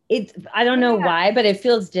 it, I don't know Yeah. why, but it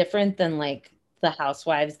feels different than like the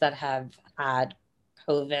housewives that have had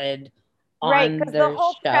COVID Right, on because the their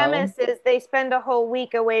whole show. premise is they spend a whole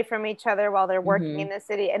week away from each other while they're working in Hmm. the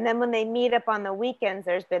city. And then when they meet up on the weekends,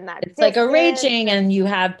 there's been that It's like a distance. raging, And and you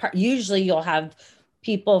have usually you'll have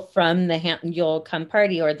people from you'll come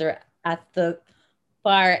party, or they're at the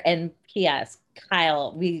bar. And P.S.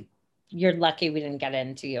 Kyle, you're lucky we didn't get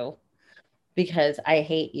into you, because I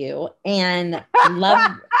hate you. And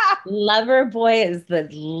Lover Boy is the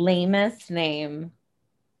lamest name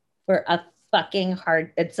for a fucking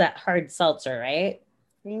hard, it's a hard seltzer, right?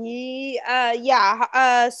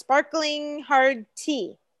 yeah, sparkling hard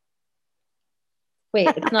tea. Wait,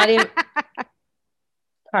 it's not even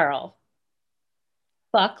Carl.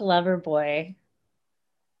 Fuck Lover Boy.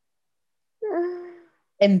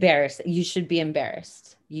 Embarrassed. You should be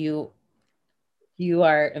embarrassed. You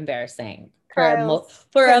are embarrassing for Kyle's gonna be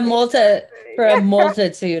for embarrassing. a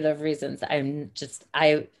multitude of reasons.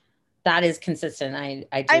 I that is consistent. I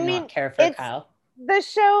I do not mean, care for it's Kyle. the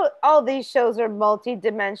show. All these shows are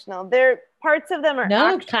multi-dimensional. There, parts of them are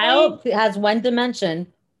No, actually Kyle has one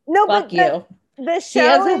dimension. no, Fuck but the you. the He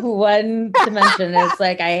has show a is, one dimension. It's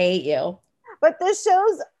like, I hate you. but the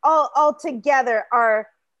shows all together are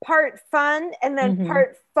part fun and then Mm-hmm.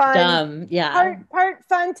 part fun, Dumb. Yeah. part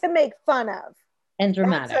fun to make fun of. And That's what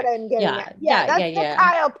dramatic. I'm getting Yeah. at. Yeah, Yeah. Yeah. that's the Yeah.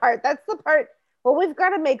 Kyle part. That's the part. Well, we've got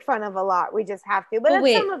to make fun of a lot. We just have to. But But some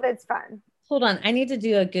wait, of it's fun. hold on. I need to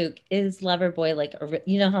do a gook. Is Loverboy like,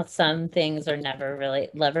 you know how some things are never really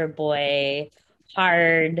Loverboy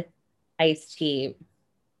hard iced tea.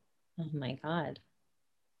 Oh my God.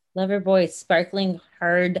 Loverboy sparkling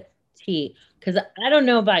hard tea. Because I don't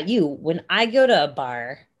know about you. When I go to a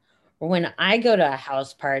bar or when I go to a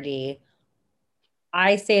house party,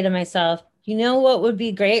 I say to myself, you know what would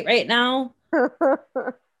be great right now?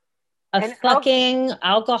 A And fucking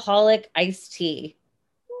alcoholic iced tea.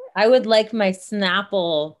 I would like my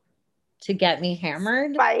Snapple to get me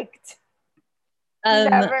hammered. spiked. Um,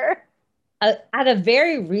 Never. at a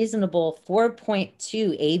very reasonable 4.2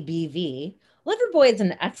 ABV, Loverboy is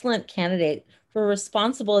an excellent candidate for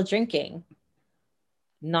responsible drinking.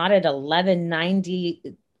 Not at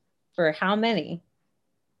 11.90 for how many?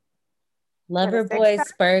 For the six Loverboy pack.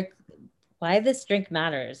 Spark. Why this drink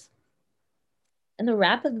matters. And the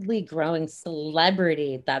rapidly growing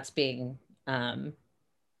celebrity um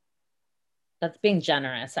that's being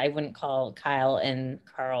generous. I wouldn't call Kyle and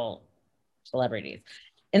Carl celebrities.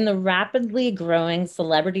 In the rapidly growing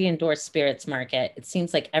celebrity endorsed spirits market, it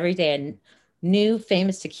seems like every day a new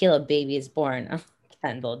famous tequila baby is born. Oh,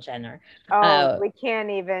 Kendall Jenner. Oh, Uh, we can't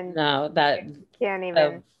even. no, that Can't uh,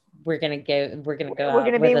 even. we're gonna go We're out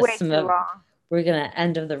gonna with be a way too smoke. long. We're gonna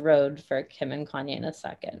end of the road for Kim and Kanye in a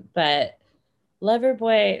second. But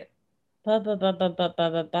Loverboy, ba ba ba ba ba ba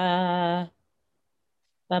ba ba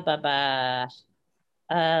ba ba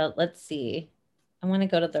ba. Let's see. I want to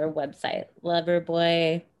go to their website.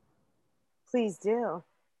 Loverboy. Please do.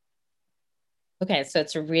 Okay, so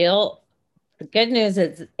it's a real. The good news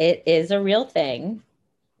is it is a real thing.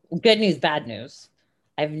 Good news, bad news.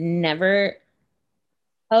 I've never.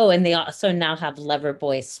 Oh, and they also now have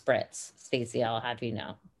Loverboy spritz. Stacey, I'll have you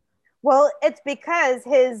know. Well, it's because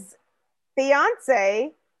his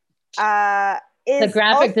fiance uh, The is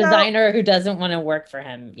graphic also designer who doesn't want to work for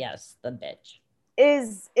him. Yes, the bitch.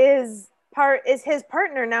 is his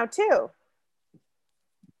partner now too.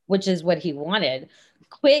 Which is what he wanted.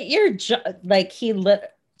 Quit your job. Like he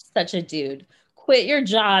lit such a dude. Quit your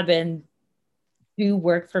job and do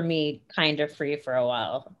work for me kind of free for a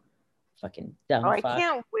while. Fucking Oh, dumb I fuck.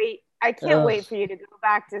 can't wait. I can't Ugh. wait for you to go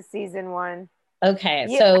back to season one. Okay,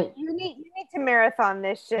 You so you need to marathon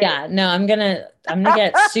this shit. yeah, no, I'm gonna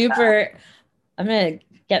get super I'm gonna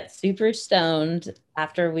get super stoned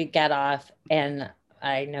after we get off and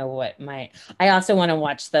I know what my I also want to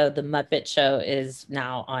watch though the Muppet Show is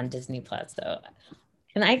now on Disney Plus. So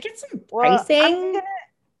can I get some Well, pricing?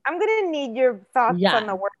 I'm gonna need your thoughts Yeah. on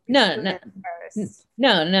the work No, no, experience first.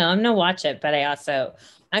 no, I'm gonna watch it, but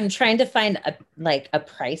I'm trying to find a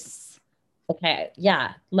price. Okay,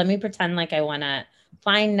 yeah. Let me pretend like I wanna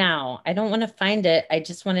find now. I don't want to find it. I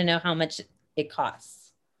just want to know how much it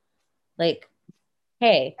costs. Like,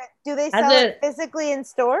 hey, Do they as sell it a physically in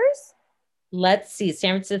stores? let's see,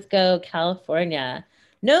 San Francisco, California.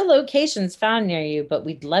 No locations found near you, but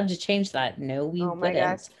we'd love to change that. No, we Oh my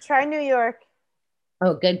gosh. wouldn't. Try New York.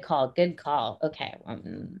 Oh, good call. Good call. Okay.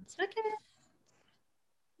 Second.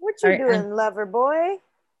 What All you right. doing, lover boy?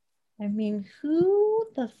 I mean, who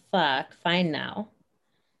the fuck? Fine now.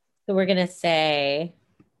 So we're gonna say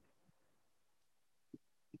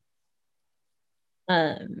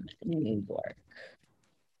New York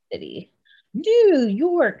City. New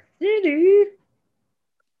York City.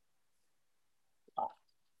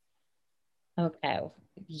 Okay.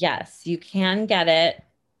 Yes, you can get it.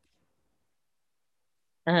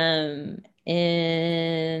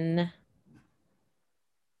 In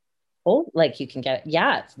oh, like you can get it.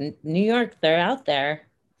 Yeah, New York, they're out there.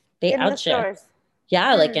 They In the out you. stores.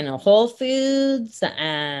 Yeah, like Hmm. in a Whole Foods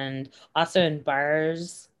and also in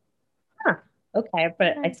bars. Huh. Okay,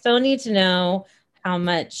 but I Hmm. still need to know how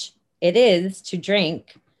much it is to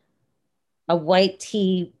drink a white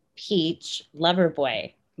tea peach lover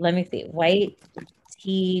boy. Let me see. White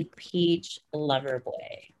tea peach lover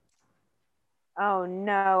boy. Oh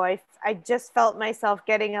no, I just felt myself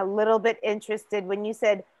getting a little bit interested when you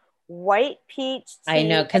said white peach I know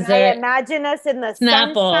tea, and because I they're imagine us in the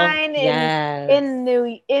Snapple. sunshine Yes.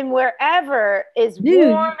 in wherever is Dude.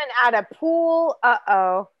 warm and at a pool.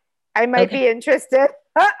 Uh-oh. I might Okay. be interested.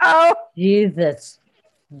 Uh-oh. Jesus.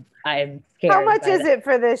 I'm How scared much by is that. it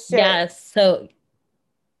for this shit? Yes. So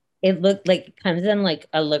it looked like it comes in like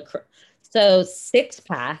a LaCroix. So 6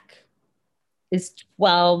 pack is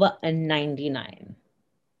 12 and 99.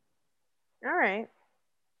 All right.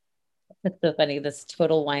 That's so funny. This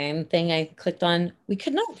Total Wine thing I clicked on. We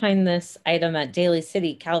could not find this item at Daly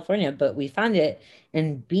City, California, but we found it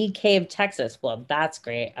in Bee Cave, Texas. Well, that's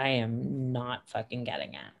great. I am not fucking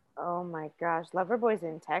getting it. Oh my gosh, Loverboy's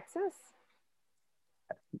in Texas?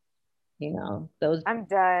 You know, those, I'm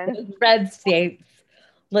done. those red states.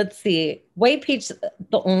 Let's see. White peach,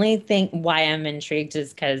 the only thing why I'm intrigued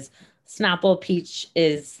is because Snapple peach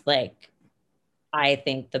is like, I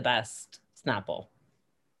think the best Snapple,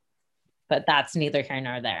 but that's neither here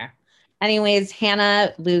nor there. Anyways,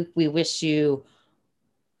 Hannah, Luke, we wish you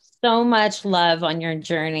so much love on your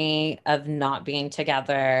journey of not being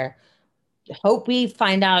together. Hope we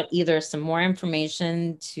find out either some more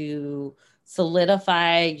information to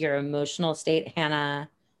solidify your emotional state, Hannah.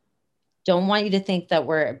 Don't want you to think that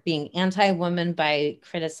we're being anti woman by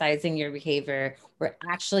criticizing your behavior. We're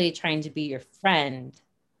actually trying to be your friend.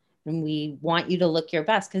 And we want you to look your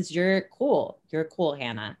best because you're cool. You're cool,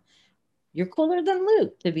 Hannah. You're cooler than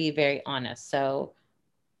Luke, to be very honest. So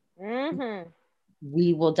Mm-hmm.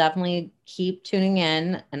 we will definitely keep tuning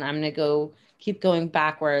in, and I'm going to go keep going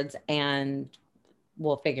backwards and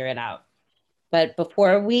we'll figure it out. But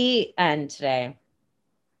before we end today,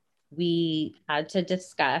 we had to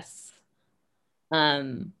discuss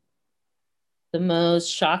um, the most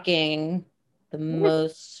shocking, the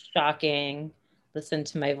most shocking. Listen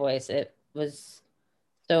to my voice. It was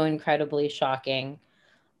so incredibly shocking.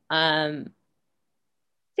 Um,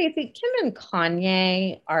 Stacey, Kim and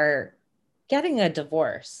Kanye are getting a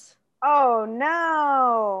divorce. Oh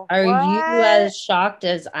no. Are you What? as shocked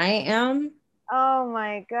as I am? Oh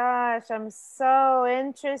my gosh, I'm so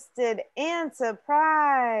interested and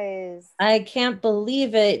surprised. I can't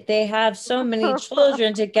believe it. They have so many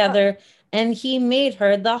children together, and he made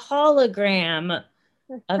her the hologram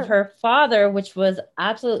of her father, which was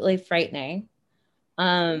absolutely frightening.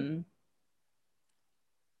 Um,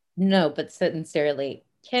 no, but sincerely,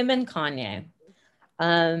 Kim and Kanye.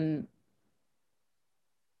 Um,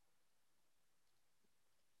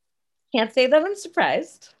 can't say that I'm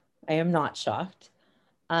surprised. I am not shocked.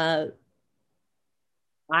 Uh,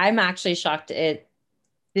 I'm actually shocked it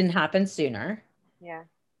didn't happen sooner. Yeah.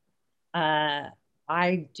 Uh,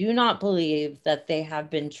 I do not believe that they have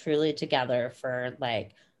been truly together for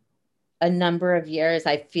like a number of years.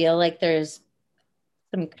 I feel like there's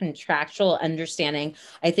some contractual understanding.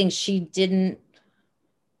 I think she didn't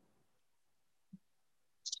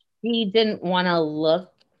want to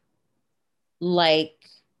look like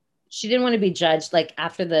she didn't want to be judged like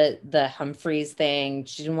after the Humphreys thing.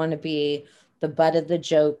 She didn't want to be the butt of the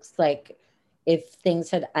jokes like if things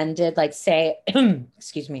had ended like say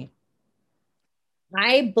excuse me.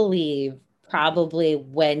 I believe probably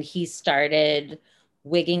when he started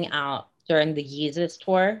wigging out during the Yeezus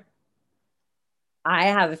tour, I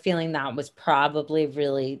have a feeling that was probably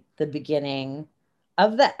really the beginning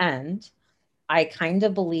of the end. I kind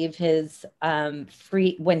of believe his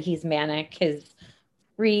free when he's manic, his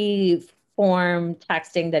free form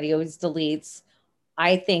texting that he always deletes.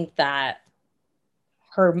 I think that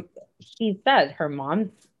her he said her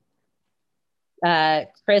mom,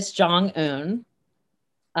 Chris Jong Un,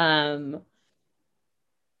 um,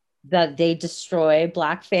 that they destroy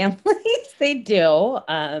black families. They do.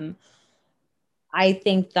 I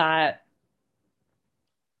think that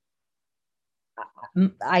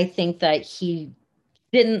I think that he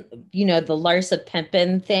didn't, the Larsa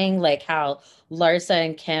Pimpin thing, like how Larsa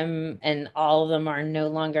and Kim and all of them are no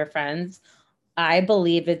longer friends. I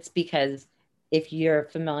believe it's because if you're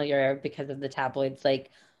familiar because of the tabloids, like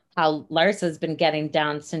how Larsa's been getting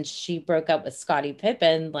down since she broke up with Scottie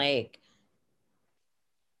Pippen. Like,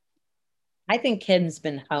 I think Kim's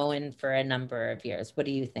been hoeing for a number of years. What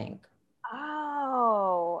do you think?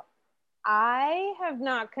 Oh, I have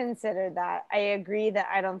not considered that. I agree that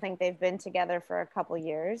I don't think they've been together for a couple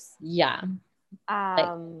years. Yeah. Like,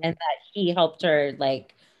 Um, and that he helped her,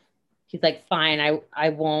 like, he's like, fine, I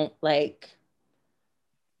won't like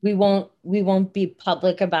we won't be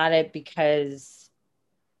public about it because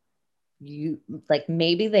you like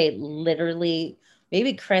maybe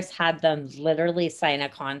Chris had them literally sign a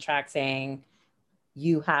contract saying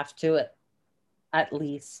you have to at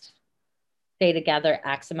least stay together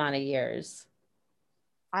X amount of years.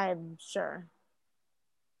 I'm sure.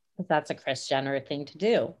 Because that's a Chris Jenner thing to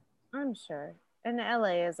do. I'm sure. And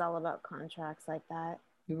LA is all about contracts like that.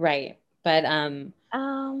 Right. But Um,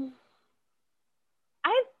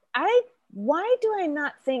 I I why do I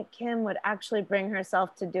not think Kim would actually bring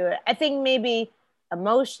herself to do it? I think maybe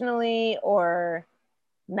emotionally or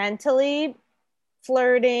mentally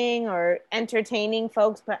flirting or entertaining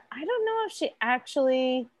folks, but I don't know if she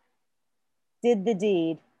actually did the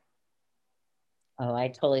deed. Oh, I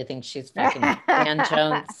totally think she's fucking Van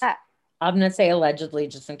Jones. I'm gonna say allegedly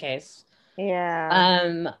just in case.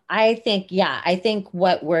 Yeah. I think, yeah, I think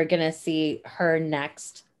what we're gonna see her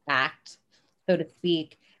next act, so to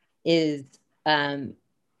speak, is um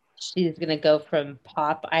she's gonna go from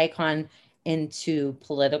pop icon into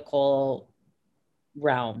political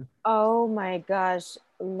realm. Oh my gosh.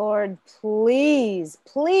 Lord, please,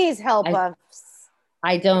 please help I us.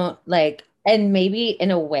 I don't like, and maybe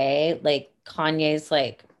in a way, like Kanye's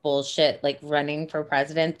like bullshit, like running for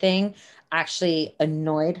president thing actually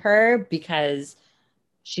annoyed her because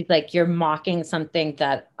she's like, you're mocking something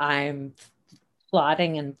that I'm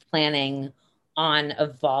plotting and planning on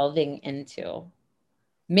evolving into.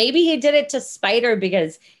 Maybe he did it to spite her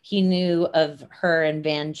because he knew of her and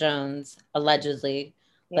Van Jones allegedly,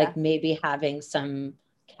 Yeah. like maybe having some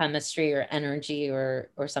chemistry or energy or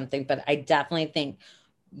something. But I definitely think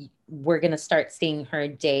we're gonna start seeing her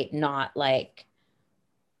date not like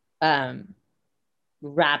um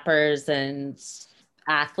rappers and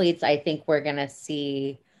athletes. I think we're gonna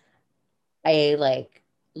see a like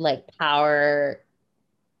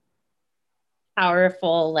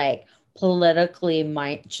powerful, like politically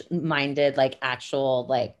minded, like actual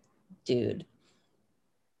like dude.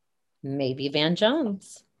 Maybe Van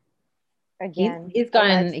Jones. Again, He's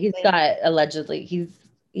allegedly. got allegedly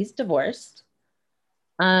he's divorced.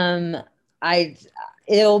 Um I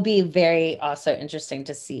it'll be very also interesting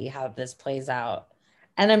to see how this plays out.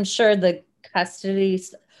 And I'm sure the question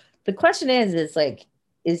is like,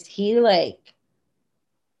 is he like,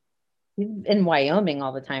 he's in Wyoming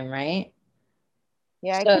all the time, right?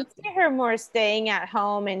 Yeah, I So could see her more staying at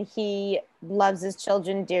home, and he loves his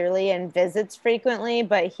children dearly and visits frequently,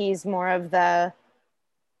 but he's more of the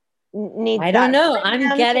needs I don't that know.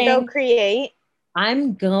 freedom to go create.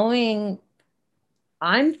 I'm going,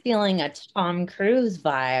 I'm feeling a Tom Cruise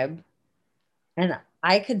vibe, and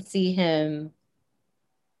I could see him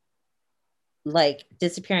like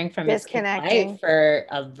disappearing from his kid's life Disconnecting for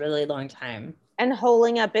a really long time. and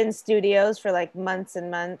holing up in studios for like months and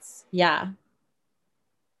months. Yeah.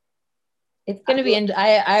 It's going to be,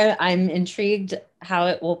 I'd, I'm intrigued how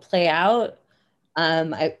it will play out.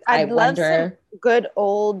 I I'd love some wonder, good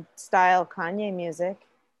old style Kanye music.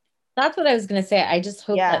 that's what I was going to say. I just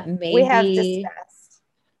hope Yeah, that we have maybe, discussed.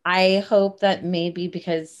 I hope that maybe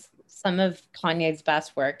because some of Kanye's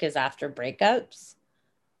best work is after breakups,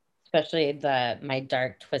 especially the My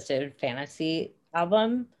Dark Twisted Fantasy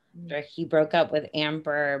album, where he broke up with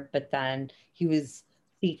Amber, but then he was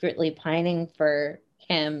secretly pining for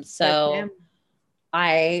Kim. For Kim. So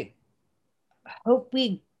I hope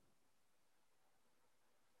we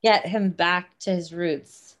get him back to his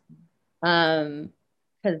roots.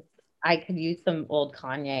 Because I could use some old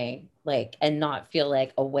Kanye, like, and not feel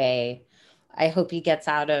like away. I hope he gets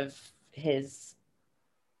out of his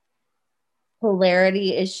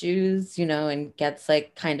polarity issues, and gets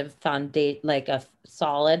like kind of foundation, like a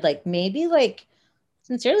solid, like maybe like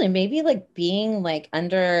sincerely, maybe like being like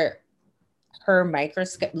under her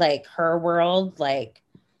microscope, like her world, like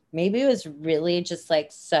maybe it was really just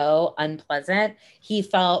like so unpleasant. He's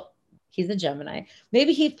a Gemini.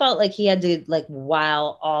 Maybe he felt like he had to like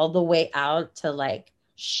wow all the way out to like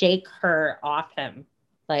shake her off him.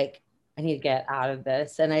 Like, I need to get out of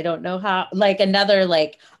this. And I don't know how, like another,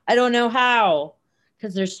 like, I don't know how.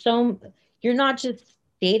 Because you're not just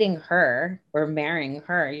dating her or marrying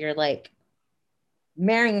her, you're like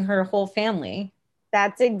marrying her whole family.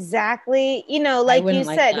 That's exactly, I like you wouldn't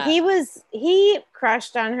like said, that. he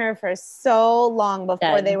crushed on her for so long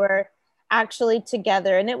before they Dead. were actually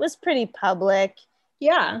together, and it was pretty public.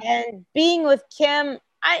 Yeah. And being with Kim,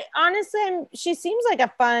 I honestly, she seems like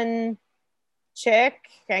a fun chick,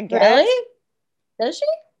 I Really? guess. Does she?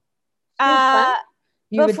 Seems fun. Uh,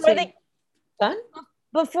 You would before the say fun?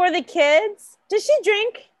 before the kids, does she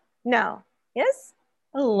drink? No. Yes.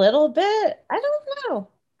 A little bit. I don't know.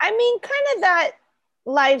 I mean, kind of that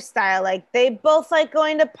lifestyle. Like they both like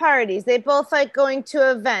going to parties. They both like going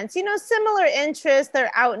to events. Similar interests.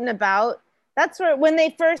 They're out and about. That's where when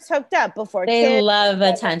they first hooked up before They kids. love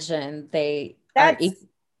attention. That's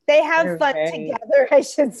they have They're fun very, together. I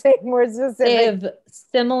should say more they specific. have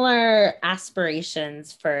similar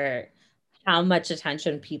aspirations for how much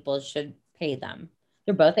attention people should pay them.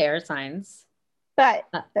 They're both air signs. But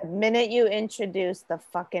Uh, the minute you introduce the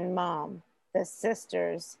fucking mom, the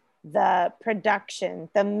sisters, the production,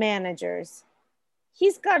 the managers,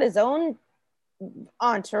 he's got his own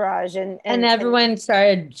entourage and and and everyone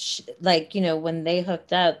started like, when they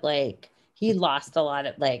hooked up, like he lost a lot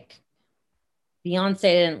of like Beyonce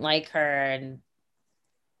didn't like her, and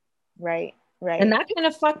right. And Right. that kind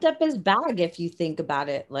of fucked up his bag if you think about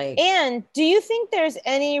it. Like, And do you think there's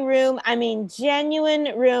any room, I mean,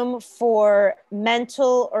 genuine room for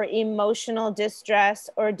mental or emotional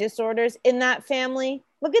distress or disorders in that family?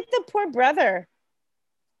 Look at the poor brother.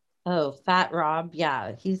 oh, Fat Rob,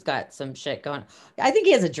 yeah, he's got some shit going. I think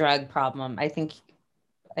he has a drug problem. I think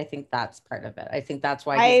that's part of it. I think that's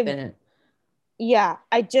why he's I, been. yeah,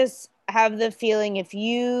 I just have the feeling if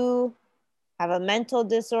you have a mental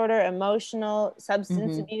disorder, emotional,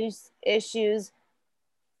 substance Mhm. abuse issues,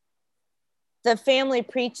 the family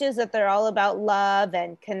preaches that they're all about love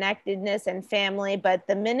and connectedness and family. But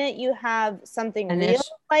the minute you have something And real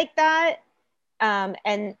it's like that,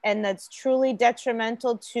 and that's truly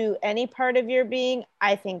detrimental to any part of your being,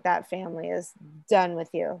 I think that family is done with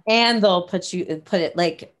you. and they'll put it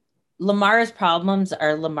like Lamar's problems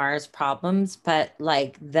are Lamar's problems, but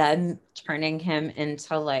like them turning him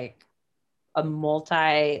into like a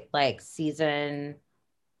multi like season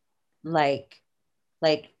like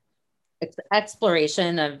like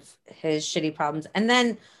exploration of his shitty problems. And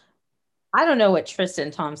then I don't know what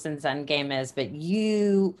Tristan Thompson's end game is, but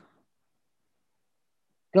you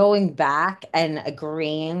going back and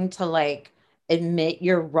agreeing to like admit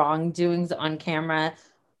your wrongdoings on camera.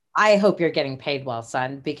 I hope you're getting paid well,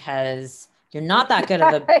 son, because you're not that good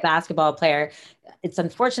of a basketball player. It's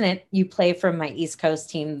unfortunate you play for my East Coast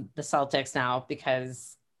team, the Celtics, now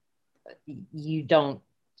because you don't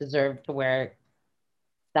deserve to wear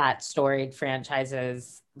that storied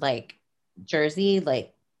franchise's like jersey,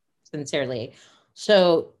 like sincerely.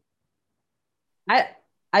 So I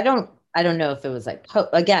I don't know if it was like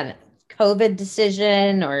again COVID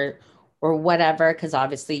decision or whatever because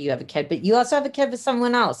obviously you have a kid, but you also have a kid with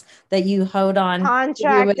someone else that you hold on to be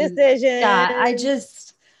Contract with. Yeah, I decisions.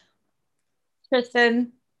 just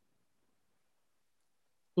Tristan,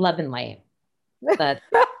 love and light. But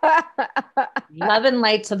love and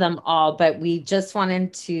light to them all. But we just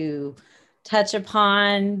wanted to touch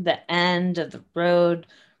upon the end of the road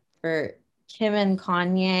for Kim and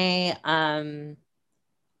Kanye.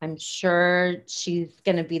 I'm sure she's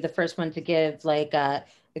going to be the first one to give like a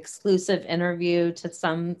exclusive interview to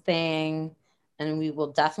something, and we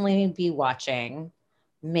will definitely be watching.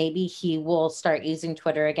 Maybe he will start using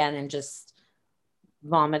Twitter again and just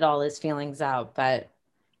vomit all his feelings out. But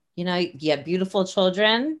you know, you have beautiful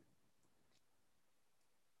children,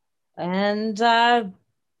 and And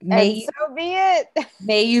may so be it.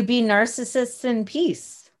 may you be narcissists in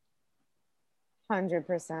peace.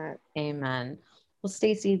 100%. Amen. Well,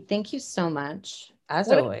 Stacey, thank you so much as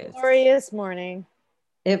What a always. glorious morning.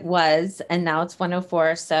 It was, and now it's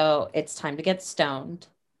 104, so it's time to get stoned.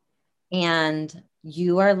 And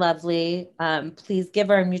you are lovely. Please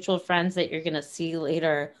give our mutual friends that you're going to see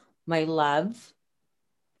later my love.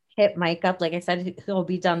 Hit Mike up. Like I said, he'll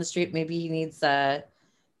be down the street. Maybe he needs a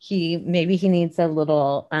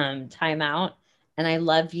little timeout. And I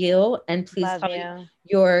love you. And please Love tell you.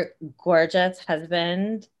 your gorgeous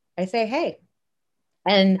husband I say hey.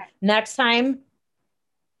 And next time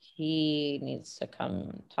he needs to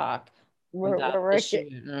come talk We're about the working.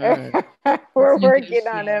 shoot. We're Let's working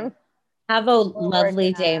on negotiate. him. Have a We're working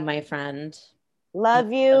lovely day, on him. my friend. Thank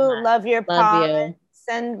Love you so you. much. Love your Love pod. you.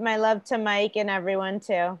 Send my love to Mike and everyone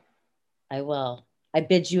too. I will. I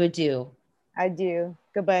bid you adieu. I do.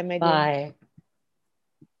 Goodbye, my dear. Bye.